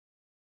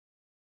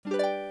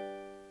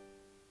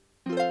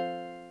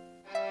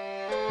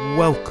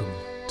Welcome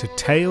to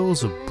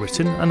Tales of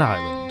Britain and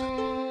Ireland.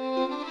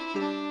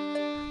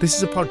 This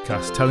is a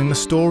podcast telling the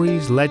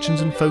stories,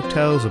 legends and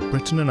folktales of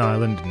Britain and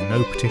Ireland in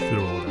no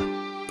particular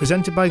order.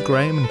 Presented by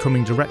Graham and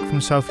coming direct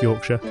from South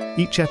Yorkshire,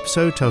 each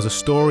episode tells a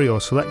story or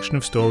selection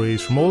of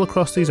stories from all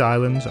across these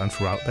islands and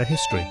throughout their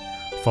history,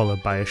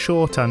 followed by a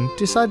short and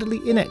decidedly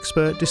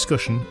inexpert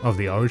discussion of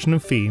the origin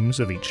and themes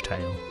of each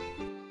tale.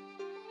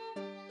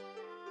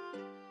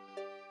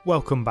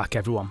 Welcome back,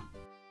 everyone.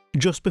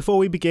 Just before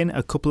we begin,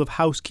 a couple of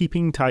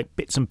housekeeping type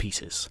bits and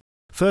pieces.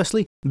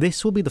 Firstly,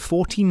 this will be the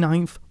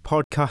 49th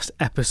podcast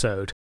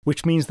episode,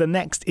 which means the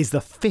next is the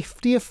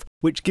 50th,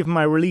 which given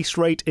my release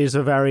rate is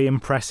a very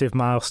impressive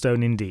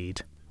milestone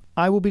indeed.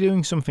 I will be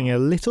doing something a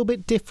little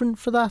bit different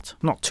for that,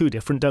 not too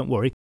different, don't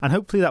worry, and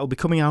hopefully that will be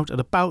coming out at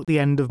about the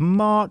end of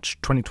March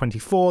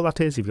 2024,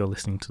 that is, if you're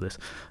listening to this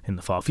in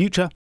the far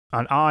future,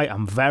 and I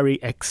am very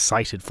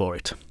excited for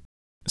it.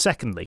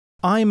 Secondly,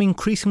 I am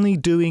increasingly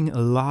doing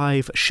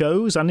live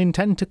shows and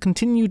intend to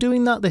continue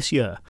doing that this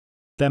year.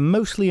 They're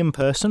mostly in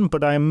person,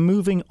 but I am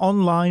moving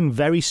online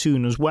very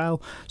soon as well,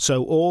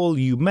 so all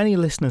you many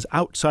listeners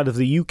outside of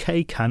the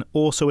UK can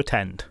also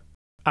attend.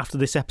 After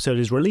this episode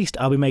is released,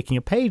 I'll be making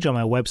a page on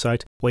my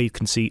website where you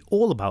can see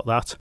all about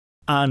that,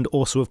 and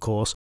also, of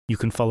course, you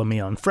can follow me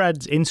on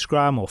Threads,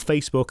 Instagram or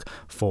Facebook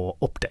for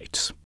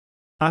updates.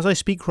 As I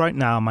speak right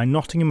now, my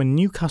Nottingham and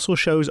Newcastle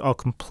shows are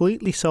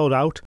completely sold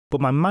out,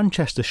 but my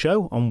Manchester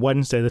show on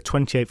Wednesday the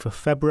 28th of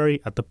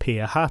February at the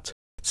Pier Hat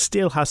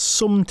still has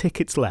some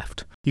tickets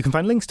left. You can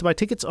find links to buy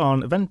tickets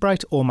on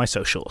Eventbrite or my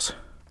socials.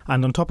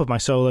 And on top of my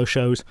solo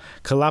shows,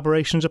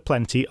 collaborations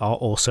aplenty are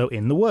also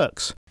in the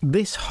works.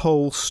 This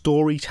whole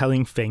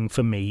storytelling thing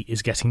for me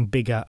is getting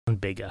bigger and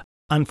bigger.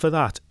 And for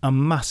that, a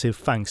massive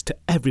thanks to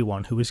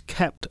everyone who has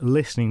kept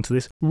listening to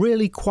this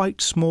really quite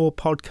small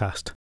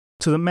podcast.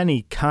 To the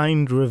many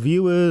kind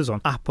reviewers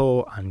on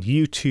Apple and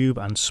YouTube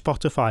and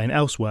Spotify and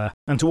elsewhere,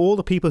 and to all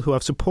the people who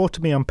have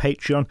supported me on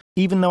Patreon,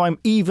 even though I'm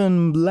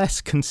even less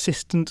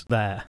consistent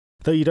there,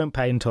 though you don't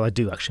pay until I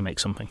do actually make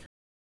something.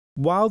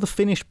 While the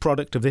finished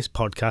product of this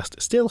podcast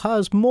still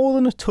has more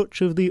than a touch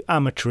of the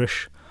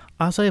amateurish,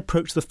 as I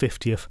approach the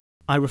 50th,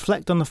 I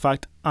reflect on the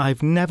fact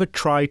I've never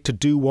tried to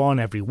do one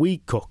every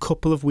week or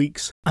couple of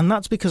weeks, and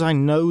that's because I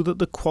know that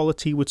the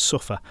quality would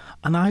suffer,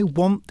 and I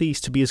want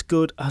these to be as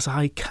good as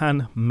I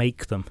can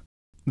make them.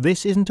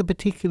 This isn't a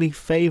particularly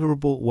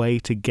favourable way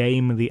to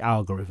game the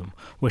algorithm,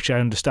 which I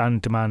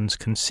understand demands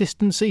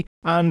consistency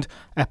and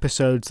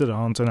episodes that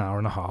aren't an hour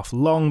and a half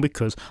long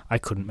because I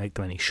couldn't make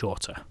them any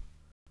shorter.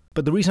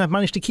 But the reason I've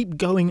managed to keep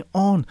going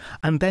on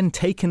and then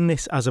taken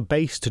this as a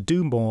base to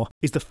do more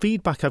is the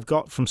feedback I've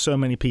got from so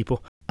many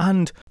people,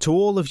 and to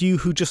all of you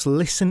who just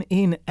listen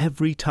in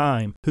every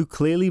time, who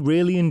clearly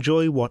really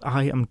enjoy what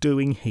I am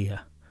doing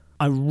here.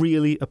 I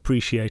really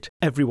appreciate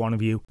every one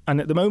of you, and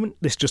at the moment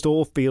this just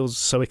all feels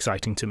so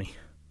exciting to me.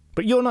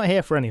 But you're not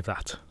here for any of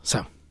that,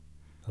 so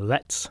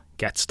let's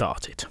get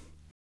started.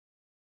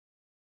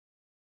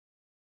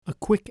 A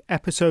quick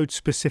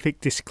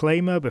episode-specific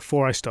disclaimer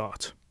before I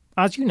start.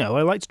 As you know,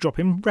 I like to drop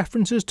in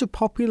references to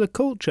popular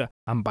culture,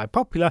 and by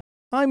popular,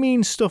 I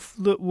mean stuff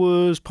that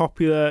was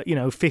popular,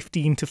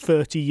 15 to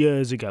 30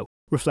 years ago,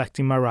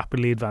 reflecting my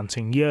rapidly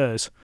advancing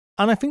years.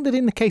 And I think that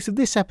in the case of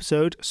this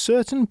episode,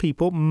 certain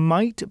people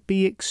might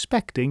be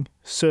expecting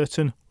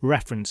certain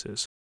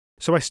references.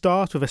 So I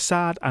start with a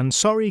sad and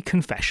sorry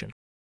confession.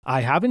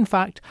 I have, in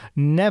fact,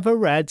 never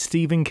read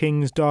Stephen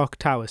King's Dark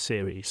Tower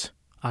series.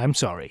 I'm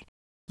sorry.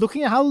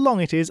 Looking at how long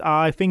it is,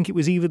 I think it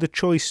was either the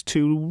choice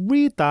to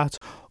read that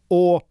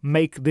or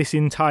make this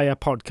entire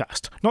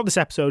podcast. Not this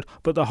episode,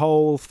 but the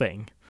whole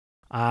thing.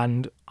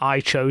 And I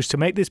chose to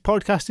make this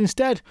podcast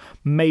instead.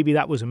 Maybe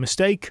that was a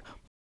mistake.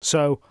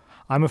 So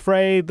I'm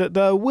afraid that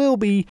there will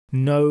be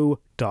no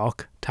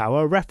Dark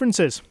Tower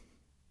references.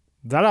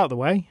 That out of the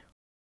way,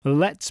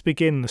 let's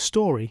begin the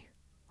story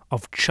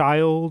of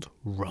Childe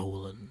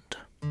Rowland.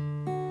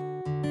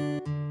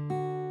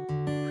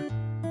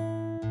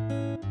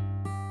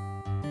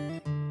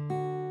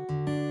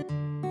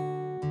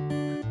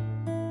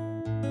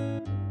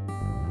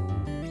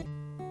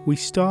 We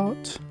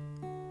start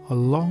a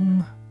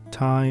long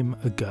time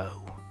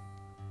ago.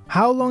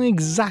 How long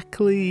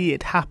exactly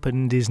it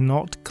happened is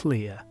not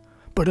clear,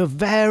 but a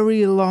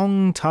very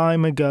long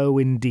time ago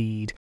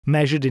indeed,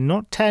 measured in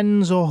not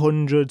tens or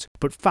hundreds,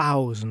 but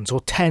thousands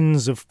or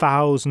tens of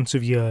thousands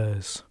of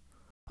years.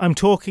 I'm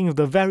talking of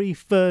the very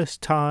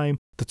first time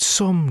that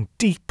some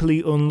deeply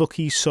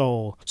unlucky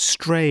soul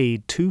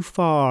strayed too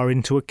far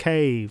into a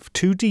cave,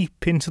 too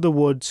deep into the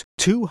woods,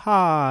 too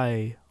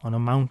high on a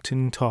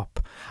mountain top,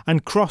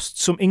 and crossed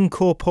some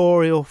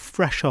incorporeal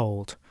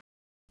threshold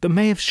that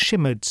may have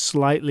shimmered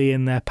slightly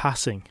in their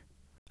passing.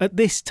 At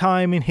this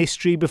time in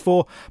history,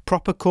 before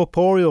proper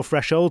corporeal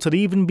thresholds had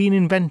even been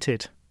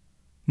invented.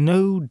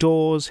 No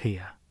doors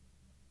here.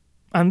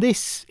 And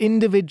this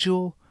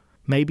individual,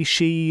 maybe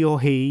she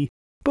or he,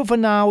 but for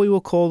now we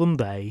will call them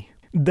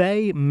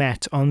they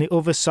met on the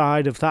other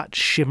side of that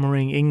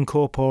shimmering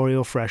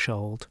incorporeal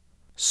threshold,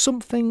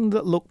 something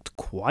that looked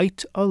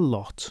quite a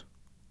lot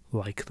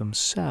like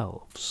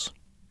themselves.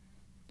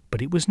 But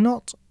it was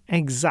not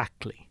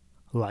exactly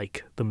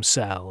like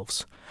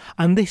themselves,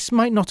 and this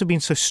might not have been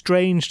so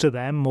strange to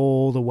them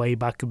all the way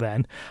back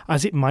then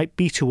as it might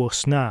be to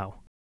us now.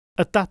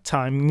 At that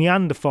time,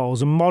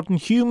 Neanderthals and modern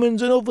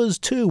humans and others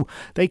too,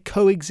 they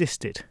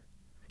coexisted.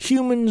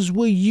 Humans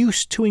were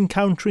used to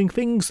encountering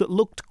things that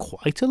looked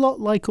quite a lot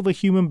like other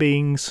human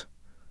beings,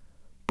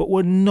 but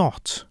were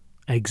not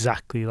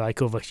exactly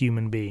like other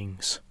human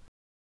beings.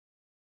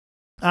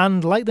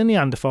 And like the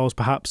Neanderthals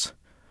perhaps,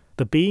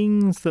 the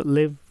beings that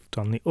lived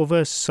on the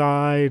other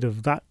side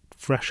of that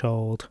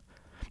threshold,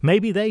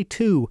 maybe they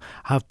too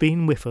have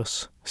been with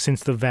us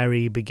since the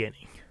very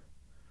beginning.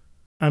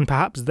 And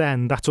perhaps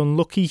then that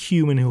unlucky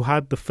human who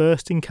had the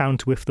first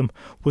encounter with them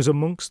was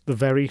amongst the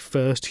very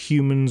first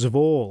humans of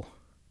all.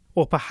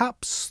 Or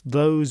perhaps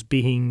those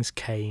beings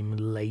came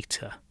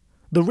later.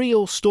 The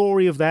real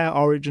story of their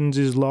origins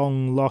is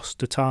long lost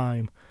to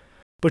time.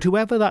 But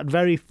whoever that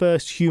very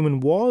first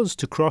human was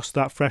to cross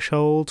that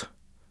threshold,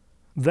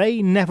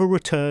 they never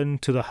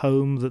returned to the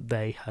home that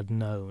they had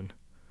known.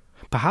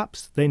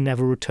 Perhaps they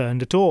never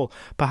returned at all.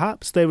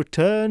 Perhaps they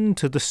returned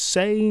to the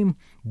same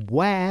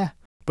where,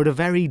 but a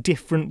very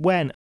different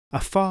when,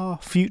 a far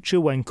future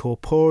when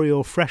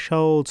corporeal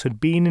thresholds had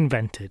been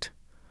invented.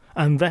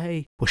 And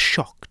they were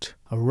shocked,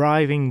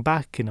 arriving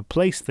back in a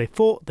place they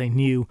thought they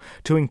knew,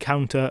 to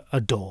encounter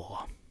a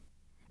door.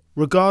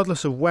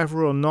 Regardless of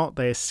whether or not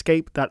they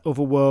escaped that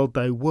other world,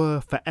 they were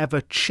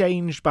forever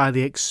changed by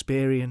the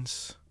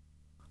experience,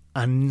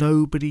 and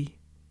nobody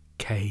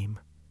came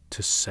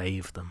to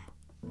save them.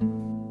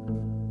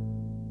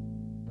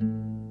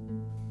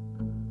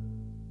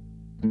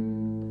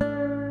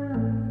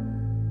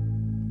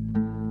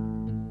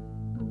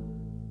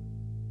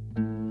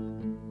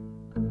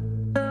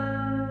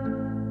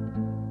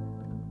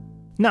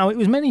 Now, it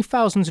was many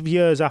thousands of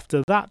years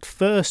after that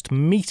first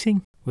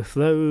meeting with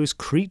those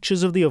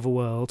creatures of the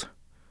otherworld,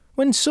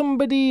 when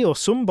somebody or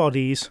some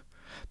bodies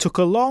took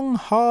a long,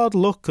 hard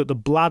look at the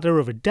bladder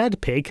of a dead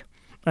pig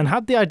and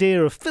had the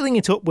idea of filling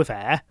it up with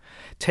air,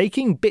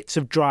 taking bits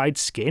of dried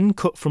skin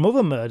cut from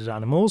other murdered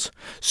animals,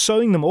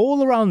 sewing them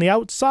all around the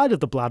outside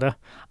of the bladder,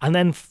 and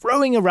then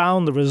throwing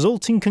around the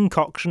resulting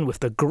concoction with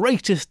the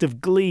greatest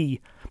of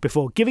glee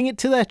before giving it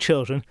to their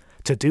children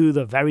to do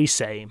the very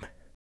same.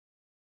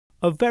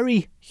 A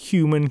very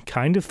human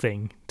kind of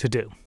thing to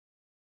do.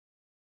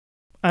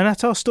 And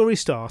at our story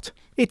start,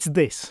 it's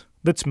this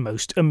that's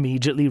most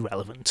immediately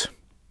relevant.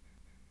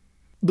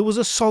 There was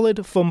a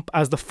solid thump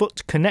as the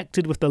foot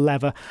connected with the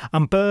lever,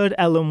 and Bird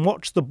Ellen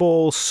watched the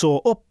ball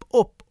soar up,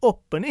 up,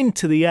 up and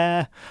into the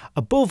air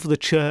above the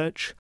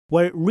church,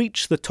 where it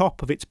reached the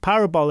top of its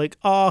parabolic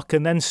arc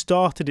and then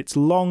started its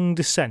long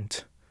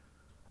descent,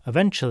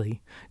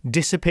 eventually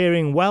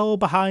disappearing well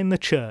behind the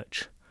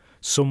church,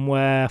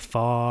 somewhere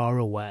far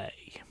away.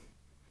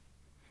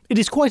 It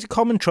is quite a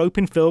common trope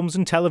in films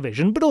and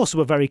television, but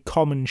also a very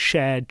common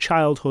shared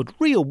childhood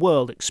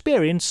real-world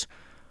experience,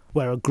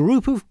 where a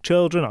group of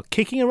children are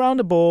kicking around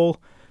a ball,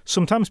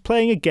 sometimes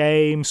playing a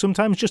game,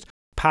 sometimes just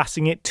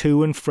passing it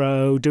to and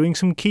fro, doing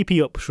some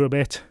keepy-ups for a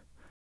bit,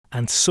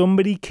 and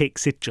somebody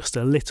kicks it just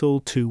a little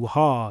too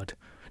hard,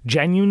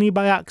 genuinely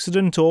by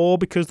accident or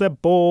because they're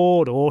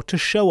bored or to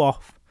show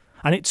off,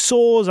 and it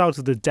soars out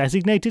of the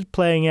designated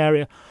playing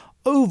area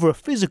over a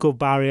physical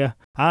barrier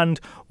and,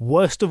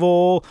 worst of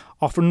all,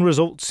 often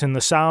results in the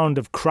sound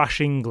of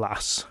crashing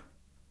glass.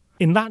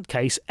 In that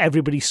case,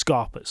 everybody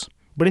scarpers.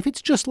 But if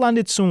it's just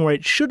landed somewhere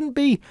it shouldn't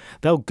be,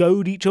 they'll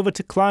goad each other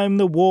to climb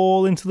the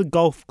wall into the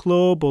golf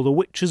club or the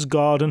witch's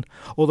garden,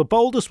 or the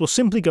boldest will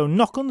simply go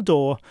knock on the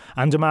door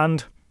and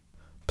demand,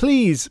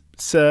 "Please,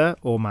 sir,"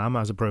 or ma'am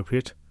as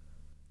appropriate,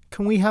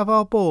 "can we have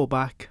our ball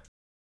back?"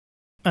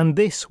 And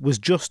this was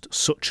just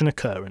such an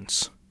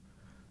occurrence.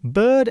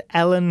 Bird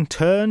Ellen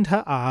turned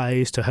her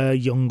eyes to her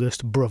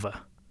youngest brother,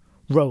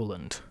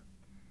 Rowland,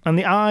 and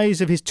the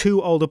eyes of his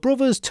two older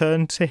brothers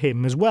turned to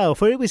him as well,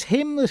 for it was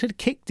him that had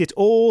kicked it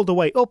all the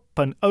way up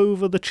and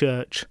over the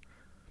church,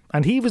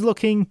 and he was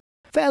looking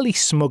fairly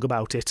smug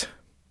about it.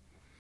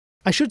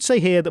 I should say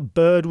here that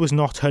Bird was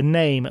not her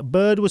name.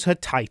 Bird was her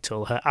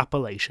title, her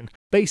appellation.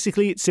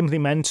 Basically, it simply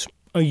meant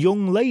a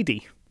young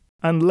lady,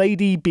 and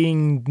lady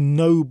being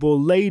noble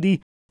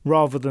lady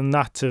rather than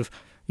that of,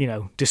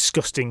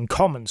 disgusting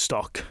common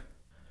stock.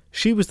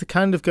 She was the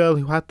kind of girl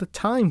who had the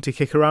time to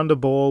kick around a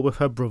ball with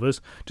her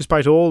brothers,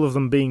 despite all of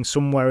them being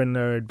somewhere in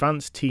their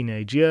advanced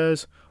teenage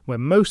years, where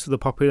most of the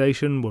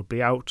population would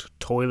be out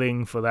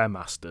toiling for their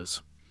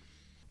masters.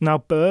 Now,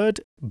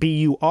 Bird,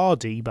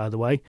 B-U-R-D, by the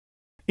way,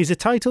 is a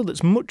title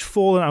that's much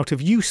fallen out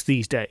of use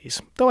these days,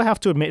 though I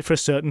have to admit for a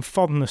certain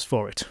fondness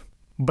for it.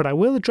 But I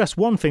will address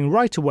one thing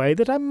right away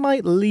that I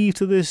might leave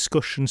to the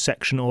discussion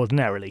section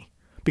ordinarily,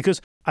 because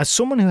as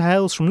someone who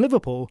hails from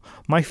Liverpool,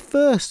 my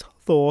first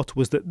thought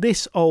was that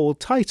this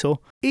old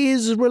title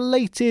is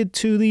related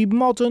to the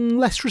modern,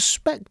 less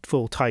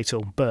respectful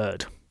title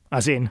Bird,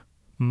 as in,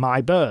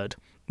 my bird,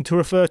 to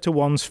refer to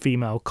one's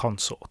female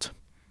consort.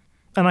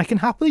 And I can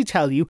happily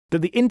tell you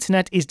that the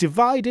internet is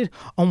divided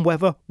on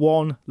whether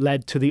one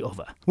led to the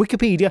other.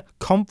 Wikipedia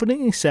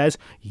confidently says,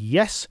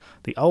 yes,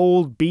 the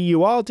old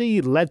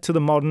BURD led to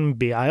the modern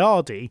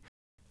BIRD.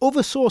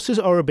 Other sources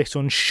are a bit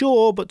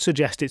unsure, but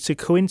suggest it's a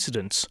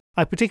coincidence.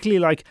 I particularly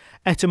like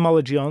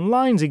Etymology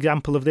Online's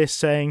example of this,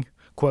 saying,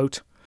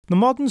 quote, "The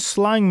modern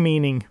slang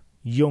meaning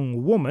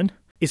young woman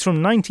is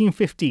from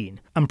 1915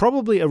 and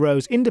probably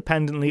arose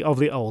independently of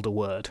the older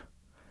word.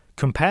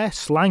 Compare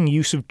slang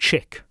use of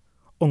chick,"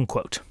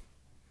 unquote.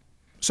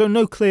 So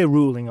no clear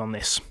ruling on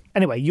this.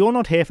 Anyway, you're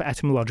not here for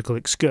etymological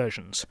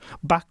excursions.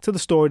 Back to the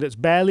story that's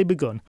barely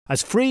begun,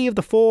 as 3 of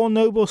the 4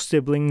 noble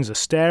siblings are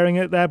staring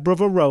at their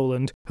brother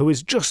Rowland, who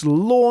has just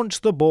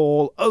launched the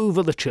ball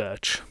over the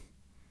church.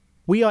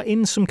 We are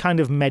in some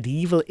kind of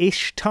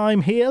medieval-ish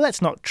time here,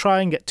 let's not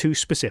try and get too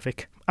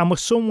specific, and we're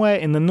somewhere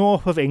in the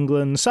north of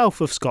England,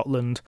 south of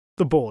Scotland,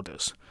 the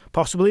borders,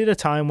 possibly at a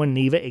time when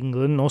neither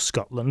England nor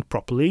Scotland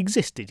properly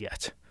existed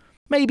yet.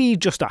 Maybe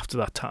just after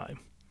that time.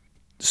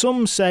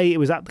 Some say it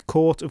was at the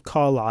court of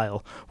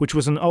Carlisle, which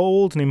was an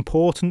old and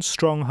important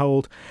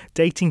stronghold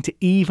dating to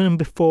even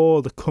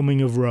before the coming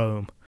of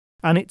Rome,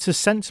 and it's as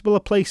sensible a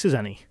place as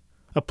any.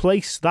 A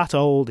place that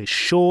old is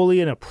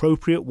surely an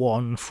appropriate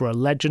one for a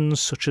legend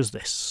such as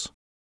this.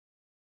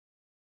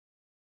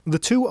 The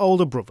 2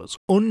 older brothers,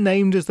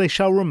 unnamed as they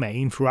shall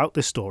remain throughout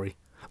this story,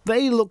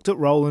 they looked at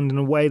Rowland in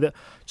a way that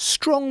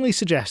strongly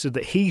suggested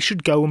that he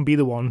should go and be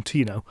the one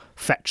to,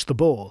 fetch the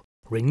ball,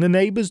 ring the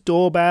neighbour's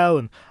doorbell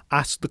and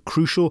ask the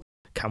crucial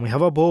 "can we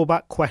have a ball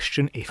back"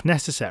 question if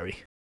necessary.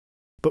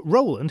 But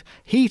Rowland,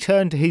 he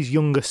turned to his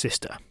younger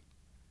sister.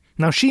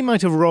 Now she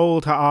might have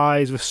rolled her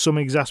eyes with some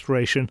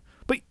exasperation,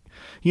 but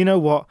you know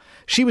what?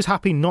 She was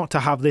happy not to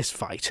have this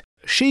fight.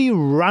 She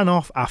ran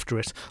off after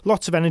it,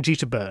 lots of energy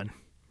to burn,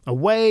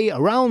 away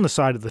around the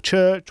side of the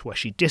church where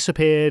she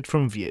disappeared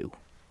from view.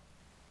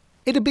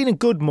 It had been a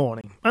good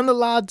morning, and the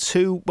lads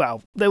who,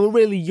 well, they were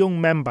really young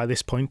men by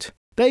this point,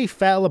 they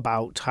fell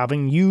about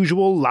having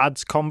usual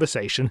lads'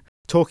 conversation,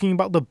 talking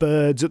about the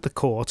birds at the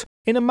court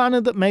in a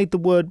manner that made the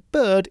word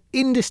bird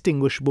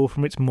indistinguishable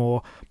from its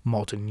more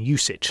modern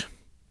usage.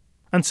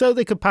 And so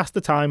they could pass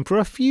the time for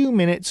a few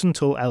minutes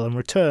until Ellen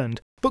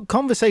returned. But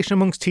conversation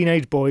amongst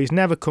teenage boys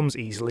never comes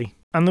easily,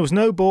 and there was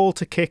no ball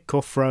to kick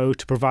or throw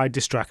to provide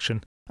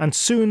distraction, and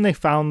soon they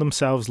found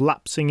themselves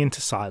lapsing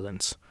into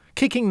silence,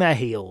 kicking their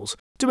heels,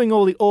 doing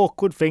all the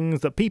awkward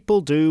things that people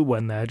do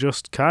when they're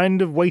just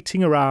kind of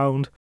waiting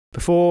around,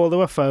 before there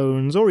were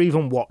phones or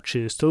even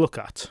watches to look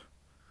at.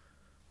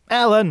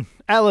 "Ellen!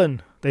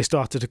 Ellen!" they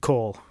started to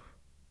call.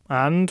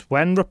 And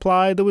when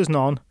reply there was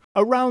none,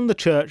 around the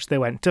church they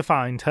went to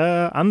find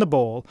her and the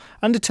ball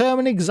and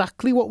determine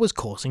exactly what was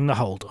causing the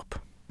hold-up.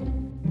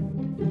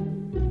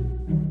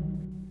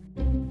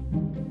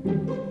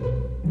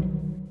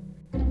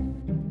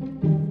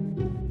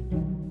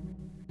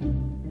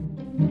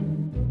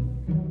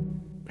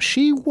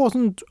 She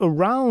wasn't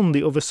around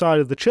the other side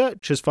of the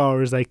church as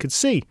far as they could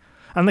see,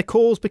 and the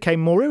calls became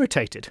more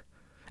irritated.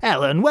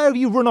 "Ellen, where have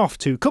you run off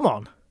to? Come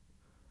on!"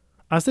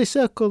 As they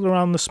circled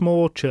around the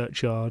small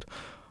churchyard,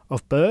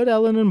 of Bird,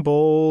 Ellen and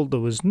Ball there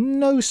was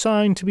no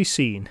sign to be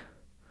seen,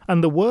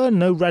 and there were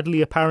no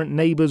readily apparent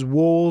neighbours'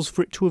 walls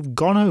for it to have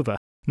gone over,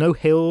 no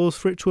hills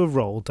for it to have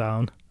rolled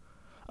down,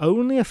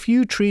 only a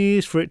few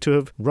trees for it to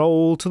have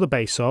rolled to the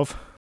base of,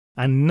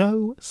 and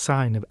no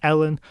sign of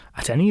Ellen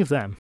at any of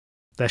them.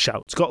 Their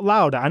shouts got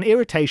louder, and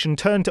irritation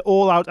turned to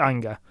all-out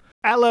anger.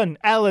 "Ellen,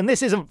 Ellen,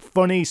 this isn't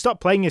funny. Stop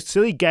playing your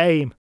silly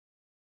game.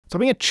 Stop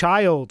being a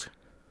child.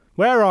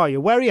 Where are you?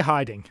 Where are you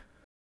hiding?"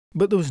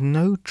 But there was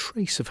no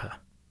trace of her.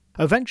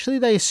 Eventually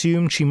they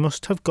assumed she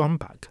must have gone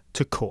back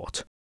to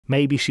court.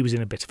 Maybe she was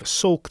in a bit of a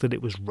sulk that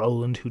it was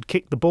Rowland who'd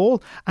kicked the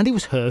ball, and it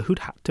was her who'd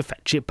had to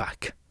fetch it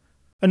back.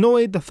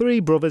 Annoyed, the 3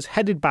 brothers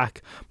headed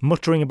back,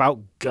 muttering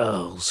about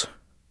girls.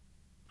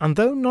 And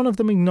though none of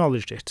them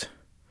acknowledged it,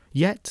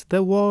 yet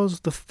there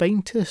was the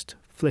faintest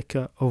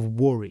flicker of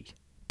worry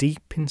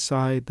deep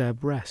inside their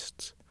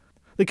breasts.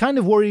 The kind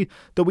of worry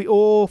that we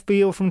all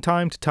feel from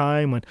time to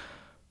time when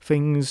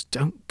things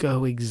don't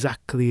go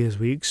exactly as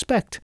we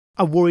expect.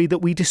 A worry that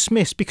we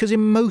dismiss because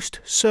in most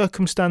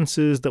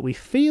circumstances that we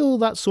feel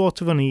that sort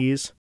of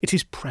unease, it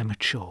is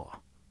premature.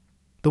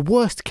 The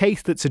worst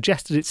case that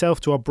suggested itself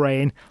to our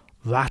brain,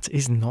 that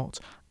is not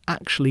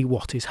actually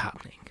what is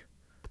happening.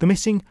 The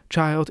missing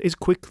child is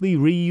quickly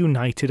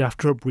reunited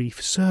after a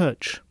brief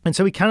search, and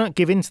so we cannot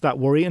give in to that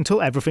worry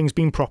until everything's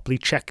been properly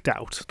checked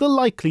out, the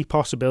likely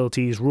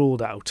possibilities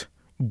ruled out.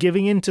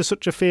 Giving in to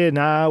such a fear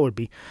now would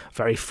be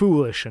very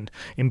foolish and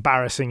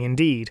embarrassing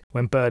indeed,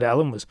 when Bird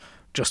Ellen was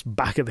just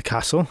back at the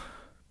castle.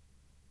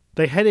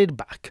 They headed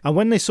back, and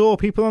when they saw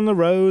people on the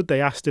road,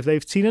 they asked if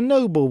they'd seen a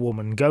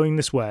noblewoman going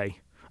this way,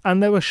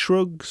 and there were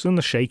shrugs and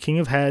the shaking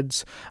of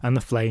heads, and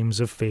the flames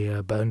of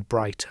fear burned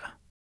brighter.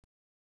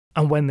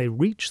 And when they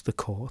reached the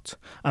court,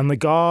 and the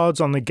guards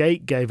on the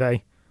gate gave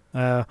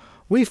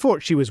 "We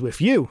thought she was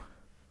with you,"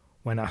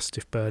 when asked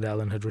if Bird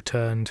Ellen had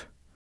returned,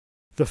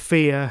 the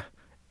fear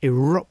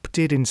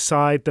erupted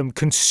inside them,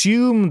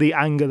 consumed the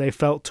anger they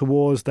felt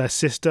towards their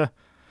sister,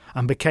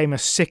 and became a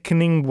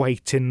sickening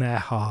weight in their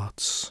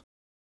hearts.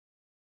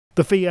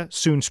 The fear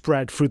soon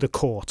spread through the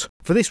court,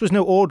 for this was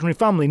no ordinary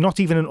family, not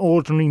even an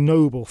ordinary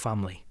noble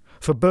family.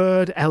 For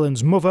Burd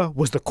Ellen's mother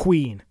was the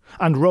Queen,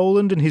 and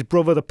Rowland and his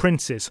brother the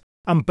princes,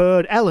 and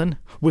Burd Ellen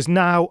was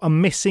now a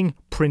missing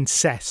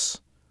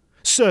princess.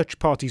 Search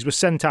parties were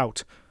sent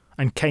out,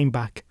 and came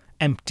back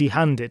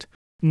empty-handed.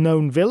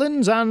 Known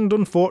villains and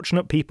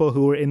unfortunate people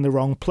who were in the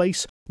wrong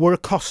place were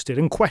accosted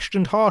and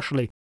questioned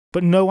harshly,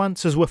 but no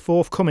answers were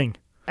forthcoming.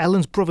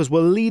 Ellen's brothers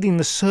were leading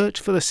the search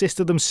for the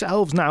sister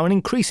themselves now in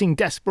increasing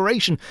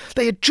desperation.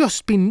 They had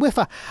just been with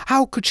her.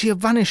 How could she have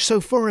vanished so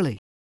thoroughly?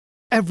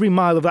 Every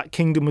mile of that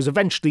kingdom was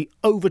eventually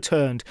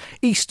overturned,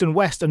 east and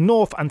west and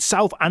north and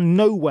south, and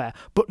nowhere,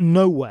 but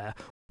nowhere,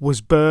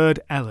 was Burd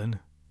Ellen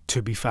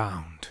to be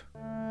found.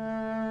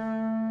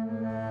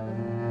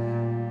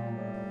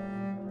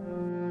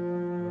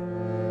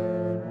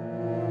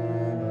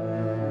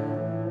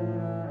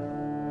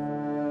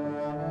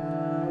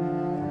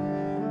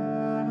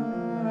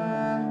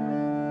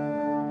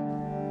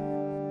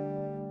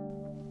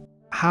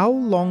 How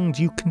long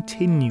do you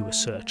continue a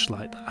search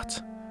like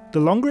that? The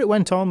longer it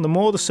went on, the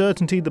more the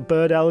certainty that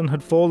Burd Ellen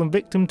had fallen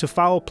victim to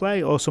foul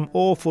play or some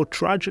awful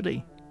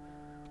tragedy.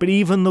 But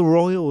even the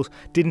royals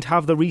didn't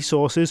have the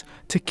resources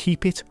to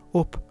keep it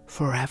up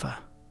forever.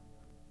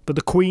 But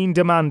the Queen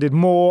demanded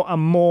more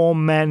and more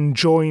men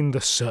join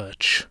the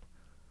search.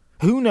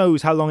 Who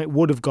knows how long it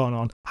would have gone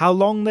on, how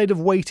long they'd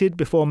have waited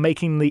before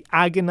making the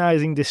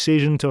agonising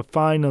decision to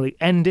finally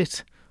end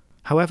it.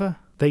 However,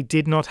 they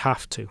did not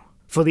have to,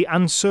 for the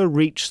answer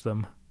reached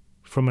them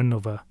from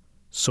another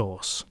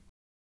source.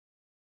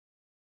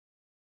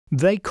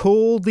 They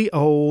called the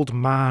old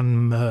man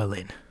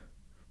Merlin,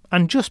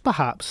 and just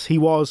perhaps he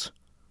was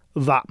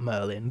that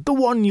Merlin, the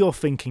one you're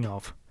thinking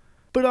of.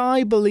 But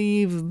I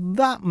believe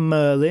that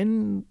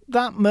Merlin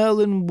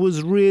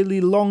was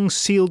really long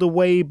sealed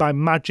away by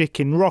magic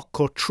in rock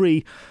or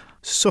tree,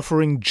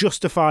 suffering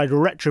justified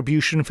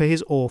retribution for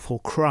his awful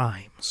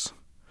crimes.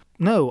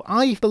 No,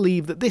 I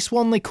believe that this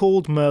one they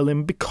called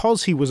Merlin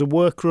because he was a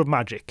worker of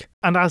magic,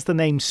 and as the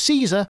name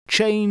Caesar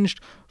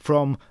changed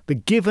from the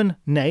given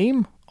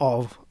name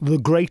of the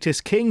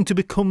greatest king to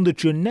become the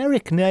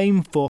generic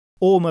name for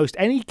almost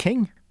any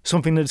king,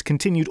 something that has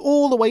continued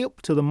all the way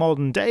up to the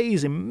modern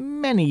days in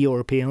many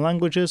European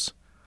languages,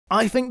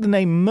 I think the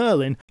name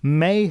Merlin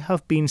may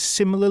have been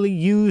similarly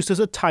used as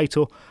a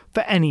title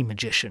for any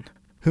magician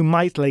who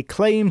might lay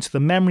claim to the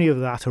memory of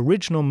that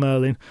original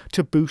Merlin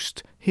to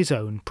boost his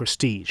own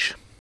prestige.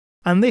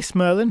 And this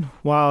Merlin,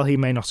 while he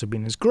may not have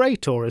been as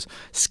great or as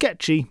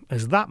sketchy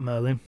as that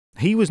Merlin,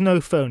 he was no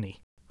phony,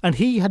 and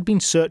he had been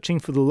searching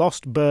for the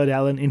lost Burd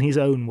Ellen in his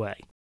own way,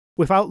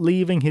 without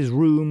leaving his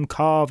room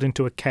carved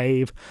into a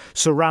cave,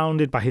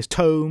 surrounded by his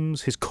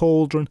tomes, his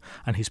cauldron,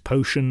 and his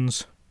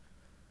potions.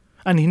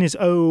 And in his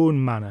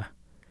own manner,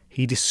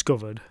 he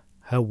discovered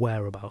her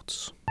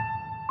whereabouts.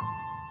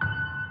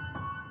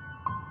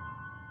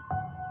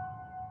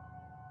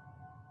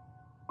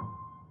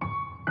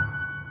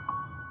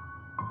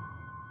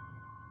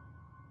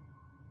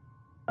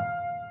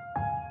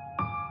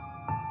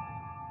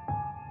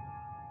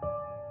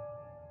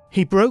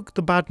 He broke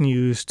the bad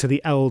news to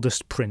the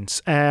eldest prince,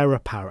 heir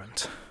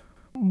apparent.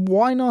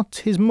 Why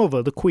not his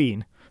mother, the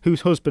Queen,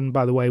 whose husband,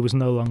 by the way, was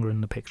no longer in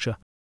the picture?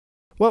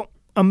 Well,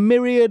 a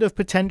myriad of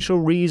potential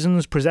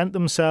reasons present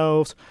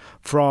themselves,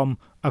 from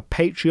a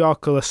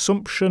patriarchal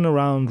assumption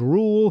around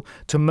rule,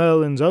 to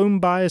Merlin's own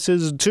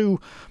biases, to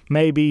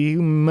maybe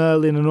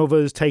Merlin and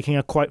others taking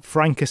a quite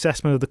frank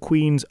assessment of the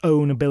Queen's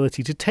own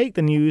ability to take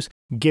the news,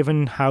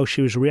 given how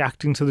she was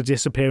reacting to the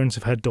disappearance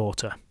of her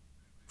daughter.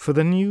 For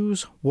the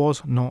news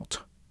was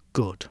not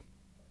good.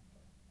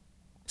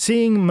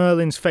 Seeing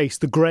Merlin's face,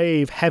 the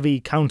grave, heavy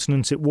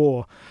countenance it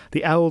wore,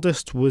 the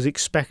eldest was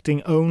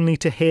expecting only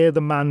to hear the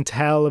man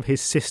tell of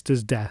his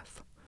sister's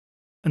death,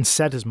 and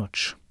said as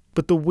much.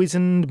 But the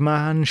wizened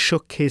man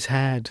shook his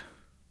head.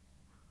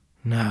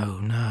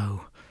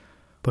 No,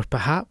 but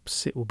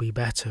perhaps it will be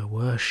better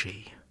were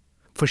she,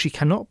 for she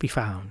cannot be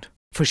found,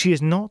 for she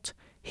is not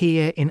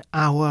here in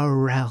our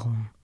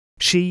realm.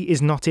 She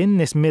is not in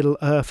this middle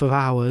earth of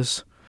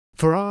ours.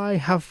 For I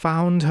have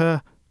found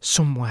her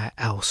somewhere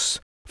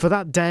else. For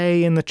that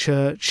day in the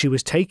church she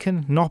was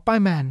taken not by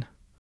men,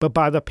 but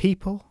by the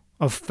people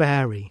of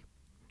Faerie.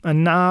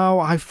 And now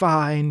I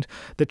find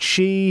that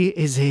she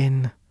is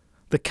in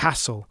the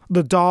castle,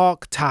 the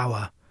dark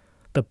tower,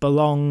 that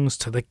belongs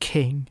to the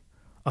king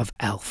of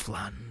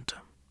Elfland.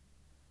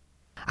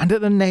 And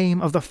at the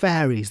name of the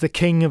fairies, the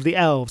king of the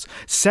elves,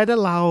 said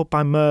aloud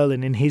by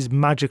Merlin in his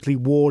magically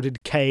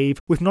warded cave,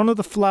 with none of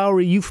the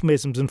flowery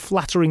euphemisms and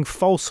flattering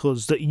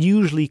falsehoods that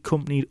usually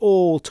accompanied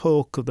all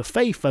talk of the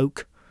Fae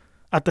folk,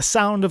 at the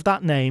sound of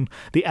that name,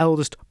 the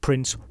eldest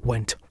prince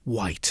went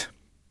white.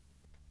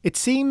 It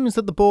seems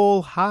that the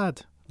ball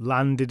had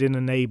landed in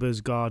a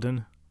neighbour's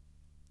garden.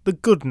 The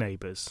good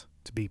neighbours,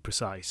 to be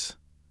precise.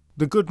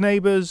 The good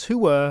neighbours who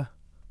were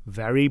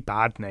very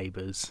bad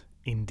neighbours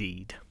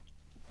indeed.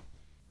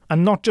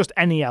 And not just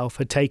any elf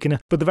had taken her,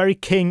 but the very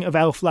king of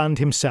Elfland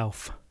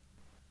himself.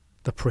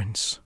 The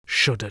prince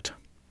shuddered.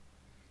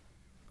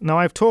 Now,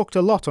 I've talked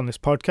a lot on this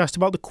podcast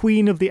about the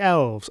Queen of the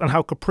Elves and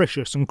how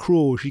capricious and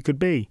cruel she could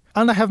be.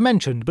 And I have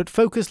mentioned, but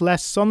focused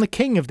less on the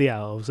King of the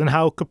Elves and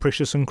how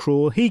capricious and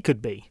cruel he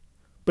could be.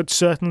 But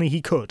certainly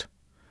he could.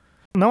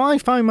 Now, I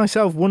find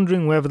myself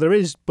wondering whether there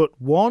is but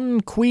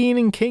one Queen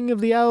and King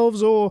of the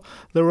Elves, or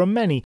there are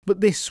many,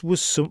 but this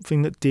was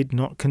something that did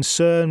not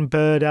concern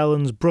Burd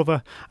Ellen's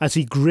brother as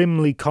he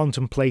grimly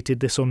contemplated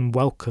this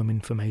unwelcome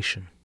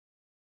information.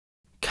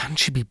 "Can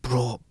she be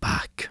brought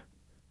back?"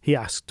 he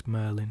asked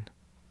Merlin.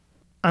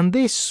 And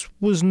this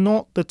was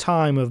not the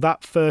time of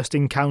that first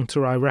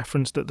encounter I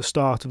referenced at the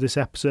start of this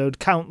episode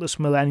countless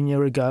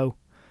millennia ago.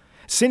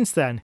 Since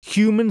then,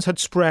 humans had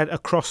spread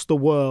across the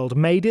world,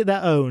 made it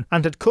their own,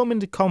 and had come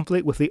into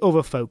conflict with the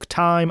other folk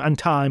time and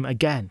time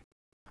again.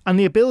 And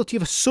the ability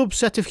of a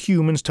subset of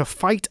humans to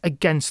fight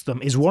against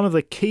them is one of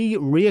the key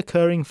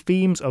reoccurring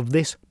themes of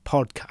this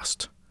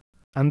podcast.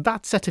 And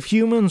that set of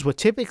humans were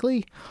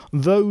typically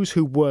those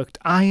who worked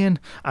iron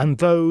and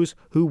those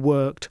who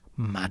worked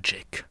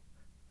magic,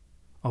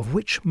 of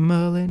which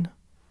Merlin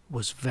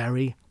was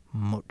very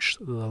much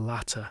the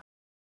latter.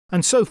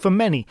 And so for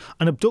many,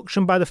 an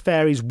abduction by the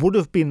fairies would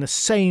have been the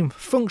same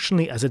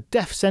functionally as a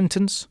death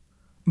sentence.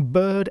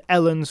 Burd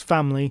Ellen's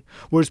family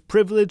were as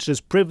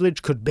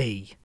privilege could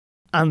be,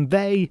 and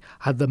they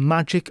had the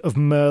magic of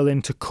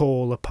Merlin to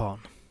call upon.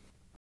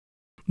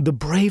 "The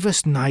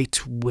bravest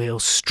knight will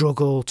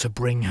struggle to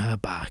bring her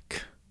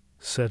back,"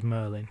 said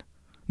Merlin.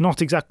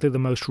 Not exactly the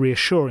most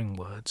reassuring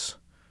words.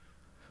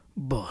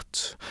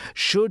 "But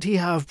should he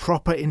have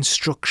proper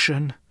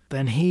instruction,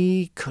 then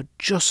he could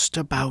just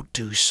about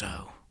do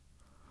so.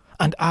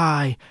 And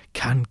I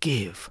can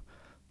give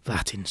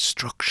that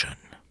instruction."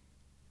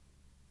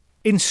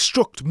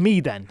 "Instruct me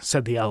then,"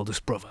 said the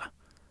eldest brother,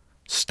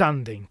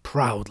 standing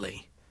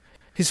proudly.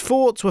 His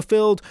thoughts were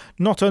filled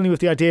not only with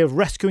the idea of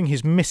rescuing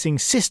his missing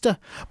sister,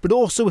 but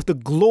also with the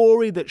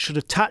glory that should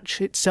attach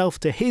itself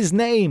to his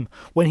name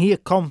when he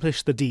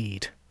accomplished the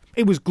deed.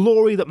 It was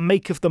glory that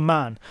maketh the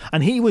man,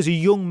 and he was a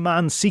young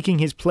man seeking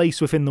his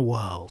place within the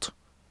world.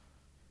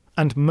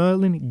 And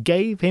Merlin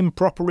gave him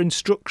proper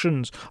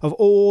instructions of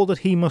all that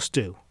he must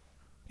do.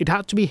 It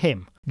had to be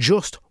him,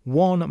 just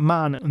one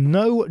man,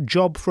 no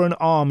job for an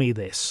army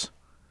this.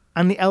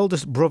 And the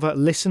eldest brother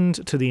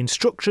listened to the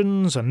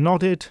instructions and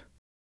nodded.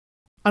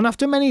 And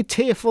after many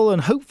tearful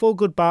and hopeful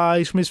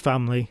goodbyes from his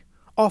family,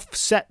 off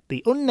set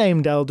the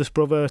unnamed eldest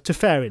brother to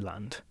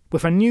Fairyland,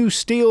 with a new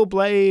steel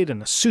blade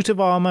and a suit of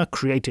armour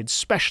created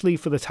specially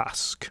for the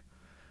task.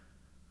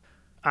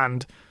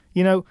 And,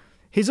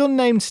 his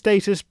unnamed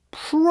status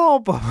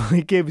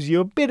probably gives you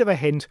a bit of a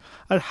hint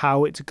at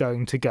how it's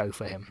going to go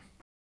for him.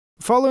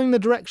 Following the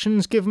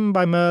directions given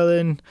by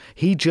Merlin,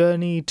 he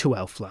journeyed to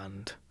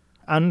Elfland.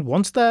 And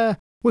once there,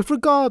 with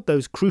regard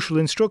those crucial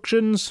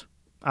instructions,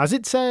 as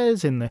it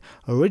says in the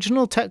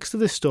original text of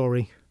this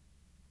story,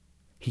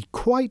 he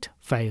quite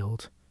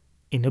failed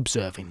in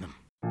observing them.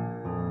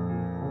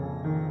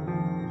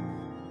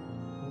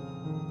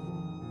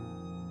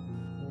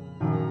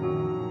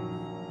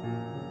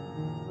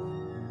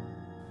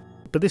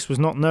 But this was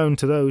not known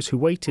to those who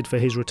waited for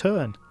his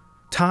return.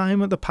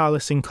 Time at the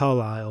palace in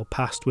Carlisle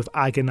passed with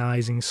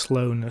agonising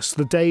slowness,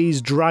 the days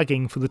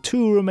dragging for the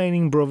two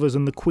remaining brothers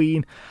and the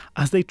Queen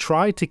as they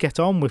tried to get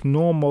on with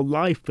normal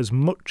life as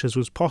much as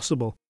was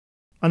possible,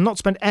 and not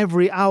spend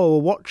every hour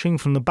watching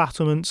from the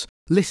battlements,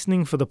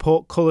 listening for the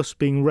portcullis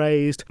being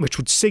raised, which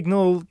would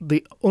signal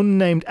the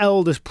unnamed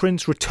eldest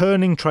prince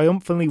returning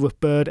triumphantly with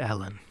Burd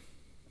Ellen.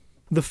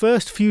 The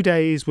first few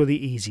days were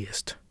the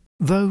easiest.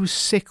 Though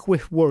sick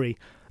with worry,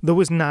 there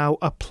was now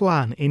a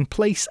plan in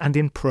place and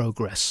in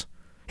progress.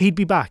 He'd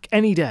be back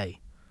any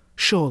day,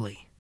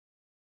 surely.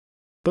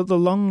 But the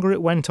longer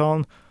it went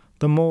on,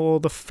 the more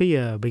the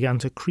fear began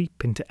to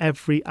creep into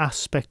every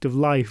aspect of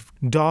life,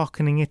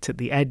 darkening it at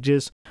the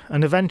edges,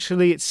 and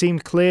eventually it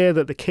seemed clear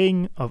that the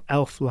King of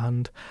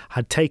Elfland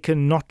had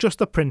taken not just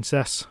a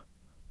princess,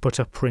 but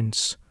a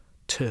prince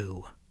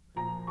too.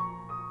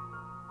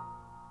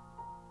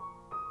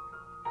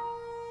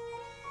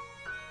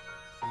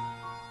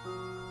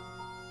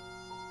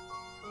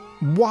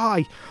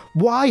 "Why?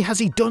 Why has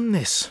he done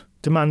this?"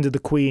 demanded the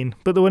Queen,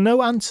 but there were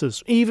no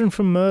answers, even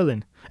from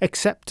Merlin,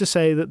 except to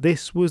say that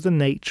this was the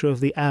nature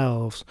of the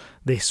elves,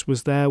 this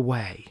was their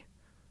way,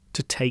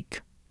 to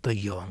take the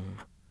young.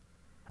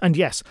 And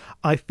yes,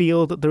 I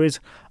feel that there is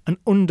an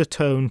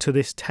undertone to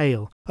this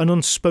tale, an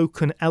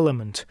unspoken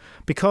element,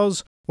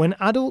 because when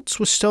adults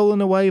were stolen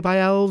away by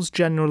elves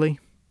generally,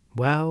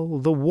 well,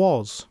 there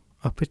was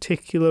a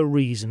particular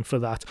reason for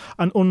that,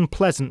 an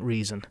unpleasant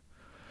reason.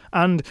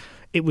 And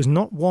it was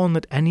not one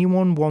that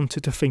anyone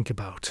wanted to think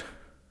about.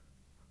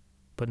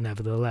 But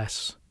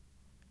nevertheless,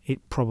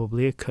 it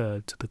probably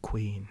occurred to the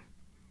Queen.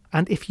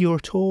 And if you're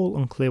at all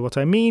unclear what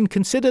I mean,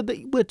 consider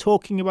that we're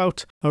talking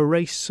about a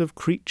race of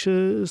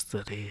creatures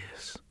that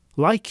is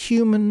like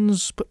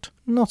humans, but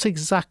not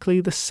exactly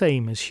the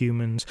same as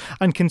humans.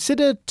 And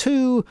consider,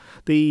 too,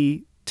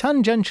 the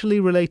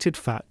tangentially related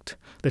fact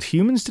that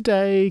humans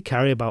today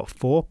carry about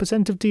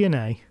 4% of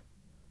DNA,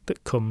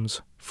 that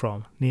comes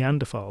from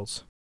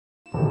Neanderthals.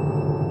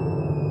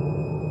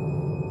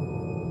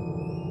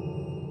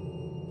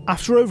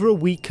 After over a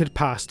week had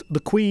passed, the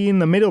Queen,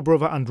 the middle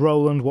brother and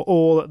Rowland were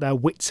all at their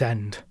wits'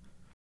 end.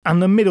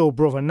 And the middle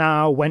brother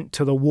now went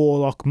to the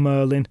warlock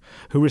Merlin,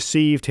 who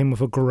received him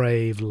with a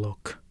grave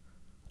look.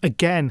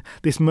 Again,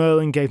 this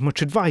Merlin gave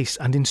much advice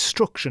and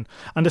instruction,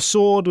 and a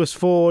sword was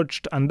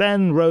forged, and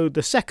then rode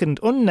the second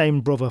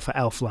unnamed brother for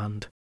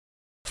Elfland,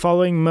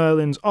 following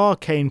Merlin's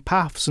arcane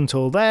paths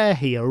until there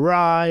he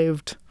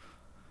arrived.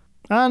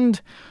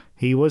 And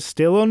he was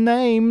still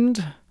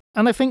unnamed,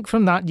 and I think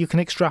from that you can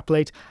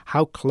extrapolate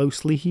how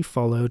closely he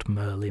followed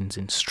Merlin's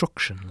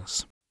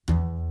instructions.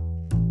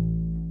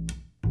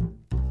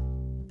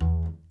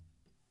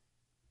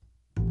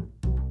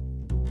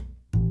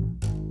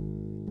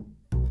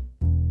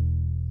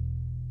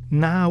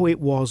 Now it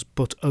was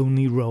but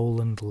only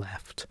Rowland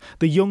left,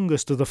 the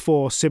youngest of the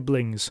 4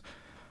 siblings,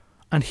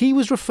 and he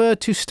was referred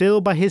to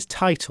still by his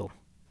title,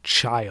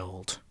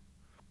 Childe.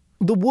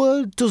 The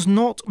word does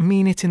not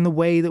mean it in the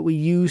way that we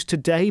use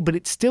today, but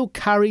it still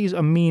carries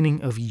a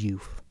meaning of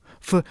youth.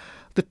 For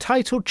the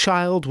title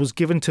Childe was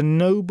given to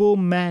noble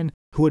men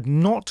who had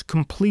not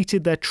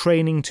completed their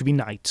training to be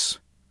knights,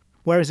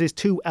 whereas his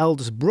 2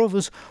 eldest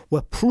brothers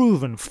were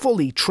proven,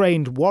 fully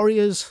trained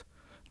warriors.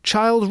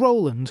 Childe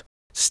Rowland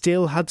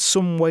still had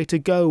some way to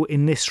go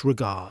in this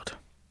regard.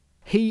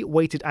 He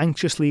waited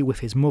anxiously with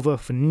his mother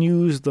for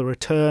news of the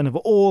return of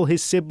all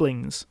his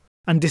siblings,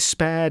 and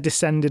despair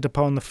descended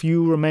upon the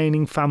few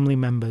remaining family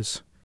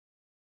members.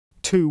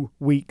 2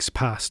 weeks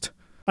passed,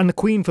 and the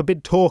Queen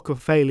forbid talk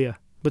of failure,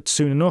 but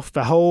soon enough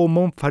the whole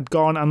month had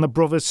gone and the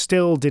brothers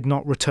still did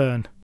not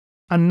return.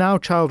 And now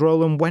Childe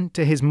Rowland went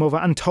to his mother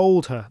and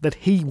told her that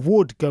he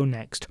would go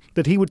next,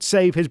 that he would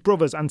save his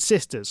brothers and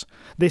sisters,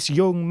 this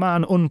young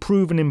man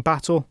unproven in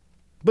battle.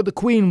 But the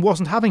Queen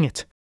wasn't having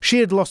it. She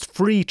had lost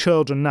 3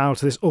 children now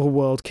to this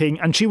otherworld king,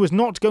 and she was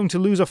not going to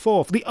lose a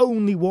 4th, the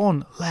only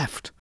one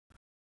left.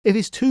 If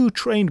his 2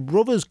 trained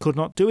brothers could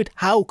not do it,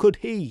 how could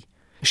he?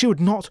 She would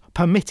not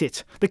permit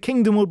it. The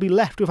kingdom would be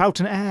left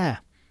without an heir.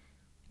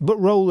 But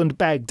Rowland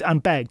begged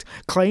and begged,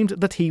 claimed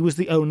that he was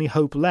the only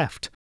hope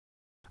left.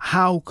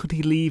 How could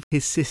he leave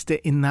his sister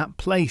in that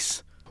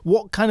place?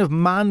 What kind of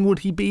man would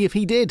he be if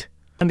he did?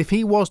 And if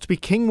he was to be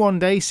king one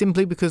day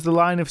simply because the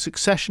line of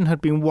succession had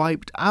been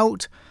wiped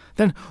out,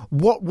 then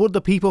what would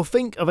the people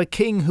think of a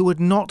king who had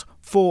not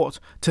fought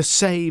to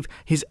save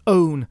his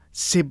own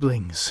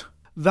siblings?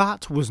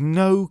 That was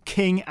no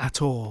king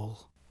at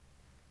all.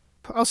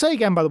 I'll say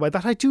again, by the way,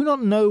 that I do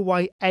not know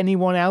why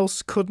anyone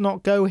else could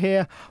not go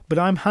here, but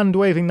I'm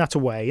hand-waving that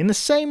away, in the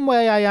same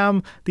way I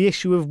am the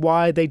issue of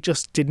why they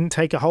just didn't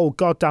take a whole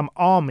goddamn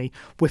army,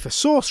 with a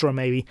sorcerer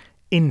maybe,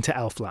 into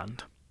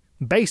Elfland.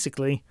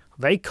 Basically,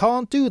 they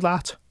can't do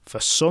that for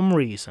some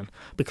reason,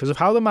 because of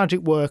how the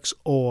magic works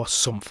or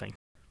something.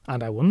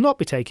 And I will not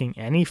be taking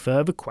any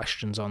further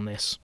questions on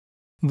this.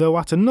 Though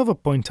at another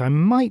point I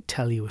might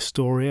tell you a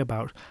story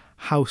about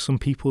how some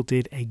people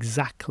did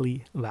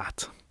exactly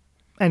that.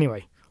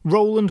 Anyway,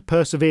 Rowland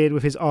persevered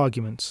with his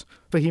arguments,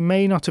 for he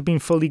may not have been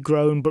fully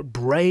grown, but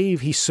brave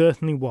he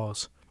certainly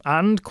was,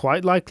 and,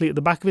 quite likely at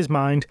the back of his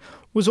mind,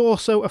 was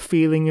also a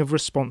feeling of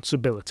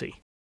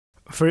responsibility.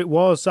 For it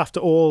was, after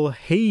all,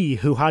 he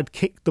who had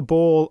kicked the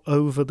ball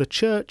over the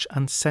church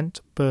and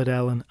sent Burd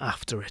Ellen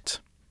after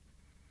it.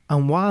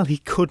 And while he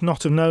could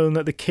not have known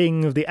that the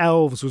king of the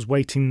elves was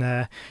waiting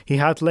there, he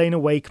had lain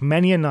awake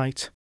many a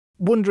night,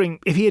 wondering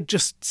if he had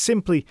just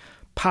simply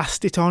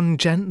passed it on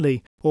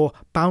gently, or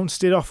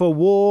bounced it off a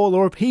wall,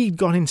 or if he'd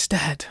gone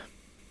instead.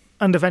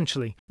 And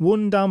eventually,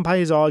 won down by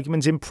his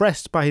arguments,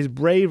 impressed by his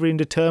bravery and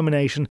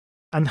determination,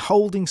 and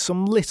holding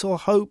some little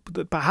hope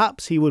that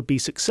perhaps he would be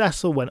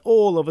successful when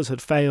all others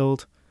had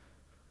failed,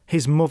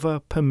 his mother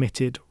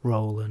permitted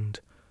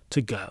Rowland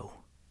to go.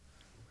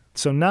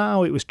 So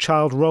now it was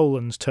Childe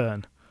Rowland's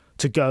turn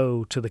to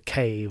go to the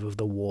cave of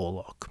the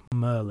warlock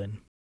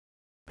Merlin.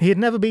 He had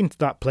never been to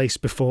that place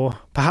before,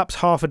 perhaps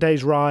half a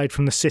day's ride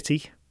from the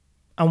city,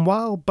 and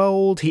while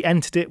bold he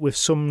entered it with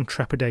some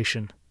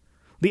trepidation.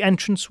 The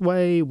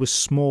entranceway was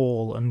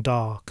small and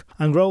dark,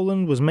 and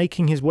Rowland was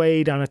making his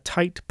way down a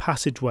tight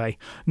passageway,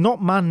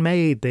 not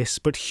man-made this,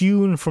 but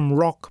hewn from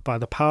rock by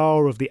the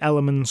power of the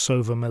elements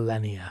over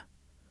millennia.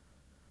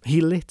 He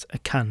lit a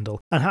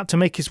candle and had to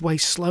make his way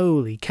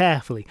slowly,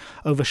 carefully,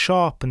 over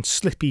sharp and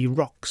slippy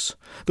rocks.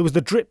 There was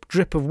the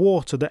drip-drip of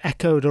water that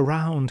echoed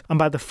around, and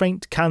by the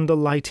faint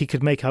candlelight he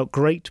could make out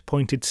great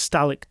pointed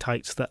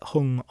stalactites that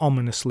hung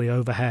ominously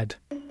overhead.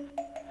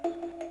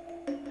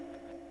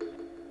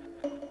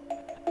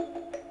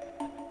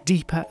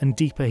 Deeper and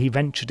deeper he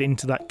ventured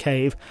into that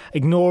cave,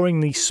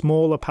 ignoring the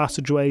smaller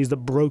passageways that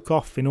broke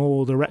off in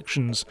all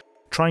directions,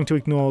 trying to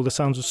ignore the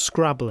sounds of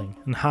scrabbling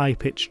and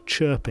high-pitched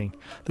chirping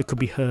that could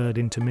be heard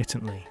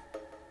intermittently.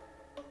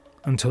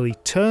 Until he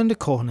turned a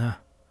corner,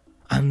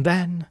 and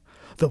then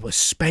there was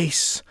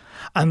space,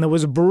 and there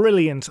was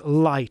brilliant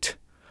light.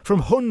 from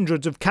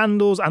hundreds of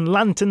candles and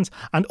lanterns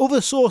and other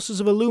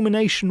sources of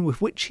illumination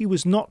with which he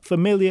was not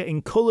familiar,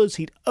 in colours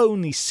he'd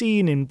only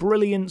seen in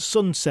brilliant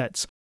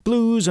sunsets,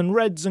 blues and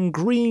reds and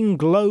green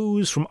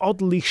glows from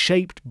oddly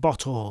shaped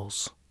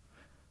bottles.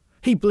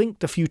 He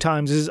blinked a few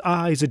times as his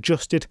eyes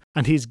adjusted,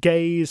 and his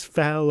gaze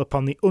fell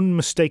upon the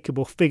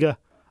unmistakable figure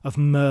of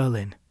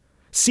Merlin,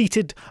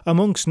 seated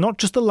amongst not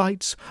just the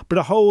lights, but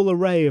a whole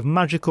array of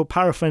magical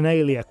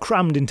paraphernalia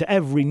crammed into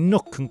every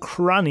nook and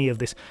cranny of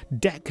this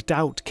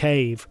decked-out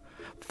cave.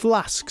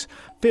 Flasks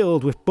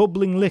filled with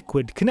bubbling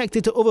liquid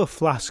connected to other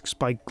flasks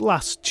by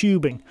glass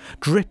tubing,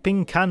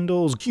 dripping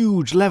candles,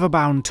 huge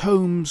leather-bound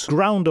tomes,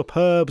 ground-up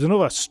herbs and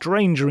other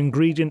stranger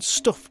ingredients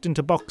stuffed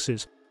into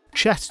boxes,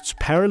 chests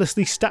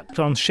perilously stacked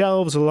on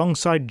shelves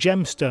alongside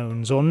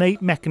gemstones,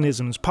 ornate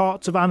mechanisms,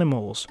 parts of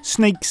animals,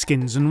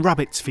 snakeskins and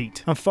rabbit's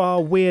feet, and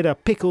far weirder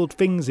pickled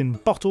things in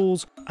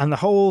bottles, and the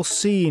whole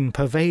scene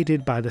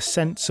pervaded by the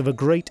sense of a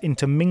great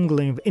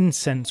intermingling of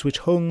incense which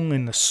hung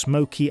in the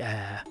smoky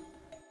air.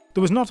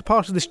 There was not a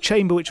part of this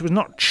chamber which was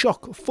not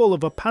chock full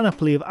of a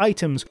panoply of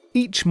items,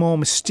 each more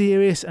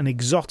mysterious and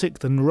exotic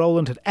than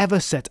Rowland had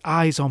ever set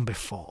eyes on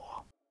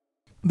before.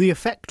 The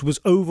effect was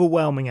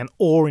overwhelming and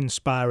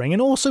awe-inspiring,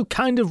 and also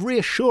kind of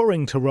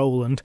reassuring to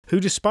Rowland, who,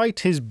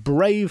 despite his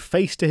brave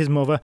face to his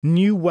mother,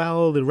 knew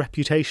well the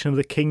reputation of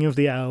the King of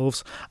the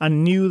Elves,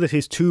 and knew that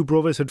his two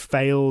brothers had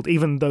failed,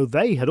 even though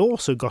they had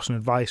also gotten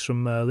advice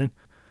from Merlin,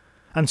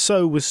 and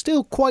so was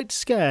still quite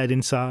scared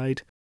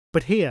inside.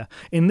 But here,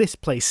 in this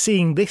place,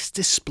 seeing this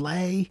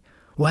display,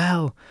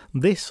 well,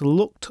 this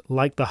looked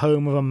like the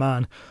home of a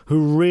man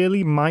who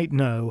really might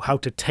know how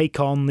to take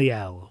on the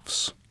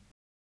elves.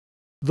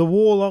 The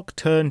warlock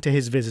turned to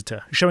his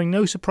visitor, showing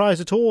no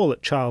surprise at all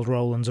at Childe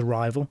Rowland's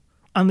arrival,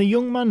 and the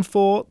young man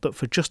thought that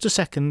for just a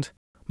second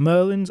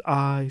Merlin's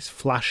eyes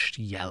flashed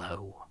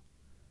yellow.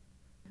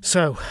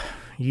 "So,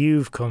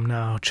 you've come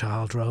now,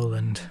 Childe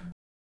Rowland.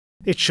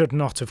 It should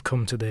not have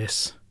come to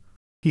this,"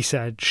 he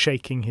said,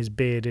 shaking his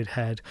bearded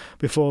head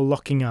before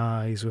locking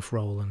eyes with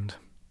Rowland.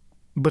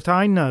 "But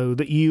I know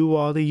that you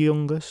are the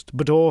youngest,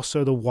 but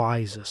also the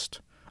wisest,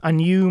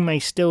 and you may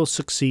still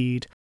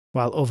succeed,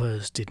 while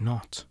others did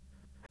not.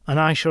 And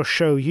I shall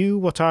show you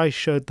what I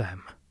showed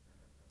them,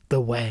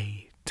 the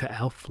way to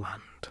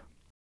Elfland."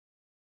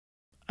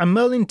 And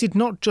Merlin did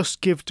not just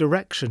give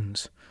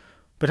directions,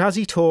 but as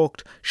he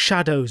talked,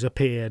 shadows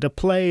appeared, a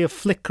play of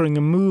flickering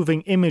and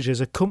moving images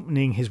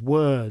accompanying his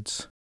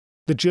words.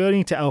 The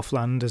journey to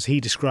Elfland, as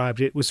he described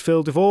it, was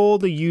filled with all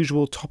the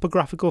usual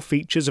topographical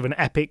features of an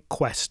epic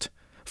quest,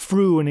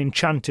 through an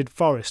enchanted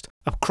forest,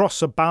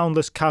 across a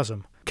boundless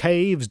chasm,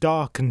 caves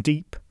dark and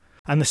deep,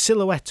 and the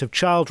silhouette of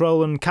Childe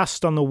Rowland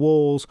cast on the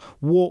walls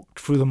walked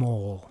through them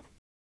all.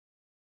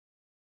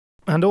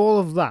 And all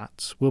of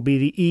that will be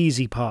the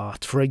easy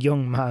part for a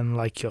young man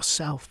like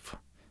yourself.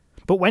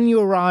 But when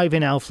you arrive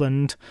in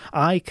Elfland,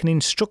 I can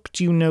instruct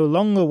you no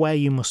longer where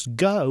you must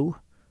go,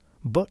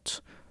 but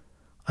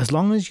as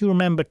long as you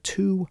remember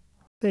two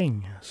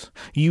things,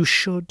 you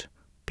should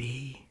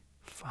be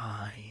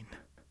fine.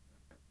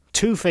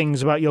 Two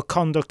things about your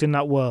conduct in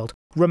that world.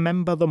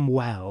 Remember them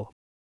well.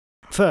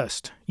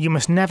 First, you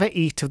must never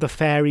eat of the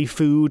fairy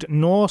food,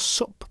 nor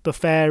sup the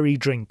fairy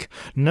drink,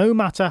 no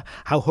matter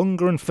how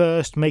hunger and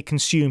thirst may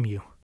consume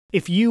you.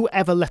 If you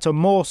ever let a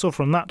morsel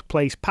from that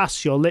place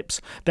pass your lips,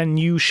 then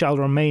you shall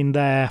remain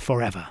there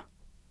forever.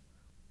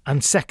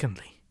 And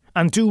secondly,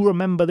 and do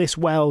remember this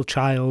well,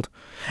 child,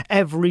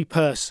 every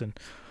person,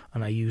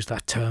 and I use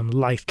that term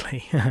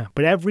lightly,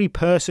 but every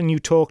person you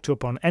talk to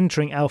upon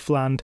entering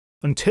Elfland,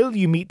 until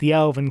you meet the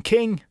Elven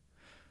King—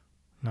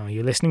 now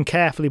you're listening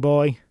carefully,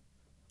 boy.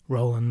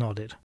 Rowland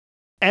nodded.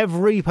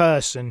 Every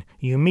person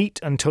you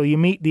meet until you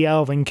meet the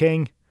Elven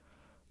King,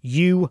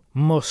 you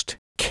must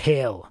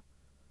kill.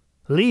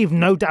 Leave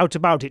no doubt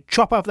about it.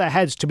 Chop off their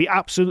heads to be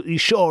absolutely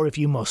sure if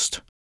you must.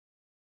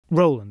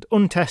 Rowland,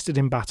 untested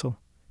in battle,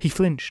 he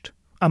flinched,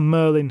 and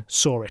Merlin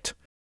saw it.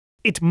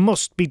 It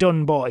must be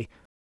done, boy.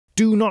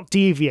 Do not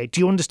deviate,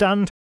 do you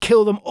understand?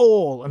 Kill them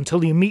all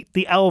until you meet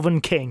the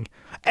Elven King.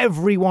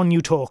 Everyone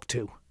you talk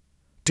to.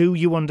 Do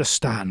you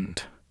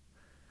understand?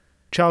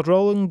 Childe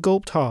Rowland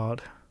gulped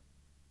hard,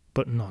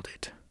 but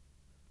nodded.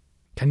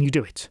 Can you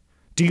do it?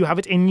 Do you have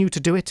it in you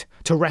to do it?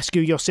 To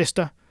rescue your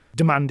sister?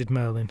 Demanded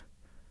Merlin.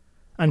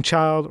 And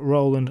Childe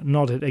Rowland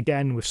nodded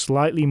again with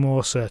slightly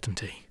more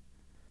certainty.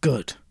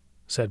 Good,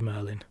 said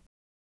Merlin.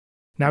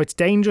 Now it's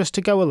dangerous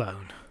to go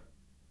alone,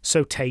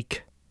 so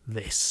take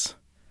this.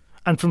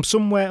 And from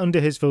somewhere under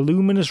his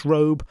voluminous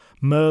robe,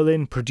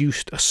 Merlin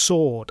produced a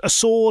sword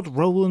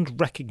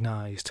Rowland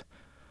recognised.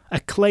 A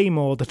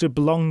claymore that had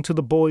belonged to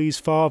the boy's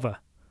father.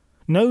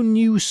 No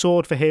new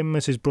sword for him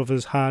as his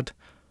brothers had,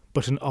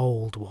 but an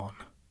old one.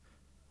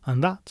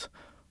 And that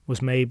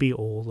was maybe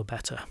all the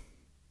better.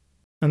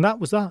 And that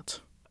was that.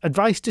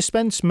 Advice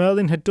dispensed,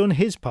 Merlin had done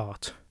his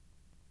part.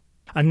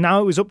 And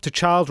now it was up to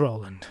Childe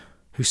Rowland,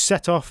 who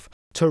set off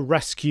to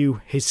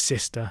rescue his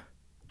sister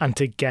and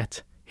to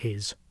get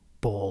his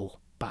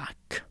ball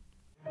back.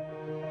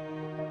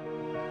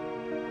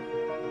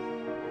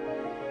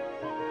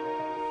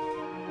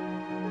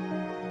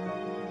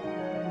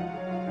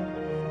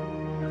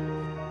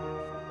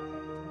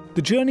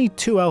 The journey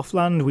to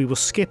Elfland we will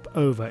skip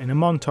over in a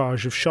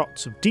montage of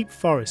shots of deep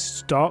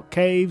forests, dark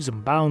caves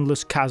and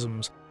boundless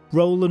chasms,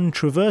 Rowland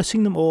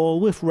traversing them all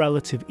with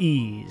relative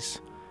ease.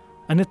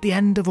 And at the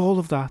end of all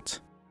of that,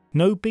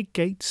 no big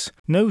gates,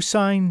 no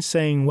signs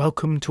saying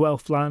welcome to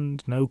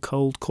Elfland, no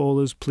cold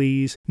callers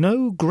please,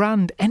 no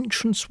grand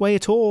entranceway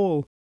at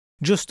all.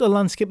 Just a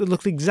landscape that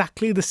looked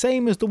exactly the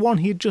same as the one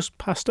he had just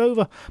passed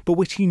over, but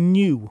which he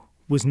knew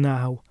was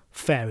now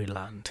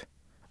fairyland.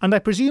 And I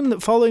presume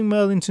that following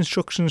Merlin's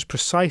instructions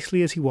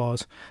precisely as he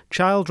was,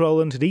 Childe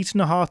Rowland had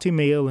eaten a hearty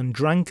meal and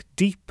drank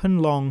deep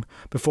and long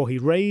before he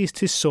raised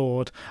his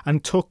sword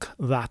and took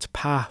that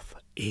path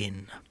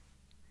in.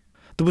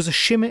 There was a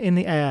shimmer in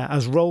the air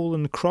as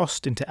Rowland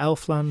crossed into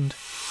Elfland,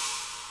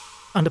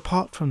 and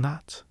apart from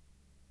that,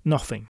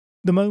 nothing.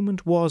 The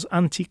moment was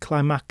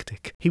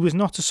anticlimactic. He was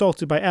not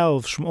assaulted by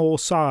elves from all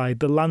sides,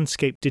 the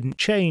landscape didn't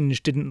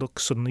change, didn't look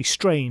suddenly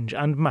strange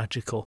and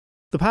magical.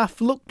 The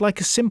path looked like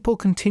a simple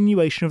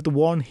continuation of the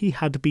one he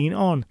had been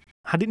on.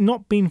 Had it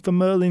not been for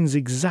Merlin's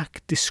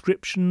exact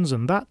descriptions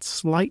and that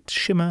slight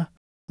shimmer,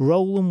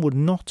 Rowland would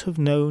not have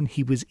known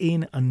he was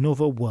in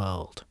another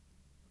world.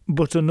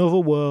 But another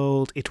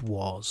world it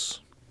was.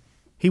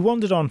 He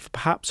wandered on for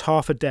perhaps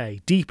half a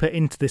day, deeper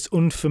into this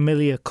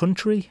unfamiliar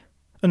country,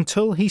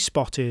 until he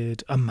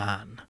spotted a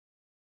man.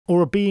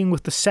 Or a being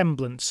with the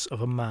semblance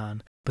of a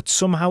man, but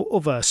somehow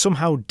other,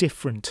 somehow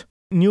different.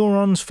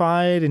 Neurons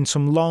fired in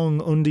some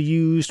long,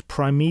 underused,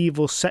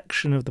 primeval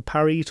section of the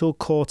parietal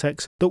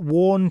cortex that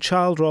warned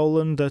Childe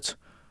Rowland that,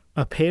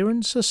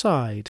 appearance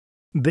aside,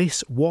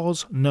 this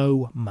was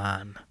no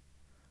man.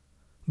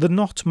 The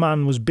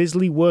not-man was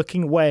busily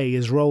working away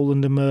as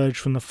Rowland emerged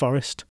from the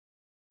forest,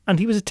 and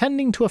he was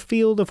attending to a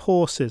field of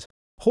horses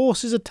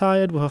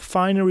attired with a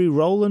finery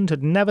Rowland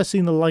had never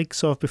seen the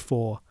likes of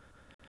before.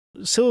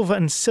 Silver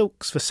and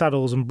silks for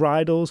saddles and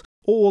bridles,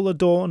 all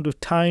adorned with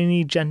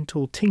tiny,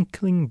 gentle,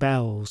 tinkling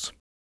bells.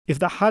 If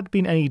there had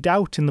been any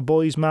doubt in the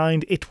boy's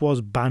mind, it was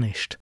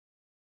banished.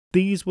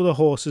 These were the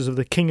horses of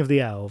the King of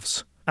the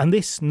Elves, and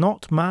this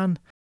not man,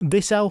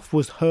 this elf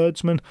was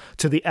herdsman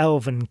to the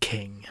Elven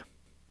King.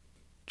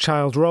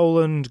 Childe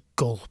Rowland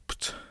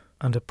gulped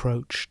and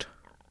approached,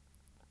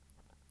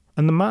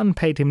 and the man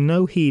paid him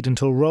no heed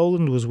until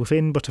Rowland was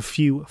within but a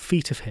few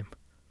feet of him.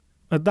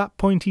 At that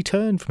point he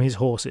turned from his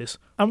horses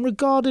and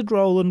regarded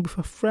Rowland with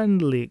a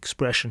friendly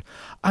expression,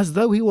 as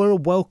though he were a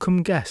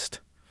welcome guest,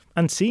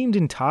 and seemed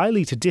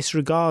entirely to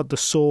disregard the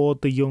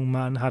sword the young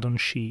man had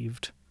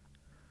unsheathed.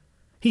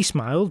 He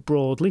smiled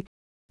broadly,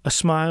 a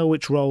smile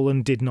which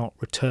Rowland did not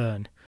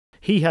return.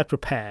 He had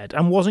prepared,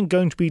 and wasn't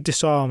going to be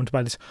disarmed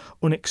by this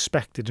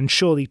unexpected and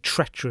surely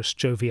treacherous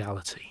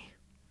joviality.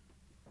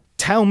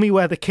 "Tell me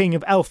where the King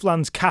of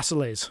Elfland's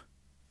castle is."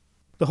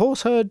 The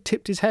horseherd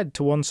tipped his head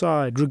to one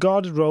side,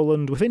 regarded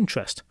Rowland with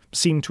interest,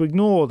 seemed to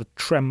ignore the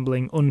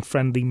trembling,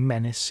 unfriendly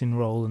menace in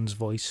Rowland's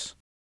voice.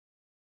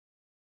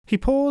 He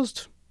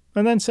paused,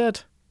 and then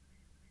said,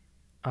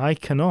 "I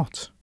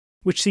cannot,"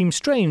 which seemed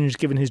strange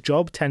given his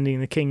job tending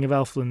the King of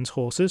Elfland's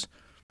horses.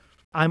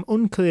 I'm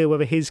unclear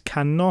whether his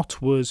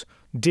cannot was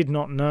did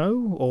not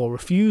know, or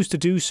refused to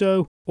do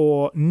so,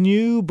 or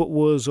knew but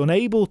was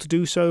unable to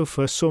do so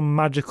for some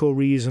magical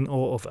reason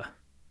or other.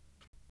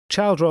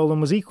 Childe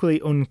Rowland was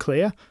equally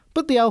unclear,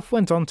 but the elf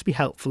went on to be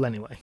helpful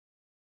anyway.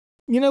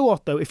 "You know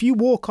what, though, if you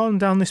walk on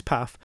down this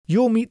path,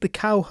 you'll meet the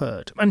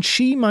cowherd, and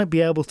she might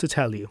be able to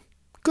tell you.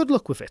 Good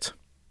luck with it."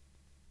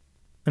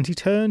 And he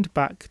turned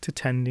back to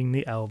tending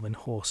the elven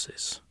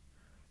horses.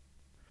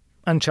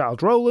 And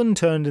Childe Rowland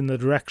turned in the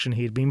direction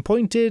he had been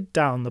pointed,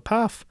 down the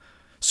path,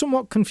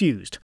 somewhat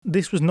confused.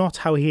 This was not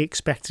how he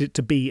expected it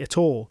to be at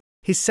all.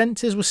 His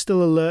senses were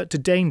still alert to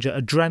danger,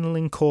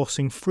 adrenaline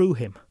coursing through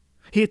him.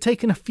 He had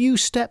taken a few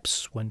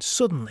steps when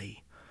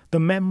suddenly the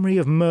memory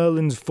of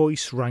Merlin's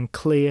voice rang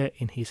clear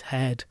in his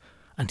head,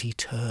 and he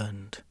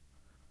turned.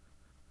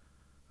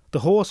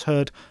 The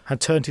horseherd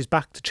had turned his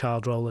back to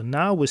Childe Rowland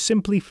now, was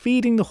simply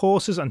feeding the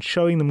horses and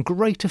showing them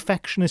great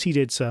affection as he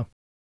did so.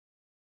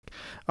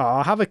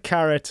 "Ah, have a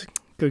carrot.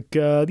 Good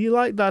girl, you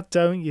like that,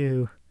 don't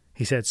you?"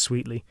 he said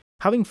sweetly,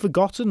 having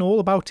forgotten all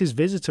about his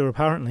visitor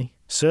apparently,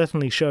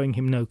 certainly showing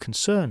him no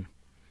concern.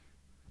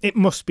 It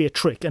must be a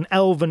trick, an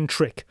elven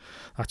trick.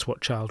 That's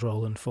what Childe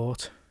Rowland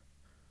thought.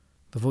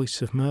 The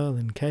voice of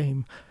Merlin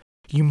came.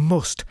 "You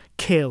must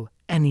kill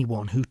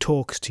anyone who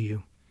talks to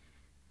you."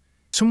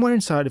 Somewhere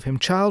inside of him,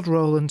 Childe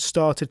Rowland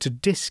started to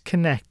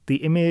disconnect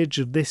the image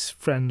of this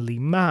friendly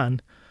man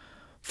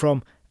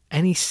from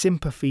any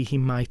sympathy he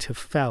might have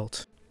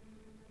felt.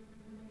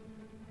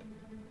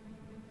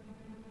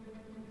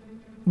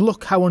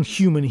 Look how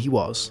unhuman he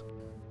was.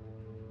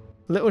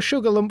 Little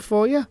sugar lump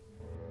for you?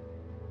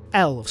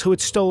 Elves who had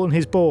stolen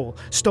his ball,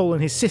 stolen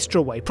his sister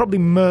away, probably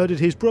murdered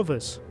his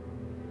brothers.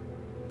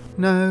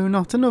 "No,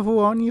 not another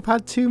one. You've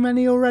had too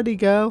many already,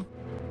 girl."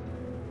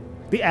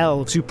 The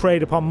elves who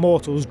preyed upon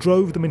mortals,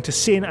 drove them into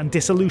sin and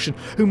dissolution,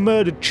 who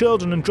murdered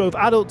children and drove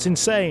adults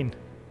insane.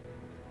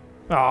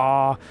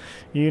 "Ah,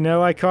 you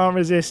know I can't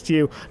resist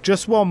you.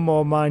 Just one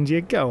more, mind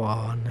you. Go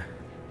on."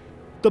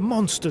 The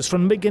monsters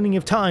from the beginning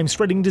of time,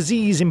 spreading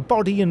disease in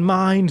body and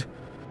mind.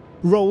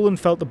 Rowland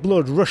felt the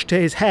blood rush to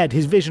his head,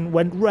 his vision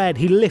went red,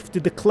 he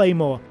lifted the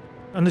claymore.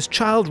 And as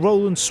Childe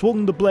Rowland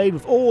swung the blade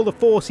with all the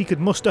force he could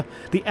muster,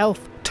 the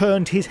elf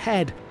turned his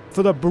head.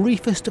 For the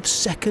briefest of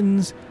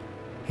seconds,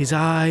 his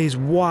eyes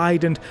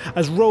widened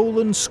as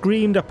Rowland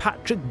screamed a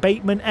Patrick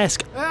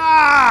Bateman-esque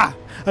 "Ah!"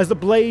 as the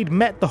blade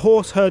met the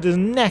horseherder's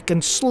neck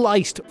and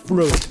sliced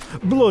through it.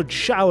 Blood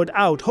showered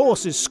out,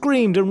 horses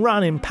screamed and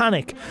ran in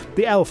panic.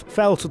 The elf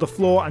fell to the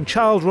floor and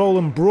Childe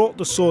Rowland brought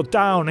the sword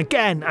down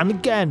again and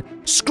again,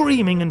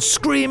 screaming and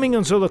screaming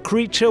until the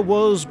creature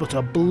was but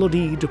a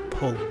bloodied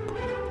pulp.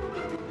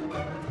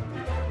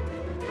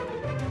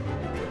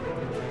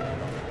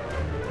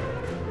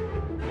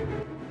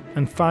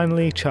 And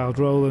finally Childe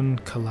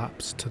Rowland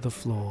collapsed to the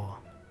floor.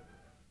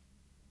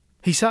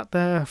 He sat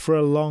there for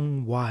a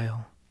long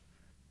while,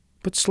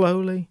 but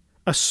slowly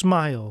a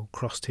smile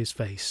crossed his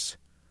face.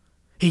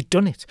 He'd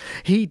done it!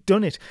 He'd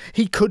done it!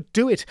 He could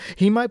do it!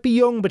 He might be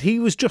young, but he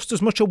was just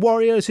as much a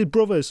warrior as his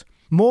brothers.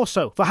 More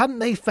so, for hadn't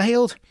they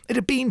failed? It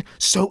had been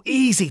so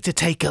easy to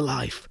take a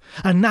life.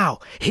 And now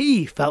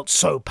he felt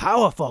so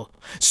powerful,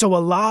 so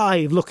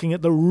alive, looking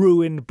at the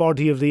ruined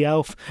body of the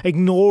elf,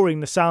 ignoring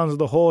the sounds of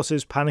the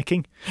horses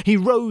panicking. He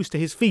rose to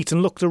his feet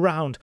and looked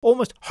around,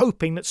 almost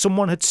hoping that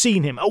someone had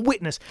seen him, a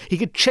witness he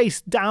could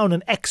chase down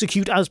and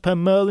execute as per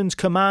Merlin's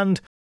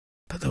command.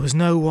 But there was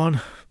no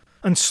one.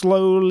 And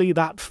slowly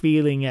that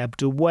feeling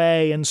ebbed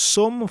away and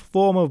some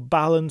form of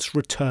balance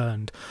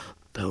returned,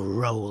 though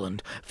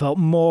Rowland felt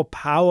more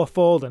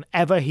powerful than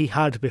ever he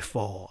had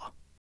before.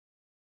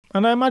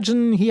 And I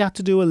imagine he had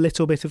to do a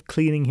little bit of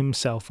cleaning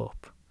himself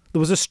up. There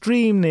was a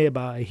stream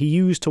nearby he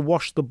used to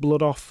wash the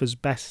blood off as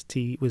best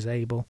he was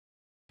able.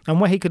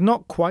 And where he could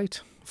not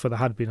quite, for there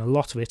had been a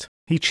lot of it,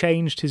 he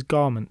changed his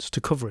garments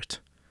to cover it.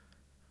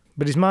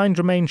 But his mind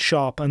remained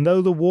sharp, and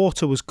though the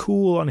water was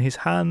cool on his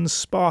hands,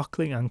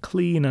 sparkling and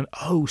clean and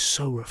oh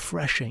so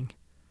refreshing,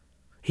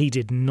 he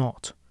did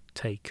not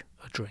take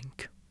a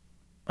drink.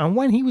 And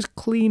when he was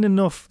clean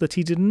enough that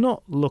he did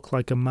not look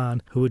like a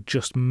man who had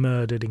just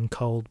murdered in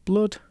cold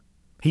blood,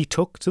 he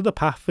took to the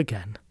path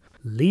again,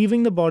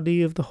 leaving the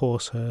body of the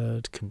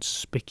horseherd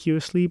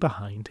conspicuously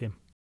behind him.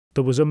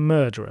 There was a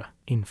murderer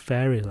in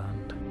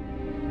Fairyland.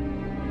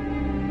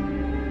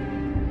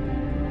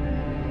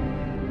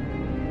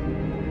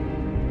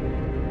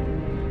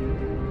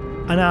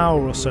 An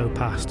hour or so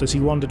passed as he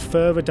wandered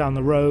further down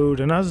the road,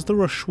 and as the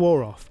rush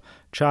wore off,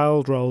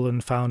 Childe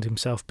Rowland found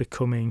himself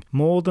becoming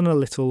more than a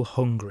little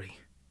hungry.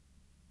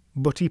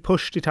 But he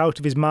pushed it out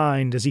of his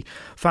mind as he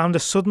found a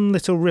sudden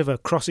little river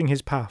crossing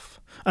his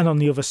path, and on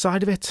the other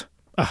side of it,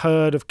 a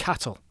herd of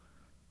cattle,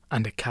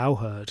 and a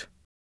cowherd.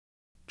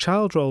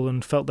 Childe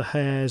Rowland felt the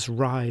hairs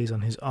rise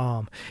on his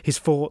arm. His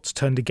thoughts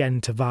turned again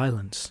to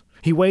violence.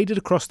 He waded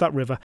across that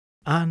river,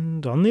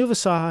 and on the other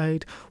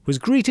side was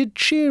greeted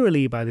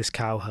cheerily by this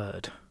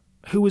cowherd,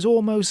 who was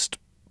almost,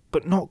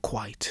 but not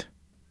quite,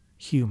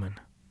 human.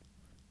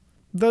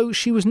 Though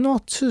she was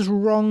not as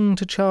wrong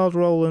to Childe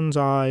Rowland's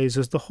eyes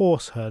as the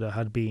horseherder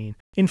had been.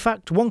 In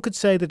fact, one could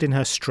say that in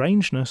her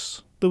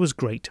strangeness there was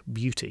great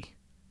beauty.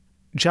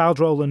 Childe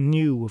Rowland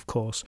knew, of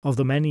course, of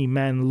the many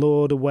men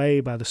lured away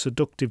by the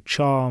seductive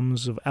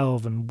charms of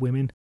elven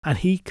women, and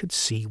he could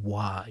see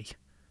why.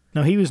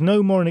 Now he was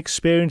no more an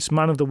experienced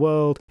man of the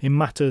world in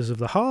matters of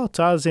the heart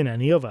as in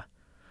any other,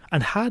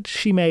 and had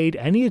she made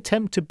any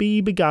attempt to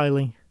be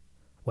beguiling,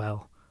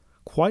 well,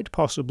 quite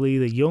possibly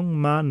the young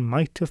man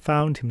might have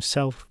found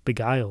himself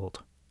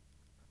beguiled.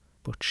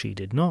 But she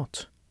did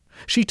not.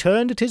 She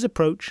turned at his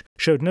approach,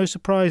 showed no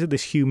surprise at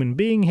this human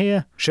being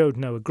here, showed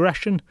no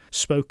aggression,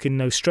 spoke in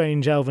no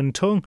strange elven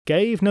tongue,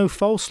 gave no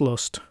false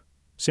lust.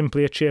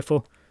 Simply a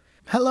cheerful,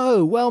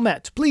 "Hello, well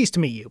met, pleased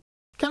to meet you.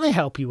 Can I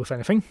help you with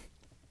anything?"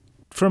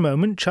 For a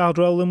moment, Childe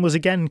Rowland was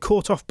again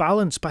caught off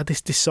balance by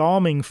this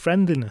disarming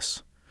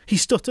friendliness. He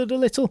stuttered a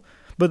little,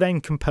 but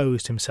then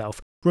composed himself,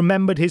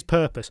 remembered his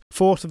purpose,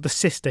 thought of the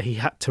sister he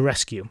had to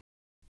rescue.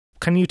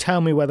 "Can you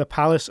tell me where the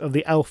palace of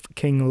the Elf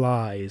King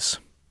lies?"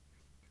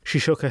 She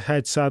shook her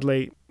head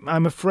sadly.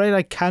 "I'm afraid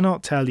I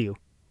cannot tell you.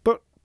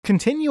 But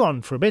continue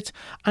on for a bit,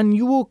 and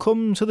you will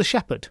come to the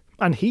shepherd,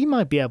 and he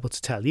might be able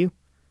to tell you."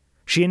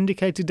 She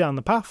indicated down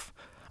the path,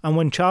 and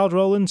when Childe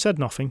Rowland said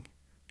nothing,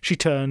 she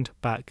turned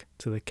back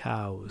to the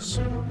cows.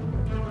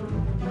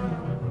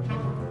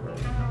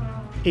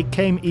 It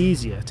came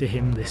easier to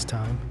him this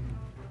time.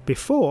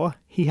 Before,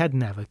 he had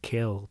never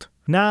killed.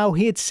 Now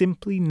he had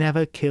simply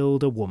never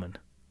killed a woman.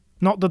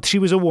 Not that she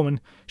was a woman,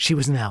 she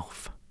was an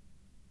elf.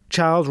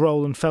 Childe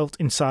Rowland felt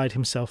inside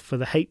himself for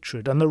the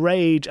hatred and the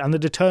rage and the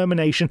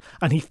determination,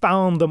 and he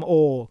found them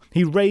all.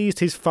 He raised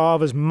his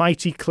father's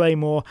mighty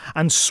claymore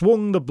and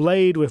swung the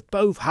blade with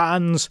both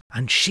hands,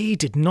 and she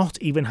did not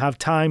even have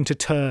time to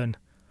turn.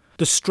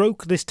 The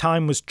stroke this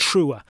time was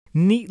truer,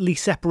 neatly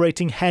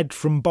separating head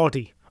from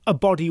body, a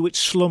body which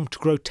slumped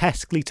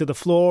grotesquely to the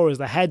floor as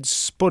the head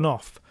spun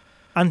off.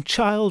 And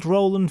Childe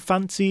Rowland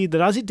fancied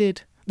that as it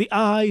did, the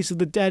eyes of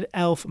the dead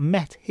elf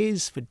met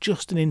his for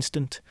just an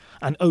instant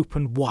and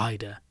opened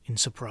wider in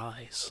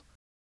surprise.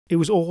 It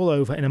was all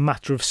over in a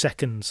matter of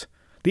seconds.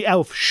 The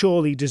elf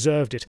surely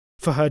deserved it,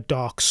 for her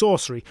dark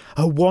sorcery,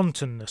 her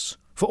wantonness,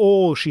 for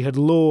all she had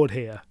lured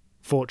here,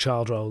 thought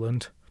Childe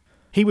Rowland.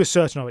 He was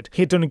certain of it.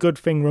 He had done a good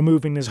thing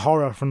removing this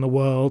horror from the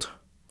world.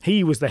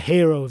 He was the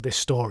hero of this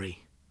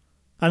story.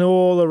 And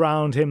all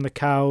around him the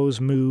cows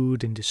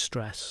mooed in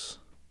distress.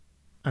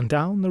 And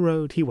down the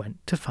road he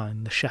went to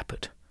find the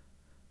shepherd,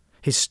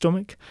 his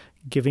stomach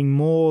giving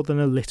more than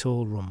a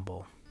little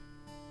rumble.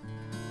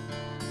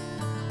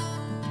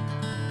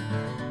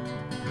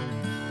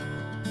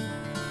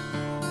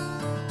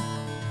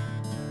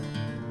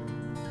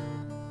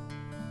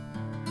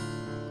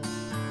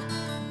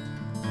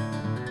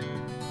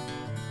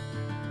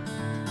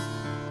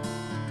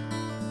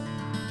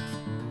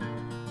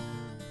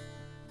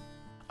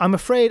 I'm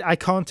afraid I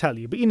can't tell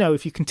you, but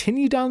if you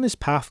continue down this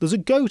path, there's a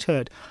goat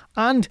herd,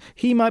 and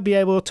he might be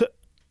able to...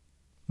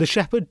 The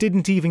shepherd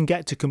didn't even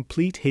get to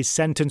complete his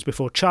sentence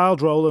before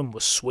Childe Rowland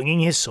was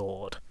swinging his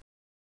sword.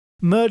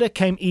 Murder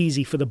came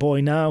easy for the boy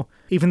now,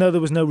 even though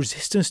there was no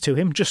resistance to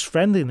him, just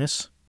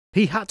friendliness.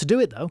 He had to do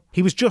it, though.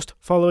 He was just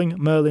following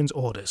Merlin's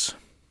orders.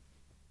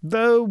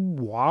 Though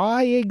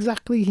why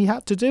exactly he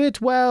had to do it,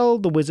 well,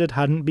 the wizard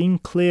hadn't been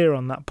clear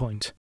on that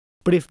point.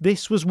 But if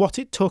this was what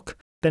it took,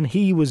 then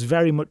he was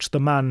very much the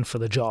man for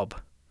the job.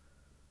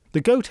 The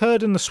goat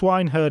herd and the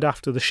swine herd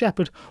after the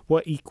shepherd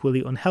were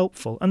equally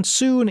unhelpful, and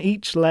soon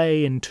each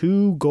lay in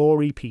 2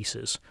 gory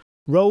pieces,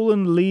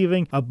 Rowland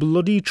leaving a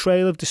bloody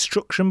trail of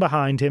destruction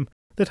behind him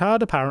that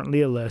had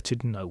apparently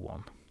alerted no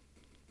one.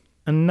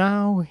 And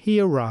now he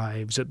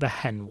arrives at the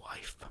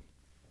henwife.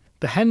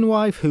 The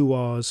henwife who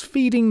was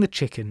feeding the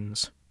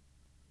chickens.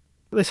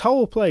 This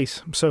whole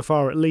place, so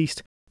far at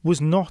least,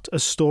 was not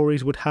as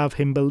stories would have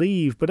him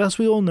believe, but as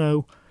we all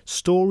know,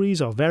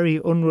 stories are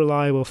very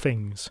unreliable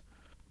things,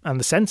 and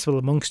the sensible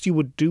amongst you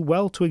would do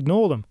well to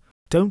ignore them.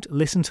 Don't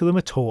listen to them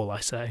at all, I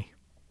say.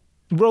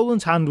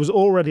 Rowland's hand was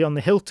already on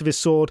the hilt of his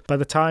sword by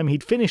the time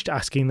he'd finished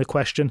asking the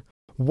question,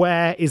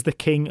 where is the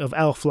king of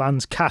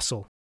Elfland's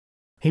castle?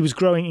 He was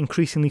growing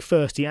increasingly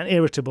thirsty and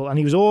irritable, and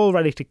he was all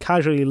ready to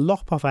casually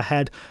lop off her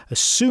head as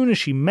soon as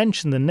she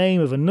mentioned the name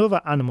of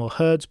another animal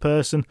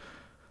herdsperson,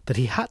 that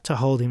he had to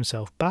hold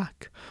himself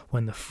back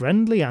when the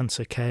friendly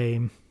answer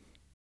came.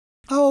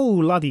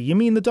 Oh, laddie, you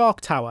mean the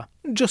Dark Tower.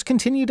 Just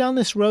continue down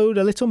this road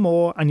a little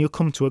more and you'll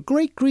come to a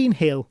great green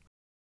hill.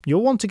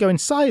 You'll want to go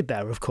inside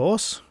there, of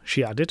course,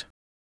 she added,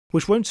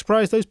 which won't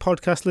surprise those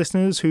podcast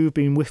listeners who've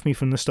been with me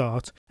from the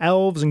start.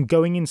 Elves and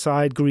going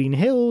inside green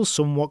hills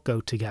somewhat go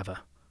together.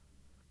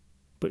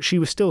 But she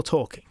was still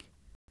talking.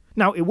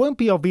 Now, it won't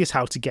be obvious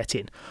how to get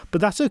in, but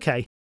that's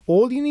okay.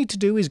 All you need to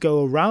do is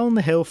go around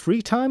the hill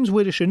 3 times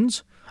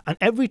widdershins, and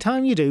every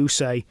time you do,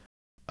 say,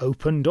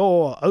 open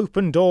door,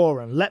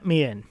 and let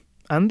me in.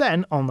 And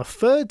then, on the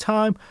 3rd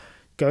time,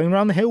 going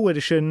round the hill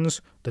widdershins,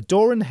 the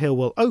door in the hill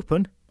will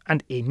open,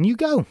 and in you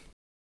go.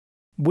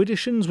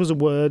 Widdershins was a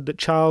word that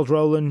Childe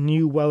Rowland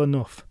knew well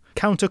enough.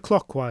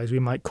 Counterclockwise, we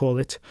might call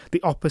it,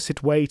 the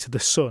opposite way to the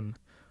sun,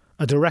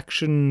 a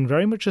direction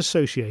very much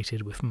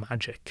associated with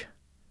magic.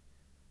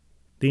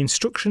 The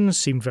instructions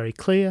seemed very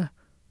clear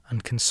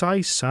and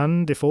concise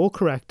and, if all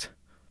correct,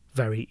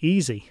 very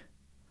easy.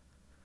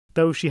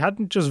 Though if she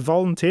hadn't just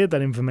volunteered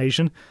that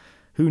information,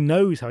 who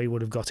knows how he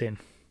would have got in.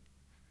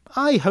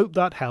 I hope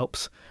that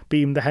helps,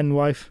 beamed the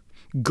henwife.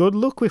 Good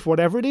luck with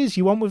whatever it is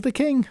you want with the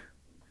king.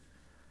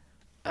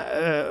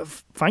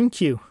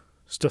 Thank you,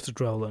 stuttered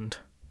Rowland.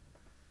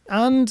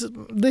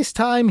 And this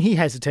time he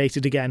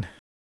hesitated again.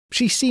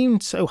 She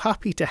seemed so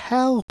happy to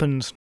help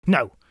and...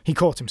 No, he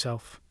caught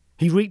himself.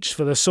 He reached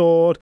for the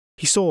sword.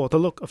 He saw the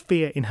look of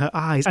fear in her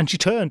eyes, and she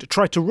turned,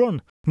 tried to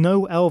run.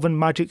 No elven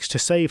magics to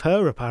save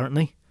her,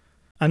 apparently.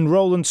 And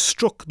Rowland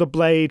struck the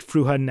blade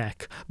through her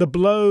neck, the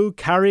blow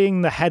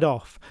carrying the head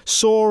off,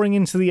 soaring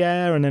into the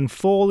air and then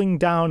falling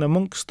down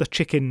amongst the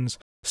chickens,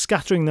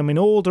 scattering them in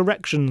all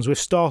directions with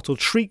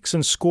startled shrieks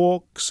and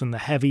squawks and the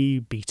heavy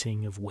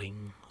beating of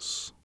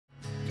wings.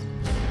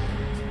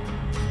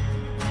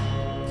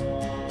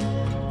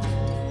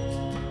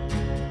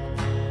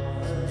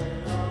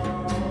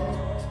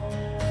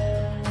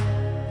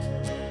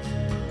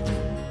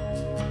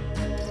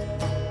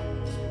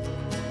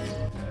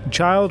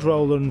 Childe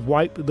Rowland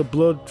wiped the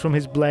blood from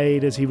his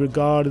blade as he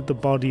regarded the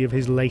body of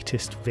his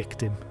latest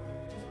victim.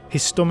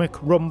 His stomach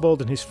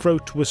rumbled and his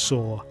throat was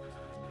sore.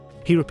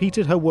 He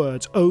repeated her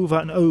words over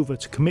and over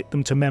to commit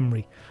them to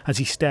memory as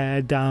he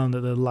stared down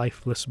at the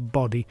lifeless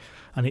body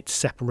and its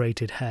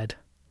separated head.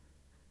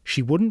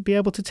 She wouldn't be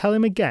able to tell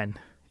him again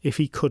if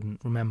he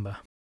couldn't remember.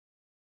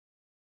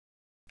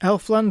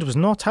 Elfland was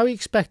not how he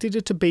expected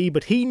it to be,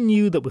 but he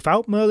knew that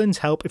without Merlin's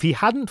help, if he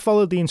hadn't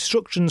followed the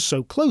instructions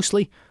so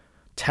closely,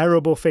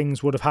 terrible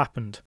things would have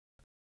happened.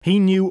 He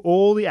knew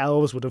all the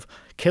elves would have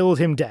killed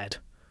him dead.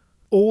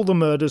 All the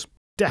murders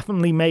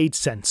definitely made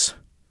sense.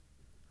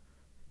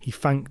 He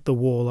thanked the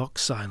warlock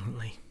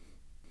silently.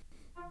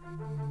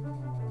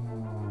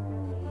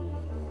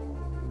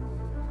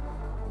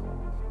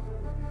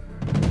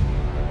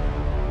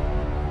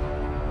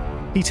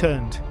 He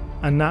turned,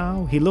 And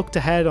now he looked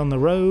ahead on the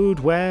road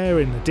where,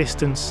 in the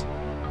distance,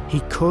 he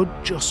could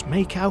just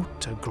make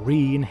out a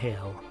green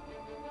hill.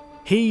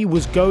 He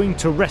was going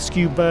to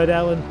rescue Bird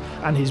Ellen,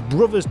 and his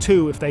brothers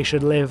too if they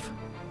should live.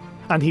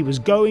 And he was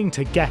going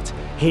to get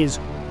his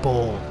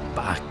ball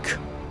back.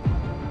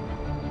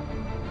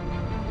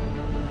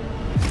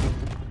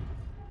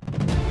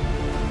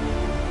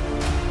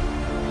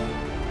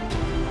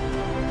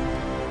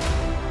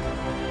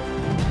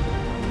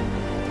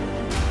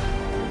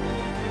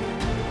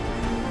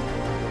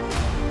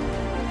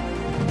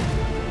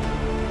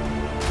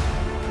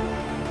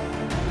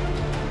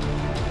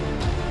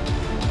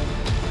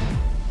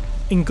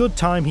 In good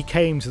time he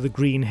came to the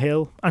green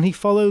hill, and he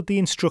followed the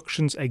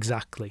instructions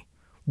exactly.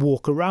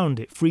 Walk around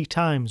it 3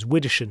 times,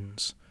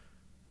 widdershins.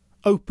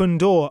 Open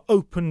door,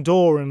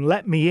 and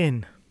let me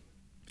in.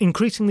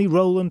 Increasingly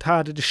Rowland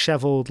had a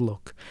dishevelled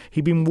look.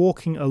 He'd been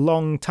walking a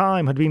long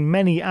time, had been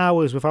many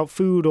hours without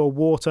food or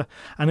water,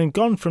 and had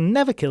gone from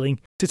never killing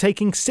to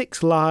taking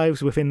 6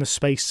 lives within the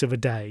space of a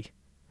day.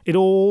 It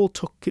all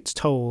took its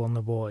toll on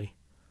the boy.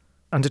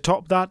 And to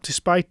top that,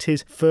 despite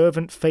his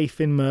fervent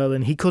faith in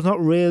Merlin, he could not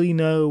really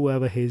know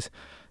whether his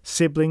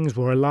siblings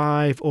were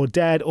alive or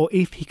dead, or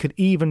if he could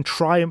even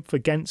triumph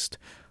against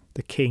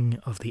the king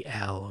of the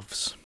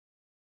elves.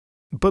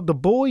 But the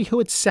boy who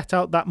had set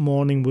out that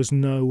morning was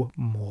no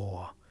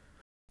more.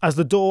 As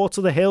the door to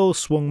the hill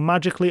swung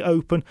magically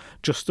open,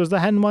 just as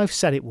the henwife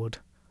said it would,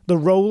 the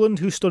Rowland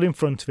who stood in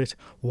front of it,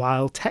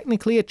 while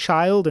technically a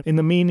child in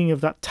the meaning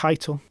of that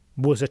title,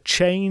 was a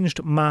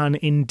changed man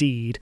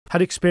indeed,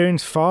 had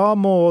experienced far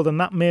more than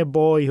that mere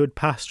boy who had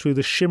passed through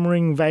the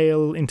shimmering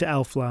veil into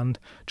Elfland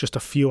just a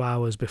few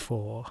hours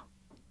before.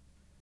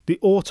 The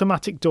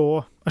automatic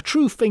door, a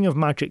true thing of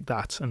magic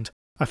that, and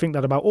I think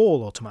that about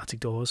all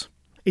automatic doors,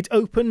 it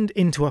opened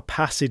into a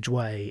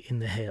passageway in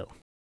the hill,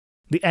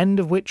 the end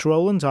of which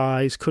Rowland's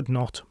eyes could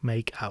not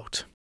make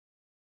out.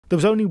 There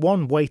was only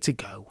one way to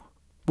go.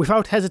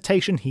 Without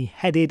hesitation he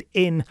headed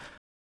in,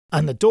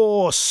 and the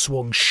door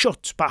swung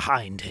shut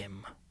behind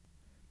him.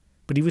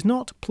 But he was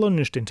not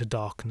plunged into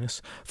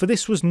darkness, for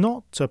this was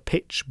not a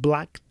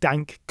pitch-black,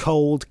 dank,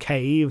 cold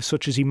cave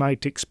such as he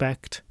might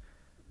expect.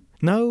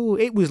 No,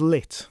 it was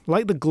lit,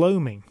 like the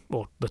gloaming,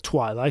 or the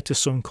twilight as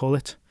some call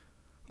it,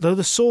 though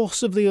the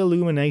source of the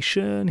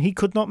illumination he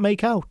could not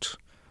make out.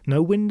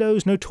 No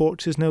windows, no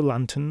torches, no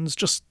lanterns,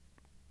 just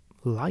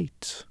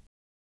light.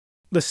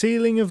 The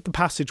ceiling of the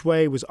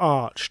passageway was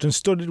arched and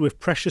studded with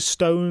precious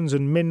stones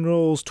and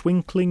minerals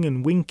twinkling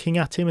and winking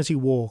at him as he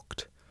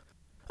walked.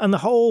 And the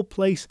whole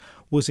place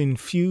was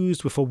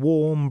infused with a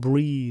warm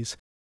breeze.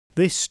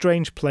 This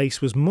strange place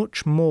was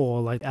much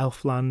more like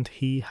Elfland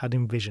he had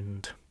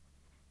envisioned.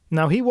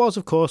 Now he was,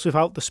 of course,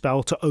 without the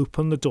spell to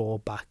open the door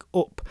back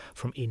up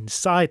from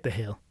inside the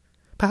hill.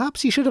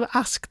 Perhaps he should have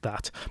asked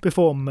that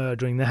before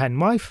murdering the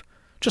henwife.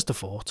 Just a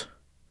thought.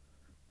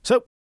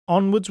 So,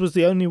 onwards was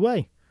the only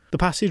way. The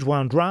passage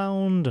wound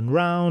round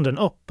and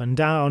up and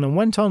down and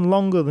went on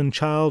longer than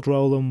Childe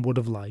Rowland would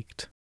have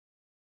liked.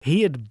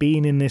 He had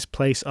been in this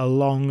place a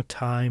long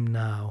time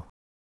now.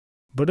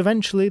 But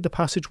eventually the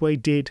passageway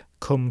did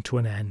come to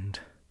an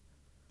end.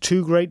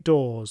 2 great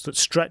doors that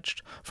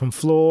stretched from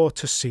floor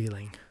to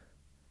ceiling.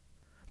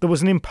 There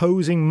was an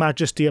imposing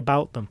majesty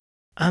about them,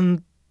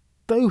 and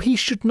though he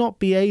should not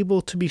be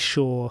able to be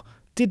sure,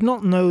 did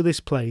not know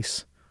this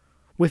place,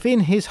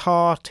 within his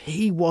heart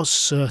he was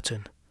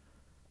certain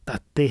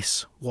that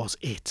this was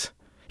it,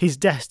 his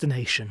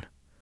destination.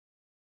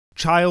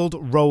 Childe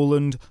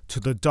Rowland to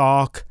the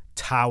Dark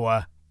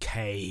Tower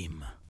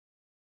came.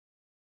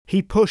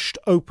 He pushed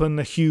open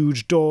the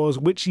huge doors,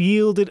 which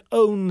yielded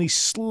only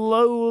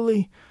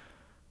slowly,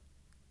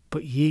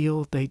 but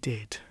yield they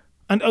did,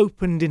 and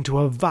opened into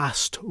a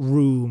vast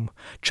room.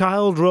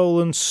 Childe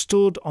Rowland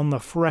stood on the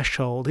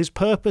threshold, his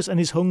purpose and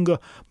his hunger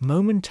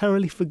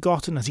momentarily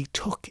forgotten as he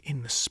took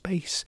in the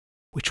space,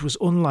 which was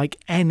unlike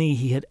any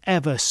he had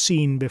ever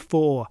seen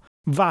before.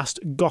 Vast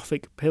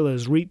Gothic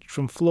pillars reached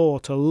from floor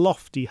to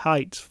lofty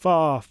heights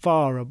far,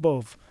 far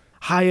above,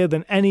 higher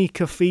than any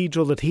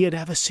cathedral that he had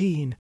ever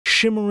seen,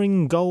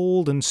 shimmering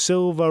gold and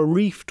silver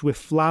wreathed with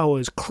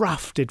flowers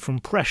crafted from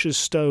precious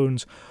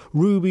stones,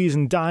 rubies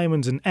and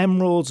diamonds and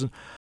emeralds, and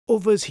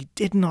others he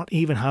did not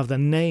even have the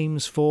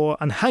names for,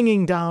 and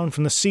hanging down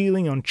from the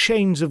ceiling on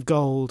chains of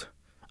gold,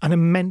 an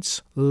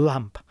immense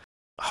lamp,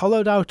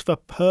 hollowed out of a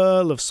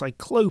pearl of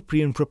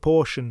cyclopean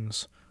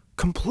proportions,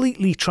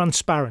 completely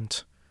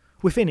transparent.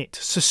 Within it,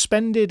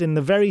 suspended in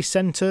the very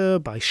centre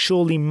by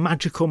surely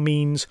magical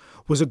means,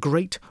 was a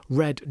great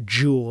red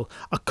jewel,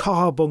 a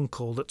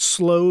carbuncle that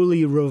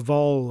slowly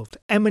revolved,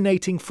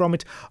 emanating from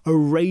it a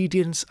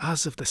radiance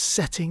as of the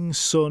setting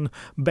sun,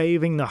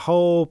 bathing the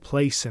whole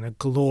place in a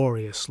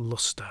glorious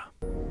lustre.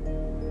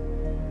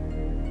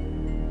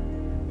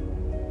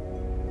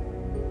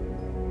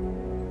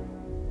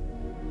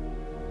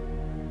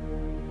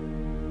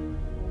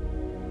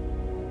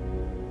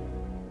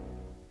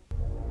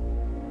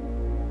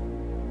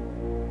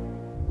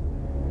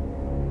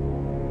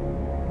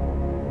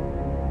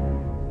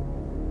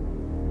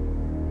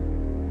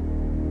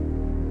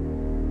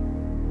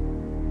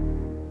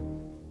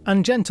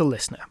 And gentle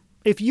listener,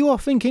 if you are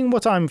thinking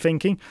what I'm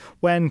thinking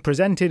when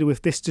presented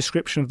with this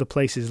description of the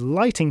place's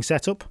lighting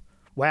setup,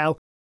 well,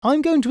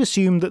 I'm going to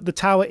assume that the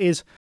tower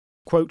is,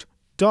 quote,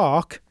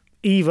 dark,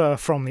 either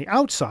from the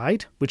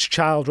outside, which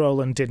Childe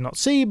Rowland did not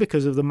see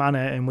because of the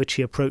manner in which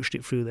he approached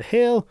it through the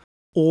hill,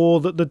 or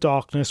that the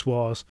darkness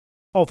was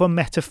of a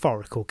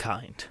metaphorical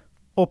kind.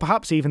 Or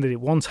perhaps even that it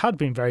once had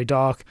been very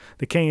dark.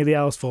 The King of the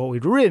Elves thought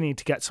we'd really need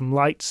to get some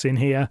lights in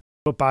here,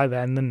 but by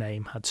then the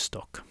name had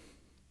stuck.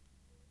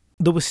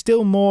 There was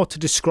still more to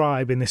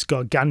describe in this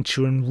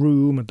gargantuan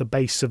room at the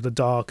base of the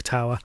Dark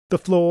Tower. The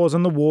floors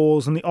and the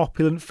walls and the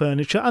opulent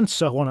furniture and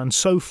so on and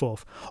so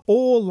forth,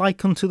 all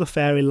like unto the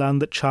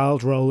fairyland that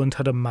Childe Rowland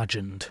had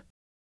imagined.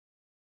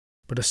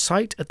 But a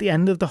sight at the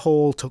end of the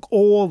hall took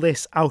all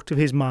this out of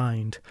his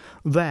mind.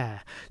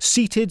 There,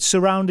 seated,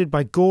 surrounded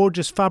by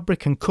gorgeous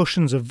fabric and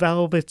cushions of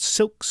velvet,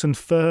 silks and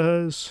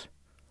furs,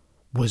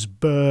 was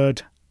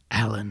Burd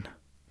Ellen.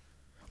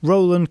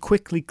 Rowland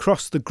quickly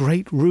crossed the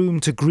great room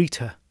to greet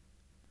her,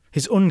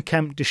 his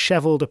unkempt,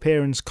 dishevelled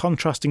appearance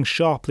contrasting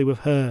sharply with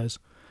hers.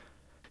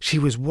 She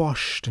was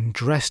washed and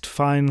dressed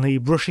finely,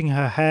 brushing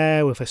her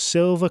hair with a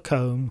silver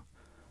comb,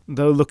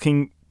 though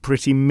looking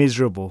pretty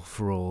miserable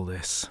for all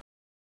this.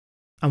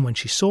 And when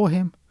she saw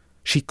him,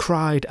 she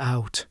cried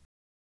out.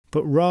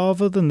 But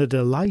rather than the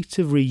delight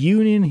of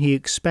reunion he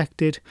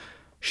expected,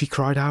 she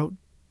cried out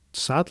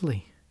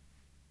sadly.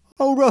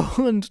 "Oh,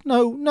 Rowland,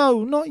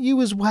 no, not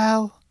you as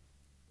well.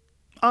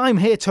 I'm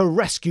here to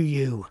rescue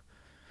you."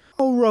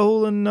 "Oh,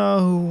 Rowland,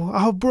 no,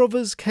 our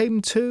brothers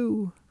came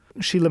too,"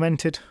 she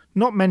lamented,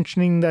 not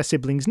mentioning their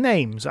siblings'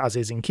 names, as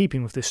is in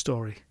keeping with this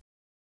story.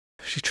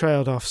 She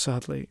trailed off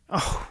sadly.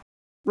 "Oh,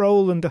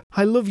 Rowland,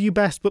 I love you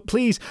best, but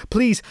please,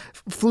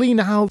 flee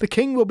now. The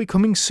king will be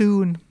coming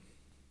soon."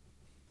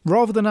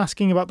 Rather than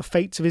asking about the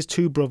fates of his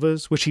two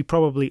brothers, which he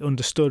probably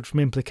understood from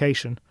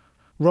implication,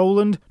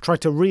 Rowland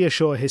tried to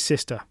reassure his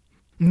sister.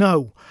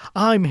 "No,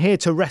 I'm here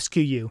to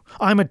rescue you.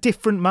 I'm a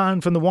different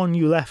man from the one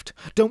you left.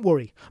 Don't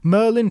worry,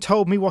 Merlin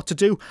told me what to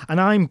do,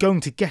 and I'm going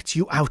to get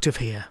you out of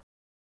here."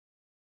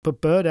 But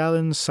Burd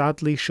Ellen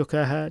sadly shook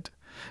her head.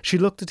 She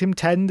looked at him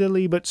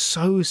tenderly, but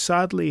so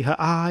sadly, her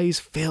eyes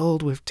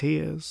filled with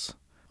tears.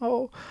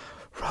 "Oh,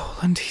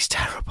 Rowland, he's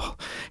terrible.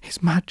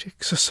 His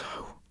magics are so..."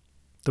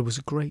 There was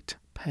a great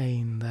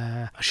pain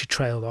there as she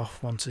trailed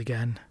off once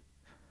again.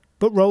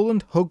 But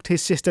Rowland hugged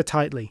his sister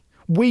tightly.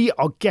 "We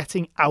are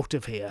getting out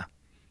of here."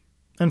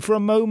 And for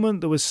a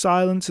moment there was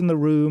silence in the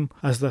room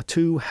as the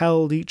two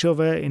held each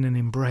other in an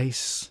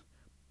embrace.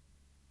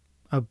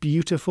 A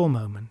beautiful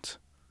moment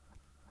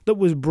that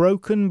was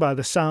broken by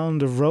the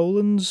sound of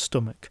Rowland's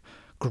stomach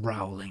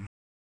growling.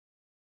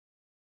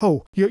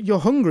 "Oh, you're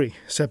hungry,"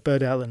 said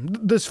Burd Ellen.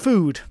 "There's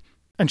food."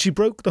 And she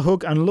broke the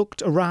hug and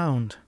looked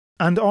around.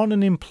 And on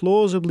an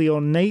implausibly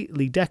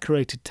ornately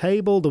decorated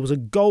table there was a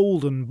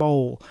golden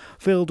bowl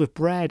filled with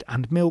bread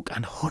and milk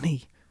and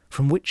honey,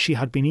 from which she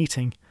had been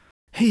eating.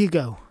 "Here you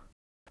go."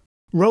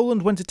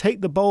 Rowland went to take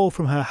the bowl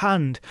from her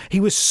hand. He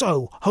was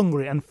so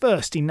hungry and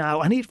thirsty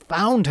now, and he'd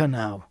found her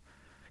now.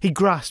 He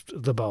grasped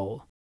the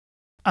bowl.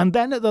 And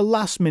then at the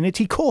last minute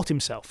he caught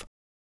himself.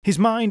 His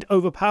mind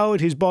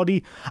overpowered his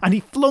body, and he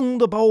flung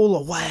the bowl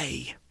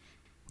away.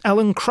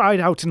 Ellen cried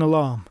out in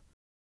alarm.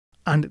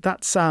 And at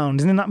that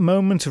sound, and in that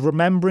moment of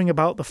remembering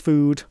about the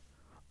food,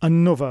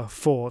 another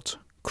thought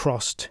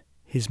crossed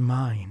his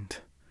mind.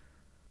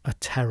 A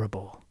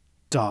terrible,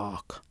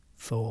 dark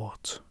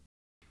thought.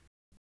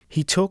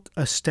 He took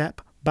a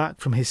step back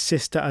from his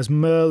sister as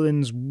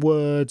Merlin's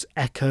words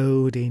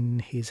echoed in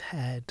his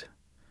head.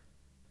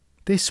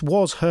 This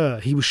was her,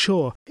 he was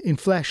sure, in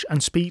flesh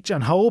and speech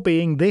and whole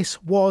being.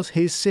 This was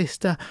his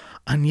sister,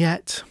 and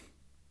yet...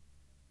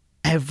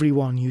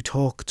 "Everyone you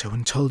talk to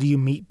until you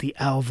meet the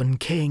Elven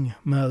King,"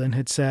 Merlin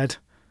had said.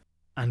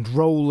 And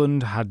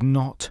Rowland had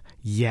not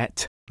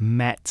yet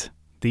met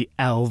the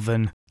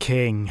Elven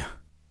King.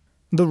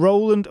 The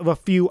Rowland of a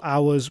few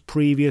hours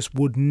previous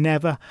would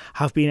never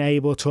have been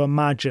able to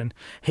imagine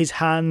his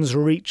hands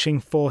reaching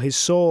for his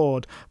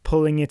sword,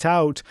 pulling it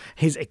out,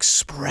 his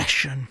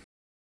expression.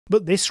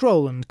 But this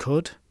Rowland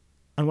could,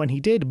 and when he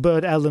did,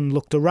 Burd Ellen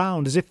looked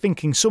around as if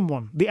thinking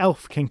someone, the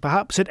Elf King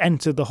perhaps, had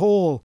entered the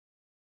hall,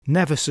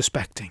 never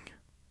suspecting.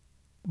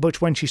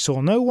 But when she saw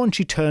no one,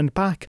 she turned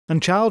back,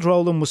 and Childe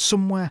Rowland was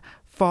somewhere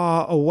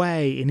far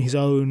away in his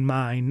own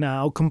mind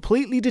now,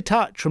 completely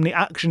detached from the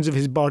actions of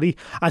his body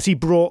as he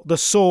brought the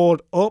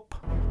sword up.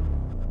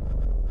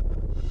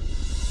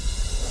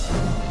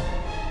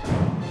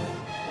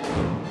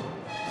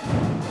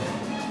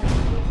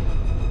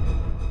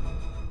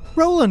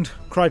 "Rowland!"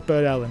 cried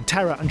Burd Ellen,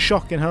 terror and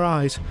shock in her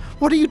eyes.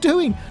 "What are you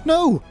doing?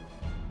 No!"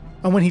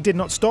 And when he did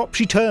not stop,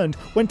 she turned,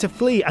 went to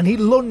flee, and he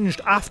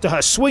lunged after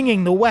her,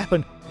 swinging the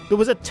weapon. There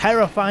was a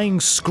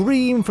terrifying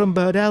scream from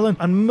Burd Ellen,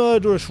 and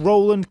murderous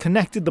Rowland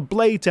connected the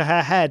blade to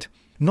her head,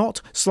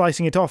 not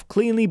slicing it off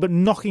cleanly, but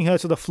knocking her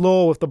to the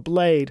floor with the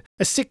blade.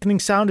 A sickening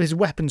sound of his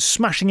weapon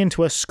smashing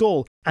into her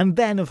skull, and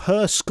then of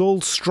her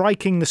skull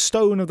striking the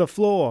stone of the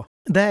floor.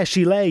 There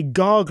she lay,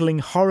 gargling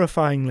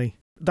horrifyingly.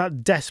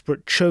 That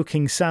desperate,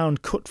 choking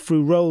sound cut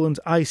through Rowland's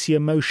icy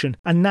emotion,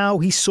 and now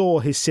he saw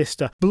his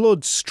sister,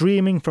 blood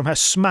streaming from her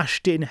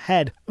smashed-in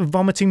head,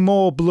 vomiting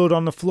more blood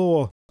on the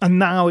floor. And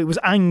now it was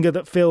anger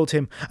that filled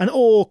him, an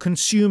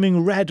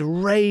all-consuming red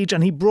rage,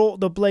 and he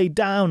brought the blade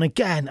down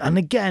again and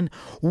again.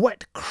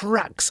 Wet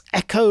cracks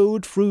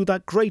echoed through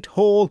that great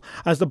hall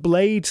as the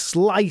blade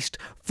sliced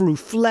through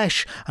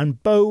flesh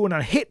and bone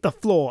and hit the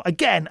floor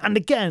again and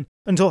again,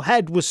 until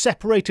head was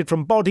separated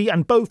from body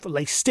and both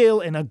lay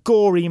still in a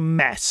gory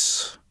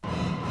mess.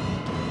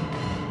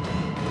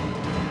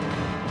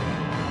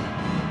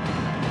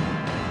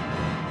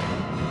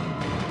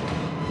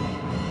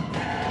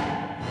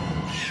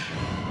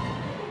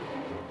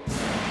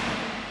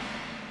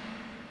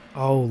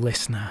 Oh,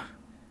 listener,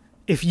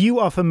 if you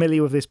are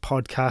familiar with this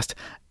podcast,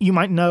 you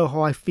might know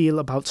how I feel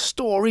about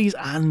stories,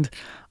 and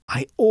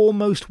I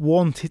almost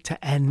want it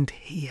to end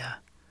here.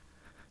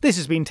 This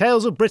has been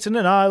Tales of Britain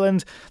and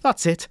Ireland.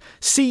 That's it.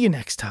 See you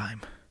next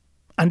time.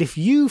 And if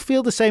you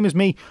feel the same as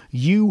me,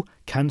 you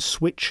can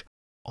switch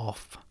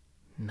off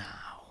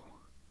now.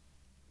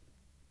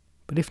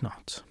 But if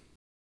not,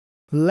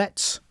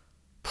 let's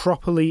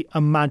properly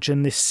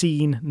imagine this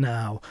scene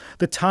now.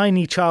 The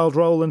tiny Childe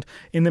Rowland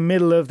in the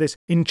middle of this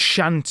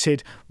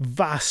enchanted,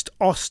 vast,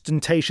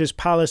 ostentatious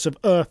palace of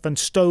earth and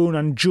stone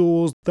and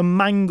jewels, the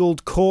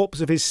mangled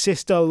corpse of his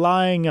sister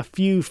lying a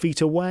few feet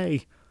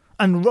away,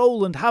 and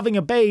Rowland having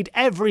obeyed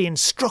every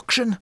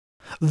instruction.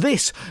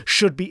 This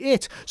should be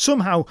it.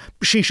 Somehow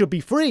she should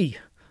be free,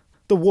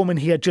 the woman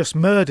he had just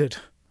murdered.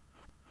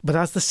 But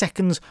as the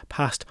seconds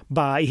passed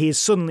by, he is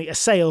suddenly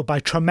assailed by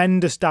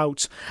tremendous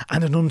doubts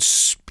and an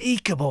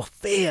unspeakable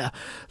fear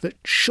that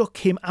shook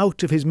him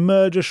out of his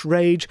murderous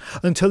rage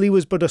until he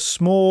was but a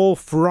small,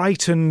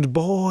 frightened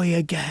boy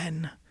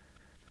again.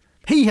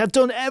 He had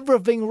done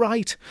everything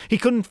right. He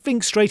couldn't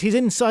think straight, his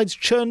insides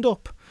churned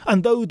up,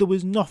 and though there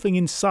was nothing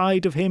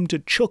inside of him to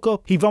chuck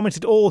up, he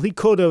vomited all he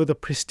could over the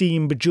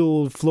pristine,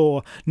 bejewelled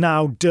floor,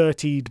 now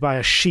dirtied by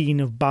a sheen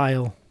of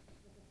bile.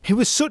 It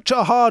was such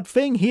a hard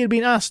thing he had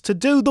been asked to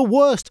do, the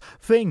worst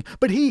thing,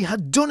 but he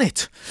had done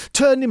it,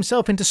 turned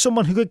himself into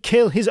someone who could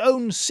kill his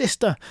own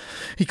sister.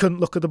 He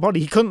couldn't look at the body,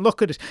 he couldn't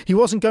look at it, he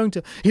wasn't going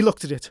to, he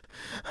looked at it.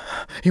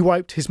 He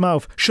wiped his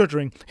mouth,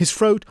 shuddering, his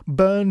throat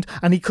burned,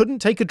 and he couldn't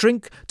take a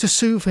drink to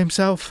soothe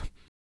himself.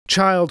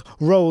 Childe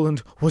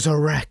Rowland was a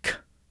wreck.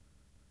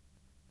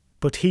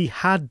 But he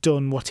had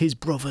done what his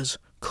brothers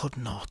could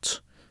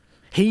not.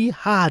 He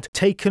had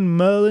taken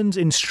Merlin's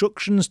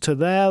instructions to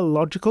their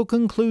logical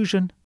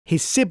conclusion.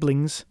 His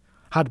siblings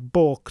had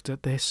balked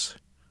at this,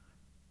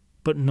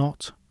 but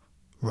not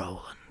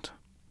Rowland.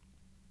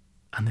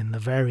 And in the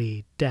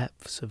very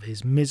depths of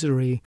his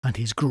misery and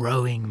his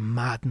growing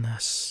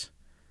madness,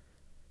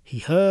 he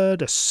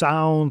heard a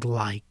sound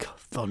like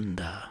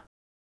thunder,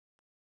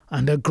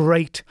 and a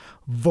great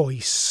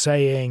voice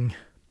saying,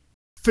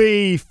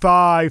 "Fee,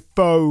 fi,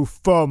 fo,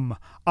 fum,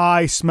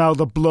 I smell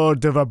the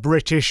blood of a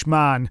British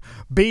man.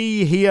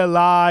 Be he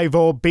alive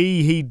or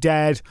be he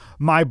dead,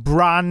 my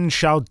brand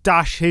shall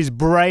dash his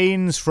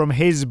brains from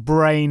his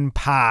brain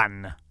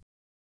pan."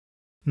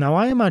 Now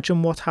I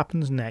imagine what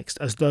happens next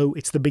as though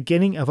it's the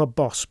beginning of a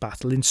boss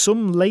battle in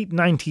some late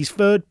 90s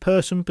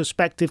third-person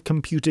perspective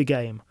computer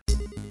game.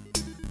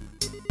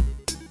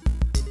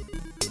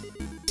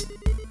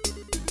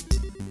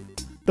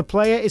 The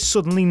player is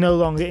suddenly no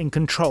longer in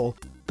control.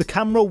 The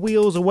camera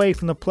wheels away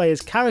from the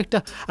player's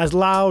character as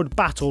loud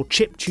battle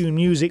chiptune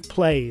music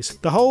plays.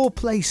 The whole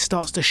place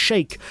starts to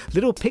shake.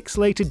 Little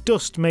pixelated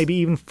dust maybe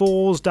even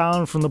falls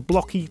down from the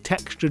blocky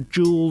textured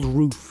jewelled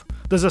roof.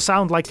 There's a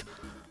sound like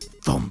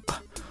thump,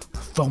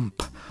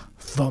 thump,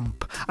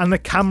 thump, and the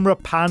camera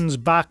pans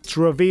back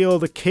to reveal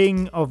the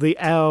King of the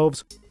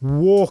Elves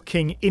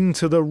walking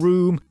into the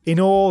room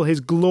in all his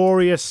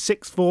glorious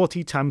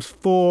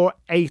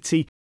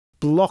 640x480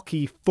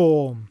 blocky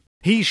form.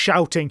 He's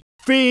shouting,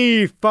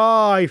 "Fee,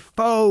 fi,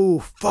 fo,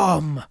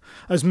 fum,"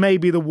 as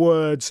maybe the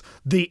words,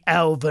 "the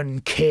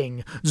Elven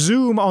King,"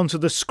 zoom onto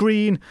the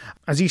screen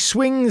as he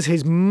swings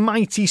his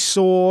mighty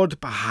sword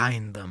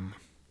behind them.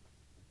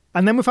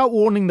 And then without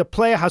warning, the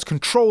player has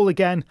control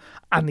again,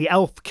 and the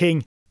Elf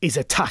King is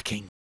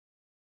attacking.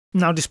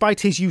 Now,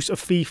 despite his use of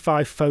fee,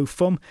 fi, fo,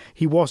 fum,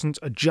 he wasn't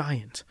a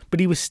giant, but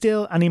he was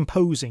still an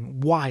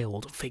imposing,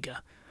 wild figure.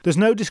 There's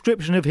no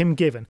description of him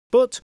given,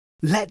 but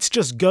let's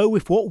just go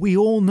with what we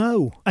all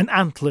know. An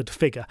antlered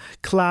figure,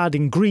 clad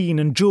in green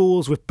and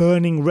jewels with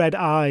burning red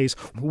eyes,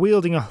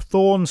 wielding a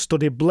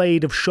thorn-studded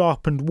blade of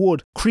sharpened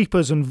wood,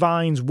 creepers and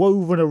vines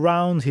woven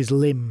around his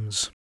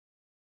limbs.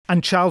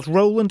 And Childe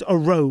Rowland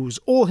arose,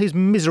 all his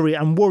misery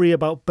and worry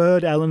about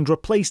Bird Ellen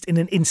replaced in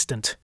an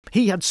instant.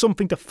 He had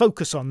something to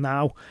focus on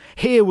now.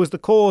 Here was the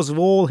cause of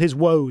all his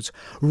woes.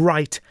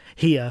 Right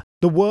here.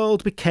 The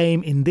world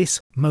became, in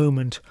this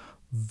moment,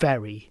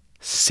 very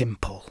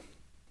simple.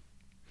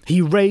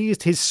 He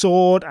raised his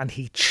sword and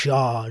he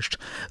charged,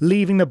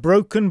 leaving the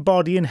broken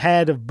body and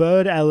head of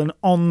Bird Ellen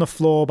on the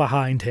floor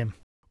behind him.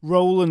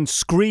 Rowland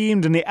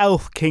screamed and the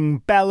Elf King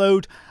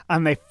bellowed,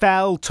 and they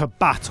fell to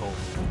battle.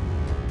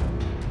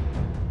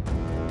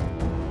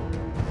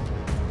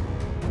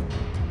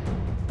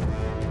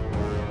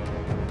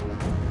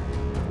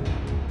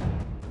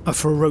 a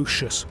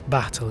ferocious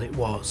battle it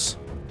was.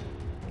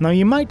 Now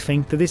you might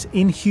think that this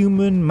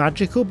inhuman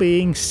magical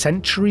being,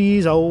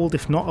 centuries old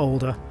if not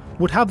older,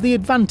 would have the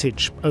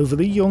advantage over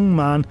the young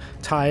man,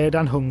 tired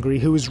and hungry,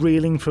 who was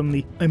reeling from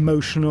the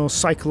emotional,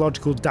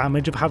 psychological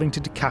damage of having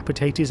to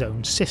decapitate his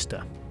own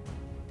sister.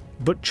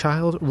 But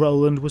Childe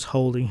Rowland was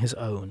holding his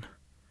own.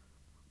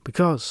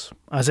 Because,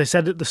 as I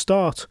said at the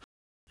start,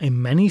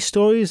 in many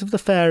stories of the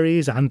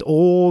fairies and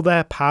all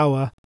their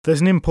power,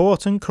 there's an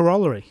important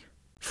corollary.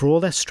 For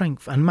all their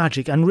strength and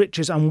magic and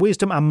riches and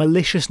wisdom and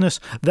maliciousness,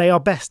 they are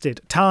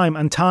bested time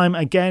and time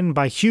again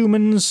by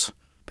humans,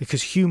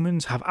 because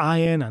humans have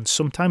iron and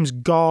sometimes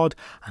God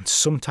and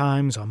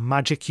sometimes are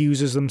magic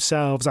users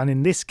themselves, and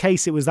in this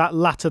case it was that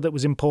latter that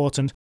was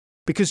important,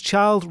 because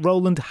Childe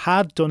Rowland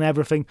had done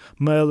everything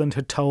Merlin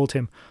had told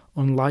him,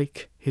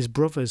 unlike his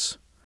brothers,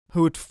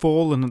 who had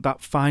fallen at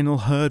that final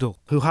hurdle,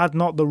 who had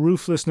not the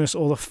ruthlessness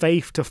or the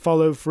faith to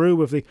follow through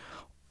with the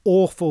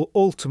awful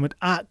ultimate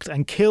act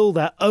and kill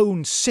their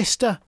own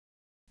sister.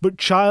 But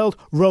Childe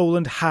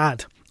Rowland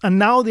had, and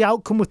now the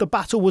outcome with the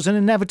battle was an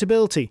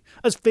inevitability.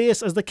 As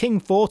fierce as the king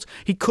fought,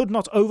 he could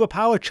not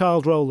overpower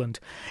Childe Rowland.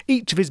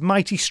 Each of his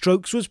mighty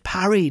strokes was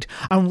parried,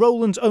 and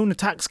Rowland's own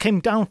attacks came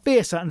down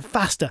fiercer and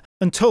faster,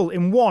 until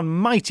in one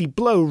mighty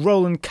blow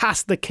Rowland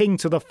cast the king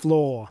to the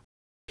floor.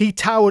 He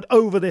towered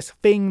over this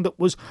thing that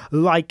was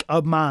like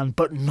a man,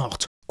 but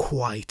not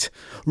quite,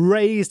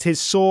 raised his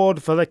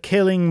sword for the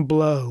killing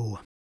blow.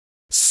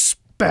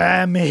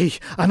 "Spare me,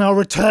 and I'll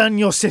return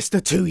your sister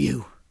to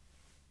you,"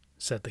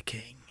 said the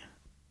king.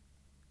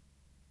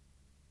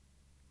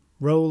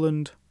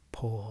 Rowland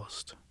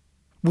paused.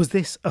 Was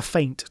this a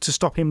feint to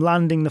stop him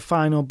landing the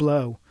final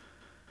blow?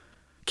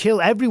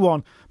 "Kill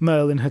everyone,"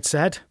 Merlin had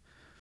said.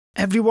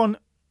 "Everyone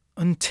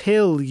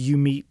until you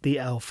meet the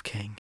Elf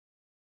King."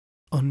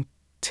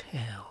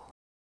 Until.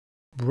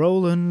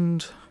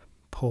 Rowland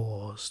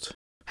paused,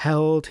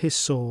 held his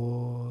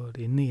sword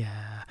in the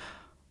air,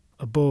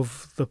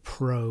 above the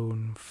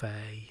prone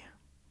Fae.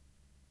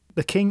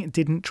 The king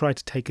didn't try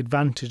to take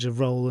advantage of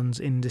Rowland's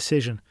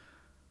indecision.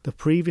 The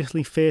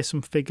previously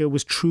fearsome figure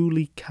was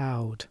truly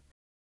cowed.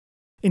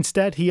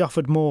 Instead, he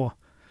offered more.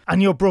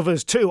 "And your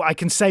brothers too, I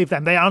can save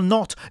them, they are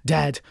not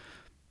dead."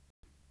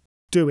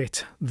 "Do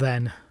it,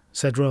 then,"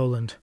 said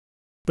Rowland.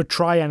 "But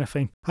try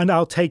anything, and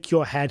I'll take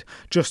your head,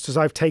 just as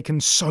I've taken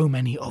so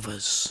many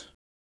others."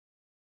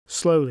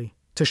 Slowly,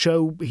 to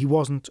show he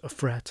wasn't a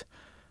threat,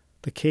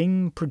 the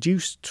king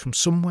produced from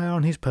somewhere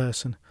on his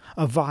person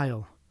a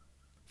vial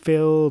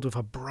filled with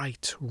a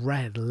bright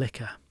red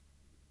liquor.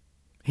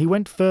 He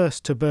went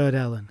first to Burd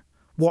Ellen,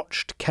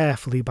 watched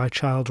carefully by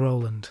Childe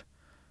Rowland,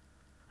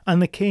 and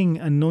the king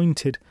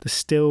anointed the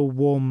still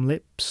warm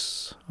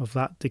lips of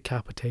that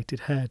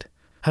decapitated head,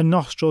 her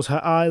nostrils,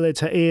 her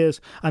eyelids, her ears,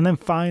 and then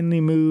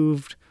finally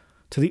moved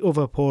to the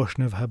other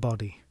portion of her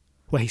body,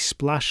 where he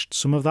splashed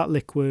some of that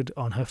liquid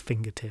on her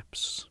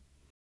fingertips.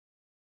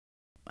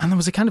 And there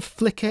was a kind of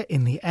flicker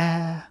in the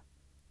air,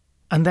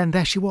 and then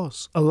there she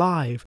was,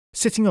 alive,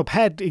 sitting up,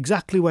 head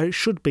exactly where it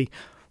should be,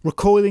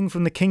 recoiling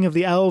from the king of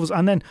the elves,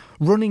 and then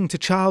running to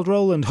Childe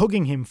Rowland,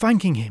 hugging him,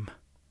 thanking him.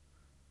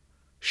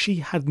 She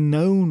had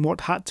known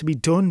what had to be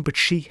done, but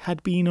she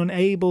had been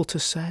unable to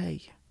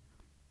say.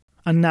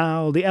 And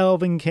now the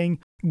Elven King,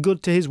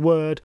 good to his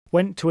word,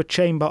 went to a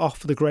chamber off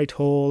the great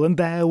hall, and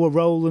there were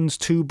Rowland's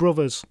two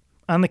brothers,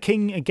 and the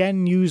king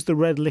again used the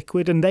red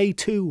liquid, and they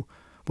too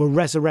were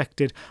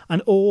resurrected,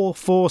 and all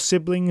four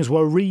siblings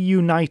were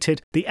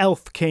reunited. The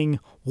Elf King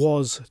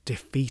was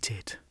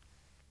defeated.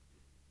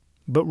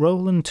 But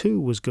Rowland too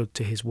was good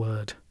to his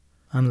word,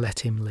 and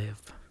let him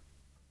live.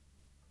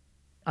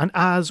 And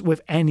as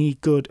with any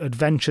good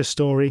adventure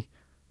story,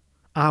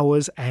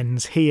 ours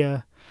ends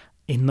here,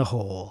 in the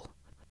hall.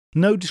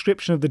 No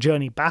description of the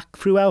journey back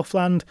through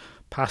Elfland,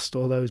 past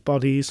all those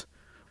bodies,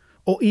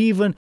 or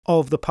even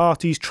of the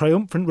party's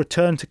triumphant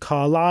return to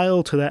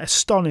Carlisle, to their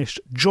astonished,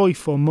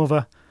 joyful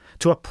mother,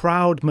 to a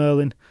proud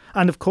Merlin,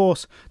 and of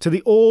course to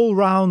the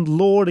all-round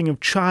lording of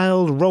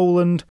Childe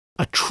Rowland,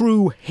 a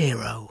true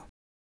hero.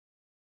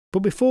 But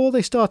before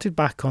they started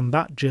back on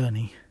that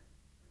journey,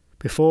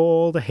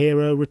 before the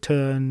hero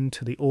returned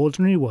to the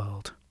ordinary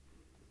world,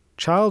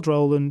 Childe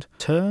Rowland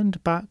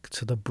turned back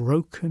to the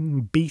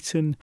broken,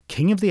 beaten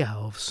King of the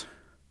Elves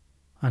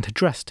and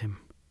addressed him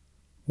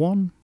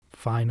one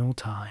final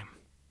time.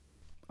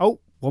 "Oh,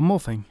 one more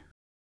thing.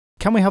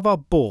 Can we have our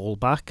ball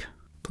back,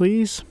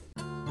 please?"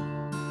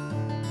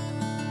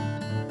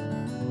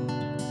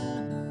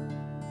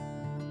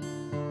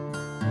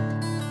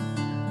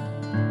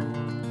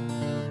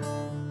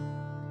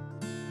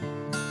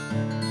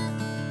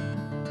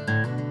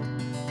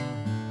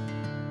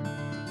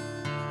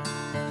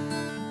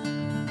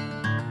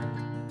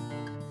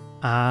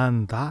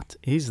 And that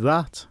is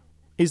that.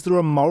 Is there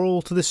a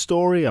moral to this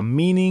story, a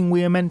meaning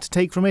we are meant to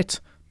take from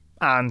it?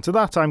 And to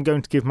that I'm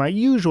going to give my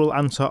usual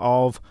answer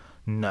of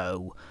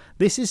no.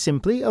 This is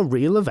simply a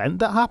real event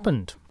that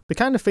happened. The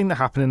kind of thing that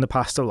happened in the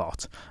past a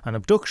lot. An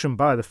abduction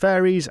by the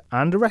fairies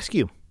and a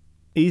rescue.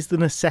 Is the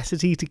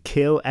necessity to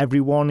kill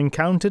everyone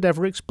encountered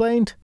ever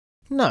explained?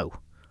 No.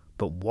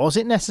 But was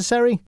it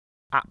necessary?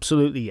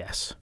 Absolutely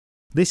yes.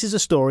 This is a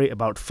story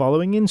about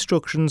following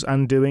instructions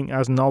and doing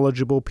as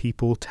knowledgeable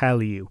people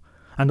tell you,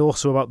 and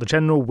also about the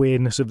general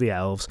weirdness of the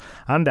elves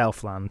and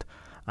Elfland,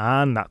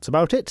 and that's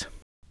about it.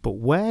 But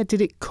where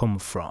did it come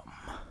from?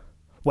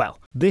 Well,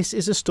 this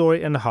is a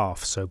story and a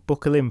half, so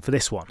buckle in for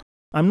this one.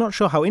 I'm not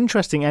sure how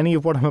interesting any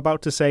of what I'm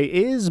about to say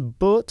is,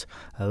 but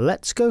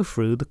let's go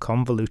through the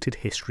convoluted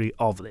history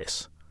of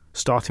this,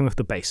 starting with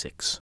the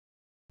basics.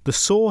 The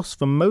source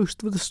for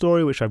most of the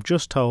story which I've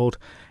just told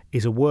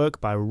is a work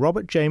by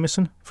Robert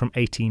Jameson from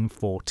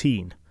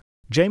 1814.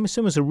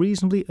 Jameson was a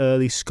reasonably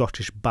early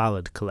Scottish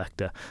ballad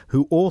collector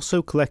who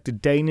also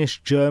collected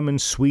Danish, German,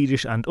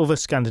 Swedish and other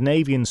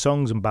Scandinavian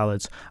songs and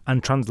ballads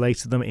and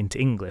translated them into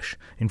English.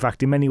 In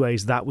fact, in many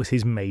ways that was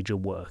his major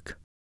work.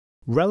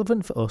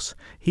 Relevant for us,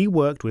 he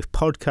worked with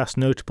podcast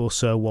notable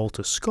Sir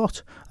Walter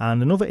Scott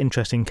and another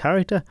interesting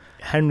character,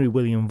 Henry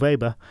William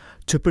Weber,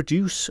 to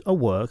produce a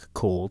work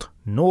called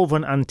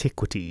Northern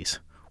Antiquities,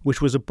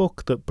 which was a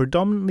book that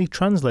predominantly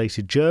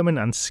translated German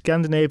and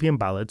Scandinavian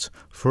ballads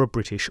for a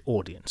British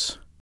audience.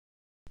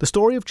 The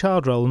story of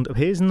Childe Rowland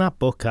appears in that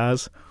book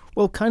as,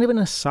 well, kind of an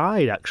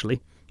aside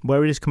actually,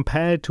 where it is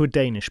compared to a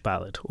Danish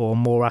ballad, or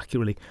more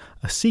accurately,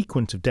 a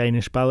sequence of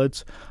Danish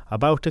ballads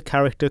about a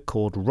character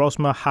called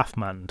Rosmer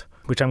Halfmand,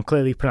 which I'm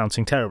clearly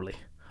pronouncing terribly,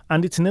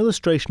 and it's an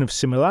illustration of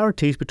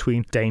similarities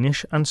between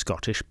Danish and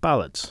Scottish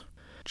ballads.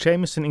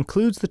 Jameson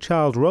includes the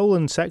Childe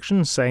Rowland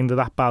section, saying that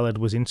that ballad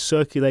was in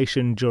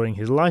circulation during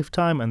his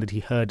lifetime and that he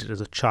heard it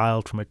as a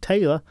child from a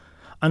tailor,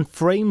 and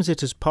frames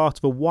it as part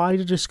of a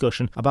wider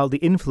discussion about the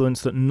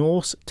influence that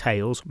Norse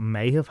tales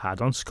may have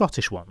had on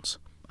Scottish ones.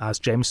 As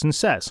Jameson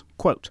says,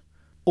 quote,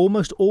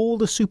 "Almost all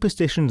the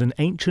superstitions and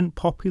ancient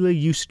popular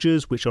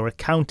usages which are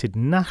accounted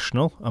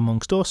national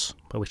amongst us,"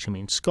 by which he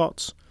means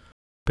Scots,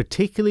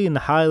 "particularly in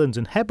the Highlands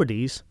and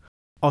Hebrides,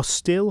 are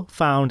still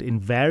found in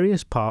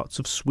various parts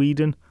of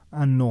Sweden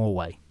and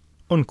Norway."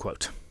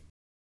 Unquote.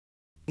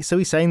 So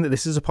he's saying that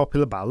this is a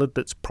popular ballad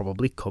that's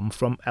probably come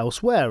from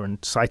elsewhere and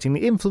citing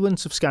the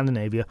influence of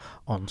Scandinavia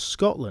on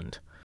Scotland.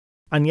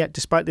 And yet,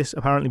 despite this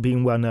apparently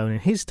being well known in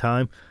his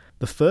time,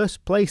 the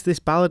first place this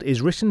ballad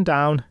is written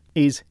down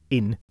is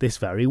in this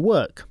very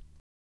work.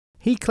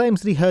 He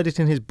claims that he heard it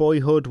in his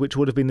boyhood, which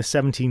would have been the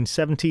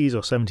 1770s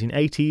or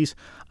 1780s,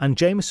 and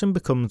Jameson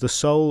becomes the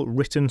sole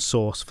written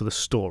source for the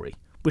story,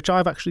 which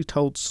I've actually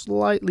told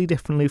slightly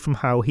differently from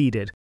how he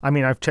did. I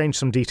mean, I've changed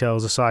some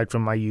details aside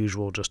from my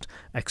usual just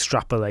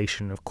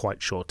extrapolation of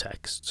quite short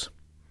texts.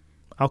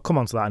 I'll come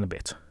on to that in a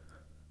bit.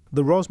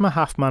 The Rosmer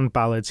Halfmand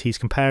ballads he's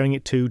comparing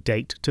it to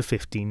date to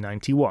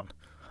 1591,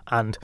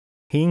 and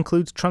he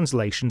includes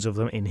translations of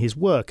them in his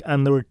work,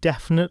 and there are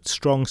definite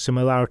strong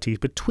similarities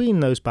between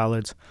those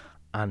ballads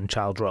and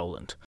Childe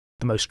Rowland,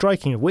 the most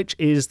striking of which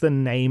is the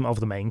name of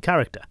the main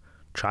character,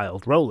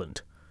 Childe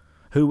Rowland,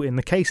 who, in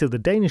the case of the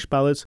Danish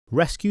ballads,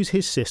 rescues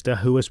his sister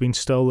who has been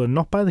stolen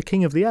not by the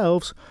king of the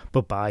elves,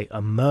 but by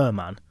a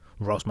merman,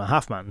 Rosmer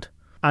Halfmand,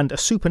 and a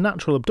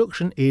supernatural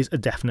abduction is a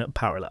definite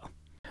parallel.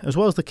 As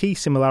well as the key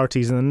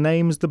similarities in the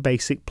names, the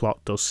basic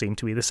plot does seem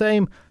to be the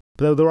same,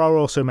 though there are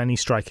also many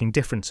striking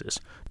differences.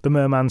 The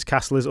merman's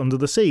castle is under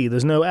the sea,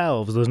 there's no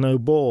elves, there's no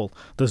ball,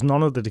 there's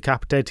none of the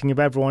decapitating of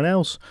everyone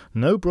else,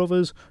 no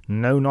brothers,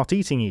 no not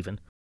eating even.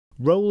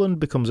 Rowland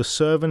becomes a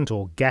servant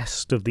or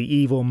guest of the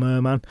evil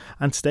merman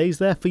and stays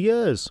there for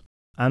years,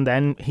 and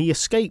then he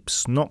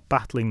escapes, not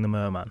battling the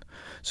merman.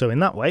 So in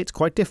that way it's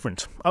quite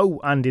different. Oh,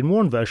 and in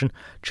one version,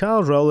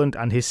 Childe Rowland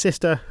and his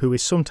sister, who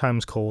is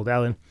sometimes called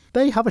Ellen,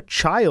 they have a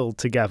child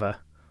together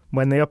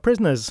when they are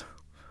prisoners.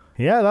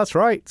 Yeah, that's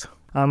right.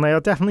 And they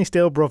are definitely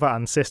still brother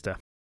and sister.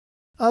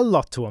 A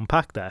lot to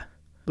unpack there.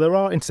 There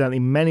are incidentally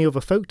many other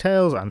folk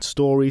tales and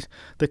stories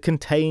that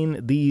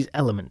contain these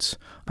elements,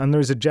 and there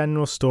is a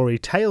general story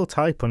tale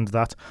type under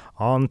that,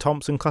 on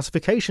Thompson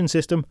classification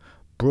system,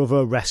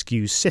 brother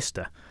rescues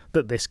sister,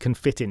 that this can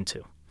fit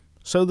into.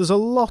 So there's a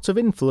lot of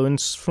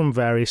influence from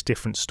various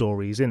different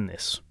stories in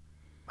this.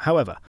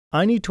 However,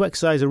 I need to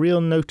exercise a real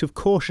note of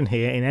caution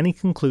here in any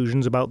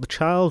conclusions about the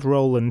Childe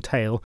Rowland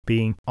tale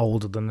being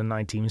older than the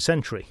 19th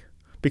century.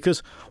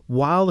 Because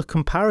while the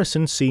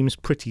comparison seems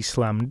pretty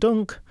slam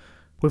dunk,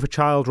 with a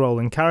Childe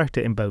Rowland character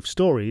in both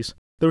stories,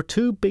 there are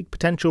two big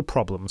potential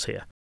problems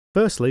here.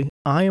 Firstly,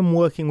 I am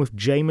working with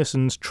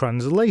Jameson's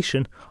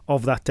translation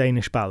of that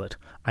Danish ballad.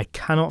 I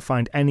cannot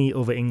find any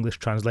other English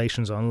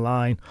translations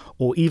online,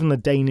 or even the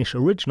Danish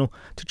original,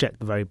 to check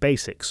the very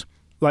basics.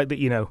 Like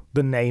that,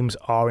 the names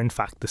are in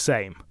fact the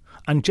same.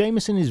 And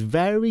Jameson is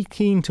very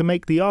keen to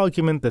make the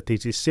argument that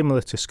it is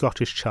similar to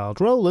Scottish Childe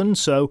Rowland,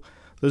 so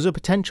there's a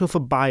potential for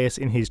bias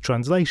in his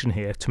translation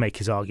here to make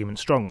his argument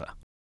stronger.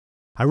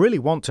 I really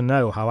want to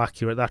know how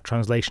accurate that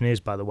translation is,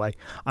 by the way,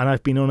 and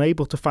I've been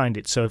unable to find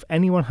it, so if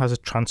anyone has a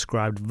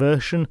transcribed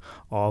version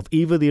of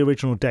either the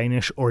original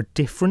Danish or a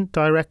different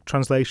direct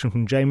translation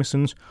from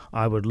Jameson's,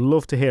 I would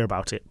love to hear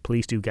about it.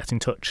 Please do get in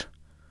touch.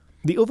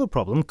 The other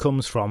problem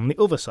comes from the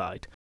other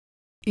side.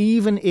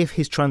 Even if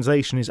his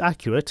translation is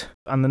accurate,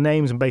 and the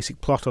names and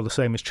basic plot are the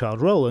same as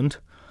Childe Rowland,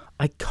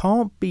 I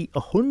can't be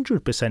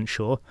 100%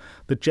 sure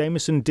that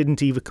Jameson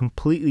didn't either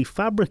completely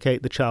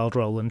fabricate the Childe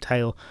Rowland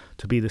tale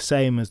to be the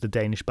same as the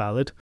Danish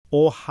ballad,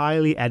 or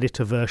highly edit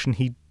a version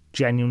he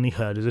genuinely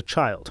heard as a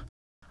child.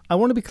 I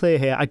want to be clear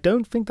here, I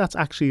don't think that's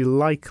actually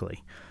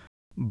likely,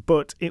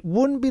 but it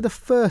wouldn't be the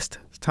first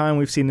time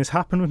we've seen this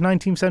happen with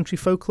 19th century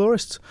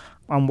folklorists,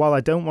 and while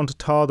I don't want to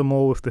tar them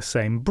all with the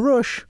same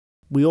brush,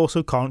 we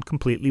also can't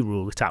completely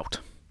rule it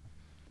out.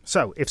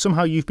 So, if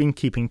somehow you've been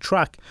keeping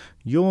track,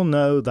 you'll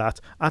know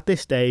that at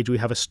this stage we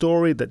have a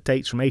story that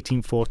dates from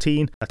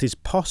 1814 that is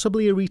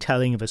possibly a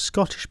retelling of a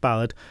Scottish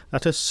ballad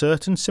that has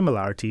certain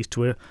similarities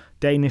to a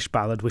Danish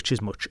ballad which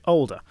is much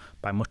older.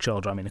 By much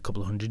older I mean a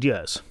couple of hundred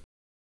years.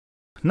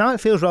 Now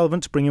it feels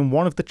relevant to bring in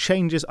one of the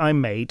changes I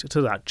made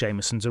to that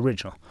Jameson's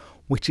original,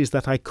 which is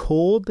that I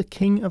called the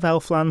King of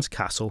Elfland's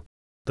castle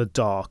the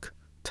Dark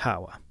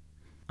Tower.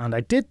 And I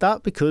did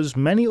that because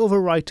many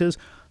other writers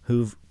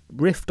who've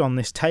riffed on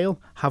this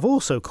tale have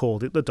also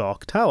called it the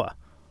Dark Tower.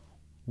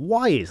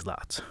 Why is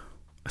that?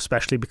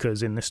 Especially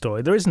because in this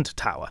story there isn't a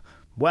tower.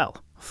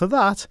 Well, for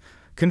that,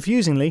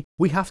 confusingly,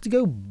 we have to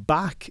go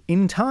back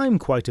in time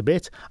quite a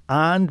bit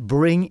and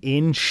bring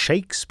in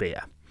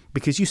Shakespeare.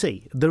 Because you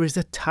see, there is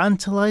a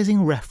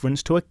tantalising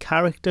reference to a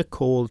character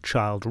called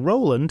Childe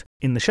Rowland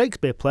in the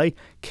Shakespeare play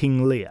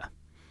King Lear.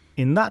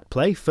 In that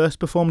play, first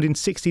performed in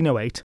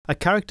 1608, a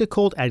character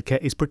called Edgar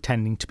is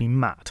pretending to be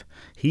mad.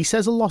 He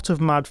says a lot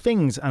of mad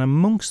things, and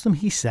amongst them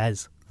he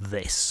says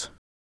this.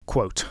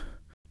 Quote,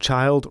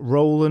 "Childe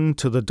Rowland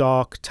to the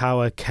Dark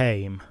Tower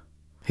came.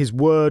 His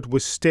word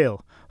was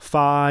still,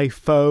 fi,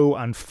 fo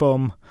and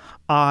fum,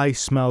 I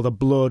smell the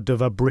blood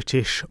of a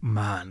British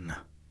man."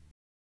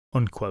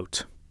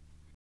 Unquote.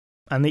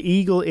 And the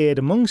eagle-eared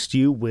amongst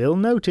you will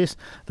notice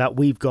that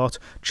we've got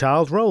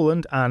Childe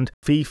Rowland and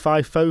fee,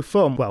 fi, fo,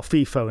 fum, well,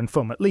 fee, fo and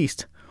fum at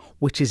least,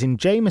 which is in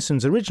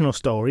Jameson's original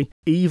story,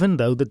 even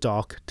though the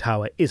Dark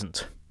Tower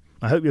isn't.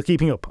 I hope you're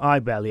keeping up, I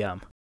barely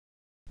am.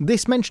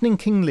 This mentioning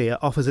King Lear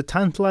offers a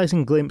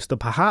tantalising glimpse that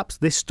perhaps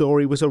this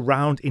story was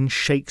around in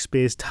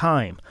Shakespeare's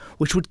time,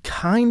 which would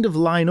kind of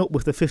line up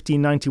with the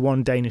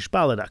 1591 Danish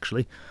ballad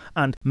actually,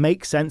 and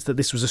make sense that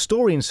this was a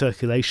story in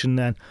circulation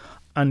then,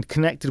 and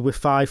connected with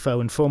fi, fo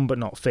and fum but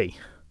not fee,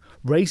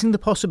 raising the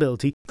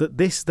possibility that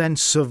this then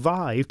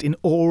survived in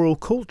oral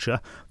culture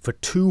for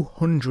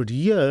 200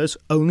 years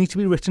only to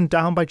be written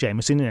down by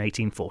Jameson in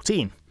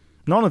 1814.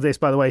 None of this,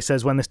 by the way,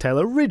 says when this tale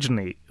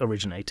originally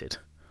originated.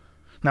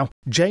 Now,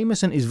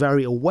 Jameson is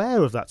very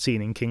aware of that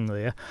scene in King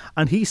Lear,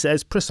 and he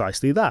says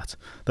precisely that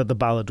the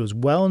ballad was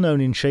well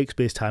known in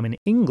Shakespeare's time in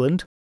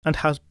England and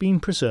has been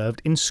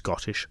preserved in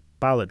Scottish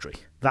balladry.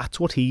 That's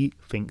what he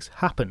thinks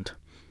happened.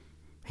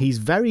 He's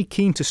very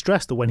keen to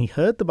stress that when he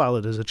heard the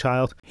ballad as a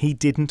child, he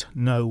didn't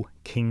know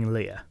King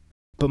Lear.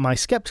 But my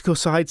sceptical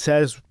side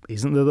says,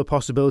 isn't there the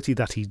possibility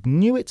that he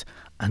knew it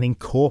and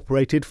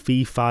incorporated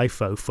fee, fi,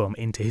 fo, fum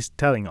into his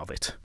telling of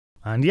it?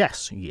 And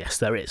yes,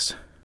 there is.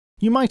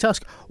 You might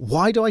ask,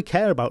 why do I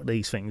care about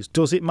these things?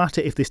 Does it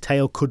matter if this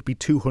tale could be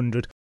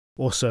 200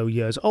 or so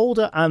years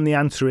older? And the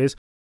answer is,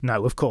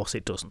 no, of course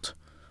it doesn't.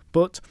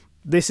 But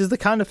this is the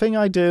kind of thing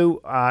I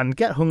do and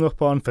get hung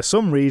up on for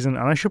some reason,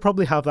 and I should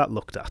probably have that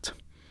looked at.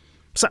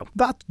 So,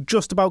 that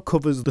just about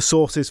covers the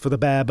sources for the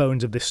bare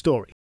bones of this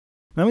story.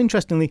 Now,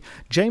 interestingly,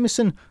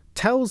 Jameson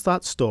tells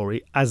that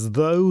story as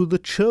though the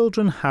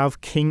children have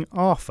King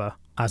Arthur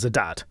as a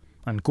dad,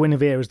 and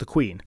Guinevere as the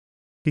queen.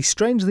 He's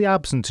strangely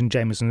absent in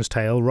Jameson's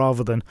tale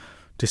rather than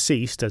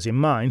deceased, as in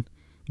mine,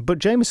 but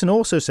Jameson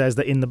also says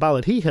that in the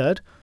ballad he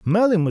heard,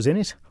 Merlin was in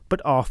it,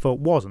 but Arthur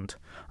wasn't,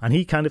 and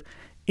he kind of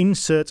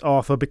inserts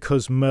Arthur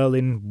because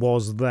Merlin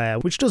was there,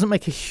 which doesn't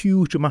make a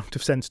huge amount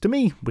of sense to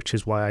me, which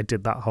is why I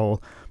did that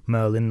whole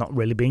Merlin not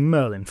really being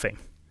Merlin thing.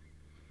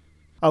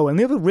 Oh, and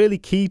the other really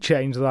key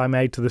change that I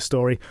made to the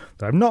story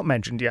that I've not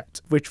mentioned yet,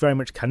 which very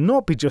much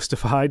cannot be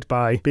justified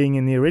by being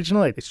in the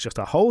original, it's just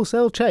a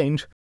wholesale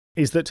change,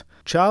 is that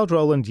Childe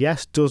Rowland,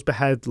 yes, does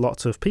behead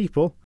lots of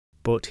people,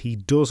 but he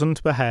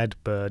doesn't behead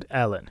Burd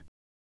Ellen.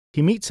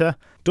 He meets her,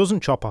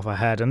 doesn't chop off her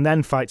head, and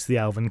then fights the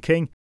Elven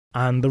King,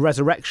 and the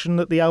resurrection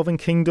that the Elven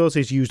King does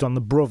is used on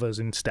the brothers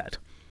instead.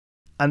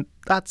 And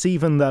that's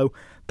even though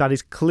that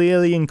is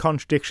clearly in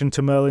contradiction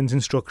to Merlin's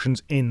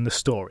instructions in the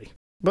story.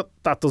 But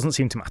that doesn't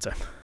seem to matter.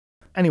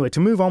 Anyway, to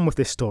move on with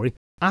this story,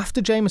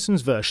 after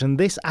Jameson's version,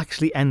 this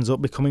actually ends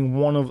up becoming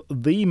one of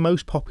the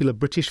most popular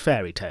British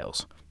fairy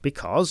tales,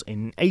 because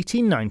in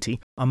 1890,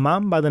 a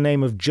man by the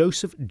name of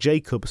Joseph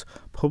Jacobs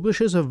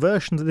publishes a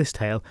version of this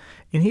tale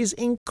in his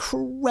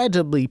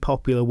incredibly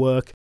popular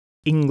work,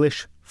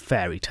 English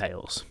Fairy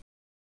Tales.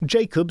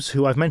 Jacobs,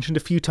 who I've mentioned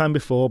a few times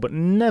before but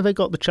never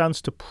got the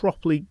chance to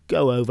properly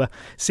go over,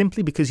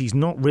 simply because he's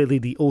not really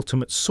the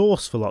ultimate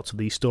source for lots of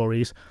these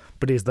stories,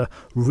 but is the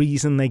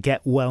reason they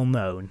get well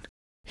known.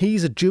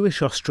 He's a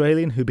Jewish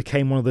Australian who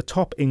became one of the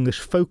top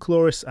English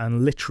folklorists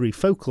and literary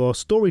folklore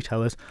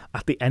storytellers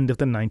at the end of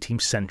the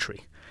 19th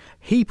century.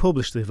 He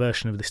published the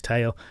version of this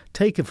tale,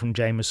 taken from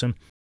Jameson,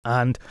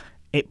 and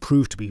it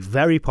proved to be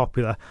very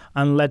popular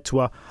and led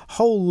to a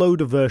whole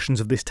load of versions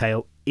of this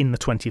tale in the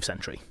 20th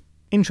century.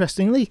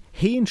 Interestingly,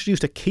 he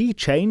introduced a key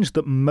change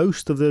that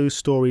most of those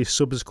stories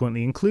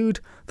subsequently include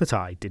that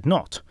I did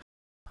not.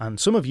 And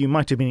some of you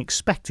might have been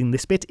expecting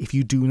this bit if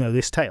you do know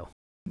this tale.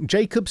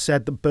 Jacob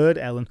said that Burd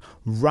Ellen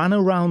ran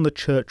around the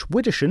church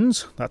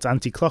widdershins, that's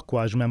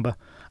anti-clockwise remember,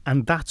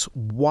 and that's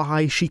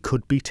why she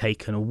could be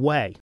taken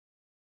away.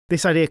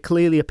 This idea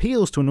clearly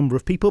appeals to a number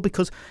of people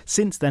because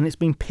since then it's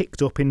been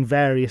picked up in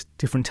various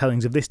different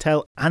tellings of this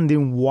tale and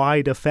in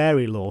wider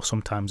fairy lore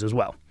sometimes as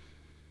well.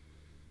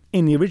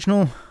 In the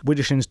original,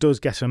 widdershins does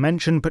get a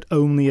mention, but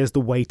only as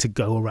the way to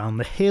go around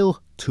the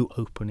hill to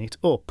open it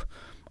up.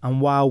 And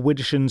while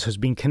widdershins has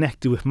been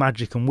connected with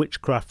magic and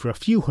witchcraft for a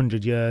few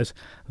hundred years,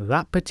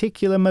 that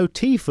particular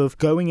motif of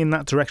going in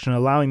that direction,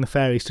 allowing the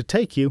fairies to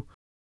take you,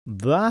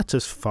 that,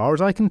 as far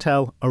as I can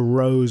tell,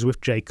 arose with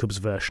Jacob's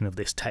version of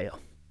this tale.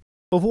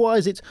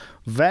 Otherwise, it's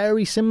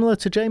very similar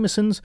to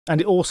Jameson's,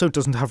 and it also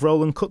doesn't have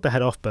Rowland cut the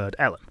head off Burd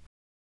Ellen.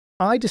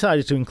 I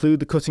decided to include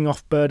the cutting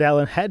off Burd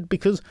Ellen head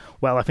because,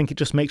 well, I think it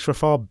just makes for a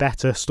far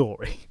better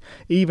story,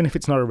 even if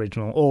it's not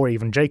original, or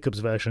even Jacob's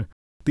version.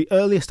 The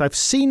earliest I've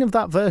seen of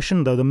that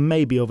version, though there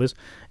may be others,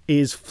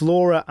 is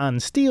Flora Ann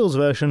Steele's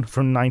version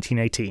from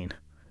 1918.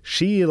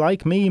 She,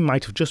 like me,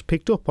 might have just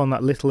picked up on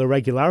that little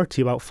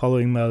irregularity about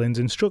following Merlin's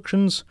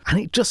instructions, and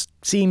it just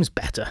seems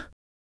better.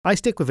 I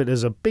stick with it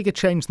as a bigger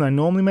change than I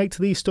normally make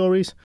to these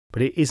stories,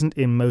 but it isn't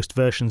in most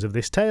versions of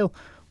this tale,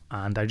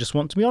 and I just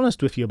want to be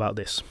honest with you about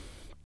this.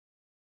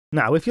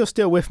 Now, if you're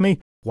still with me,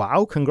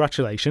 wow,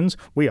 congratulations,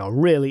 we are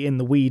really in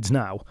the weeds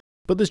now,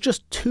 but there's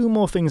just two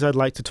more things I'd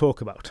like to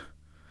talk about.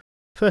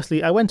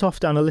 Firstly, I went off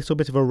down a little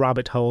bit of a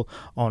rabbit hole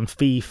on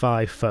fee,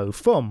 fi, fo,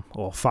 fum,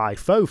 or fi,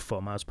 fo,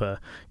 fum as per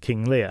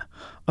King Lear,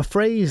 a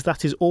phrase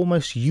that is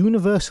almost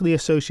universally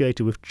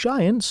associated with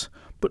giants,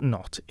 but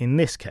not in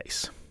this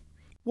case.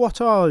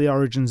 What are the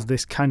origins of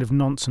this kind of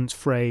nonsense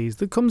phrase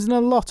that comes in a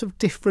lot of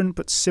different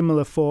but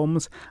similar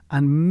forms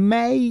and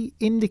may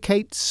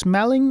indicate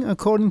smelling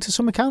according to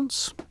some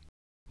accounts?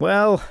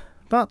 Well,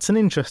 that's an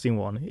interesting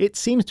one. It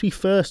seems to be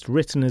first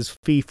written as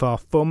fee, fa,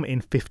 fum in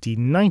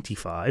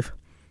 1595,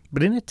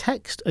 but in a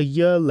text a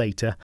year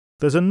later,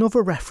 there's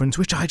another reference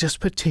which I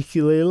just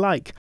particularly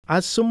like,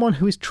 as someone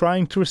who is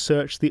trying to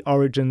research the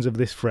origins of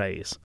this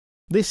phrase.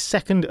 This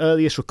second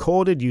earliest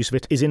recorded use of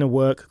it is in a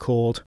work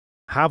called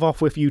Have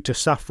Off With You to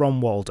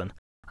Saffron Walden,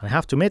 and I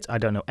have to admit I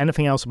don't know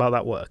anything else about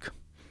that work.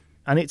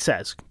 And it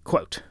says,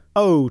 quote,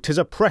 "Oh, 'tis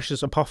a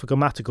precious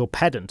apophthegmatical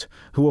pedant,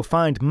 who will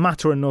find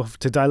matter enough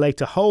to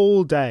dilate a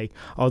whole day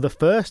of the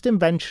first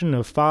invention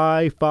of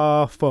fi,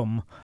 fa,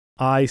 fum,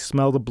 I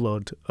smell the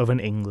blood of an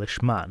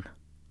English man."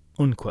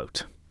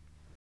 Unquote.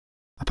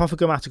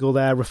 Apophthegmatical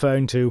there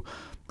referring to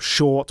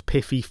short,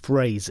 pithy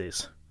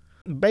phrases.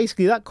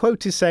 Basically, that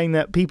quote is saying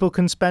that people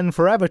can spend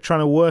forever trying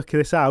to work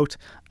this out,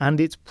 and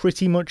it's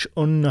pretty much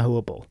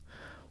unknowable.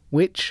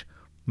 Which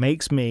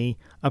makes me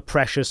a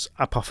precious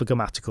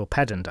apophthegmatical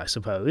pedant, I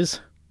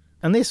suppose.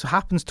 And this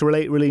happens to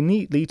relate really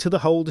neatly to the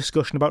whole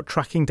discussion about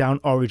tracking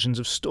down origins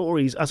of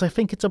stories, as I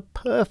think it's a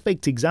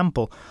perfect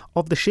example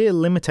of the sheer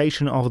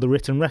limitation of the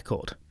written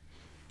record.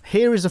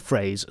 Here is a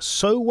phrase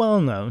so well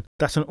known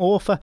that an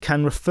author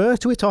can refer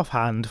to it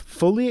offhand,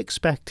 fully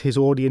expect his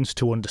audience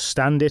to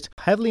understand it,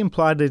 heavily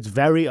imply that it's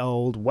very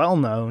old, well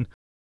known,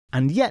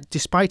 and yet,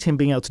 despite him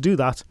being able to do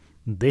that,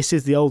 this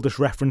is the oldest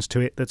reference to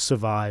it that's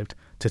survived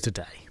to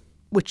today.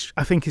 Which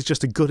I think is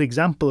just a good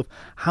example of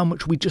how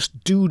much we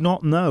just do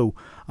not know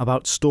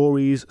about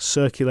stories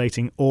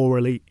circulating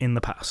orally in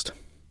the past.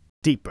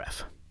 Deep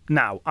breath.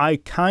 Now, I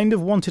kind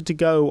of wanted to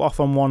go off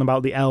on one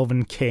about the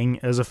Elven King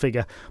as a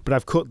figure, but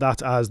I've cut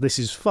that as this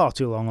is far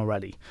too long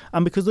already.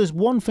 And because there's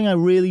one thing I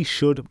really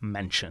should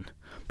mention.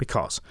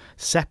 Because,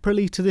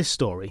 separately to this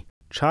story,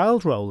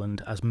 Childe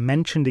Rowland, as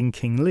mentioned in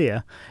King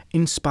Lear,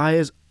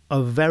 inspires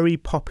a very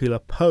popular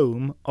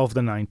poem of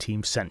the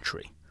 19th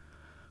century,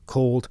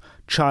 called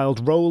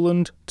Childe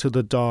Rowland to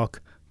the Dark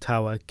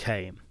Tower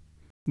Came.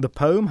 The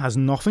poem has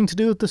nothing to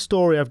do with the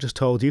story I've just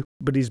told you,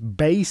 but is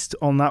based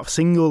on that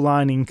single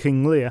line in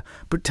King Lear,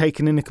 but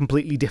taken in a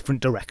completely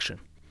different direction.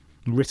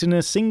 Written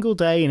a single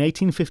day in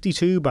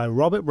 1852 by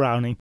Robert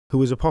Browning, who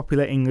was a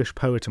popular English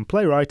poet and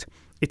playwright,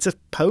 it's a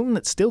poem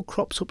that still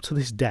crops up to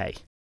this day.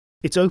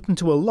 It's open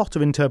to a lot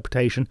of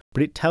interpretation,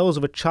 but it tells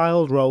of a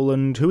Childe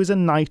Rowland who is a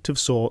knight of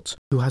sorts,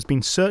 who has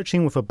been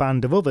searching with a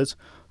band of others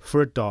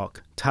for a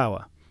dark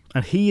tower.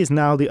 And he is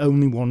now the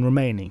only one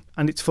remaining,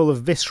 and it's full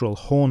of visceral,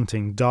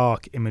 haunting,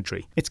 dark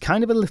imagery. It's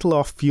kind of a little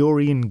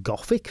Arthurian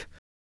Gothic.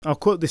 I'll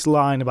quote this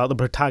line about the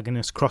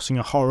protagonist crossing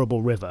a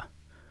horrible river.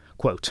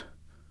 Quote,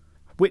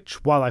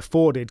 "Which, while I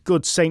forded,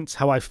 good saints,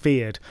 how I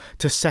feared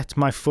to set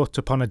my foot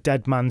upon a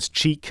dead man's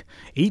cheek.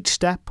 Each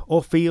step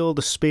or field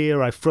a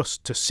spear I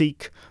thrust to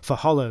seek for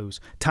hollows,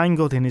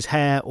 tangled in his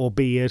hair or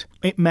beard.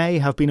 It may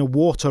have been a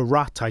water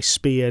rat I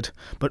speared,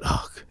 but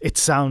ugh, it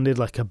sounded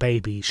like a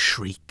baby's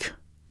shriek."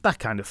 That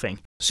kind of thing.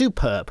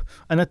 Superb.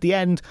 And at the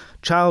end,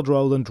 Childe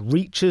Rowland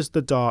reaches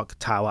the Dark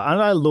Tower.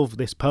 And I love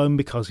this poem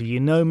because if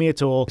you know me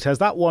at all, it has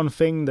that one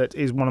thing that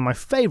is one of my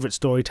favourite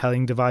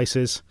storytelling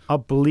devices, a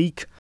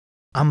bleak,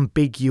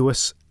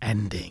 ambiguous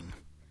ending.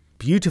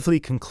 beautifully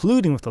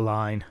concluding with the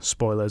line,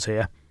 spoilers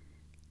here,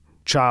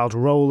 Childe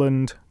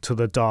Rowland to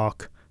the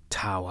Dark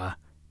Tower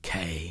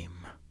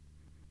came.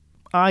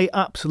 I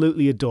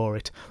absolutely adore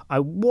it. I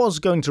was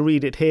going to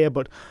read it here,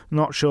 but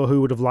not sure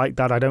who would have liked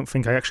that. I don't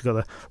think I actually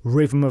got the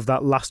rhythm of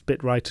that last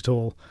bit right at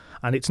all,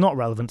 and it's not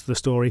relevant to the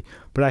story,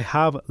 but I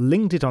have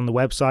linked it on the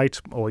website,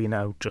 or,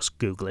 just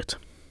Google it.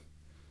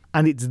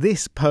 And it's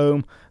this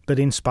poem that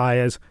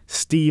inspires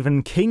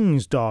Stephen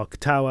King's Dark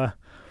Tower,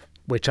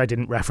 which I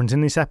didn't reference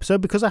in this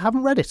episode because I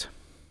haven't read it.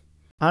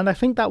 And I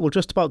think that will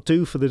just about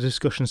do for the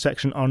discussion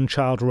section on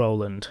Childe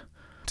Rowland.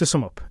 To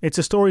sum up, it's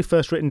a story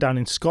first written down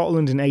in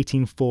Scotland in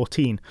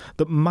 1814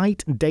 that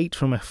might date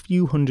from a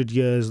few hundred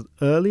years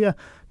earlier,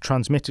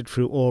 transmitted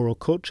through oral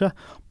culture,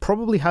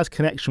 probably has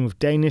connection with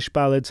Danish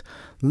ballads,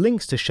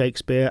 links to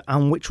Shakespeare,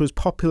 and which was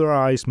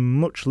popularised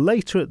much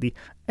later at the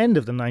end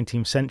of the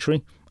 19th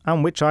century,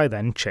 and which I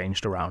then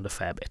changed around a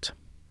fair bit.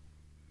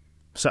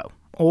 So,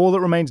 all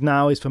that remains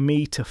now is for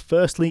me to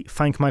firstly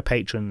thank my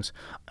patrons.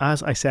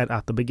 As I said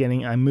at the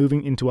beginning, I'm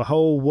moving into a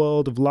whole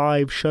world of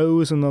live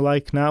shows and the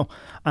like now,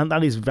 and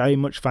that is very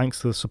much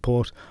thanks to the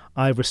support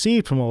I've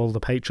received from all the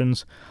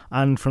patrons,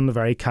 and from the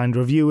very kind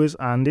reviewers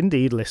and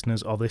indeed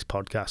listeners of this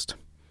podcast.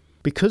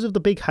 Because of the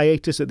big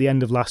hiatus at the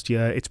end of last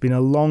year, it's been a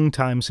long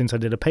time since I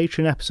did a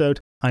Patreon episode.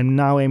 I'm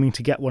now aiming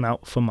to get one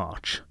out for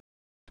March.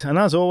 And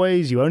as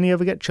always, you only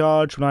ever get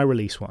charged when I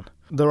release one.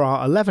 There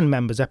are 11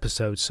 members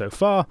episodes so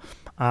far,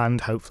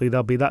 and hopefully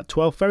there'll be that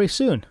 12th very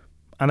soon.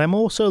 And I'm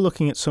also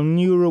looking at some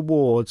new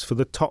rewards for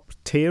the top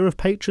tier of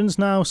patrons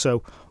now,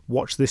 so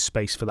watch this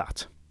space for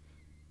that.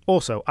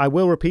 Also, I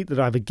will repeat that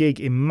I have a gig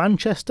in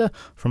Manchester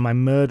from my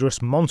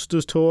Murderous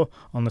Monsters tour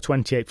on the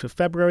 28th of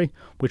February,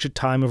 which at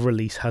time of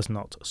release has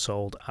not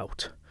sold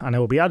out. And I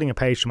will be adding a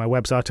page to my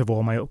website of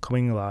all my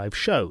upcoming live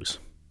shows.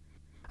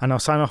 And I'll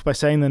sign off by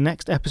saying the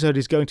next episode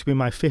is going to be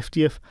my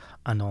 50th,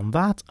 and on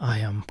that I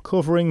am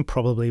covering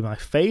probably my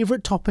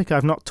favourite topic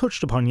I've not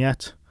touched upon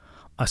yet,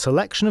 a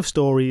selection of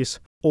stories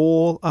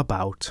all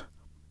about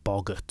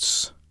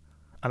boggarts.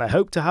 And I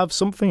hope to have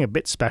something a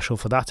bit special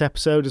for that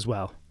episode as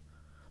well.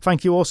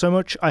 Thank you all so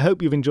much, I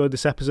hope you've enjoyed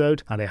this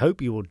episode, and I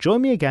hope you will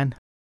join me again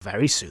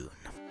very soon.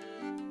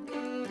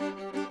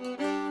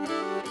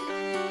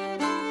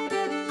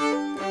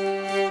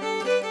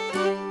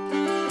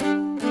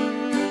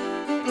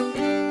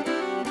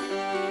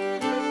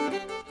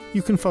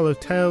 You can follow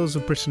Tales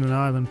of Britain and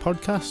Ireland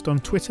podcast on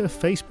Twitter,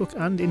 Facebook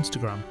and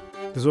Instagram.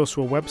 There's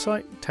also a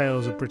website,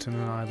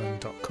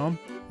 talesofbritainandireland.com,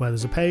 where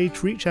there's a page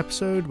for each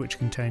episode which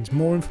contains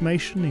more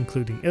information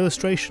including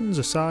illustrations,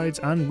 asides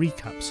and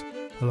recaps,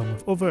 along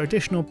with other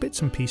additional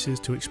bits and pieces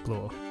to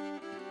explore.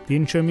 The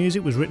intro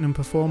music was written and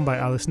performed by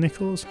Alice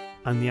Nichols,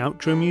 and the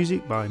outro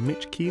music by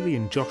Mitch Keeley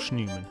and Josh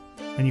Newman.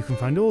 And you can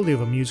find all the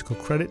other musical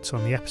credits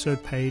on the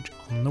episode page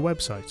on the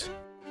website.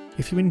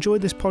 If you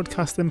enjoyed this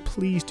podcast, then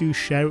please do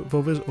share it with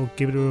others or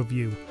give it a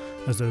review,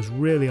 as those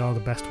really are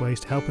the best ways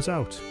to help us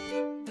out.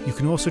 You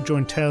can also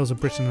join Tales of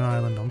Britain and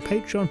Ireland on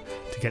Patreon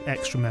to get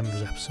extra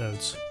members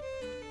episodes.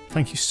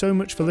 Thank you so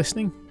much for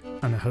listening,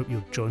 and I hope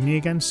you'll join me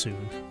again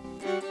soon.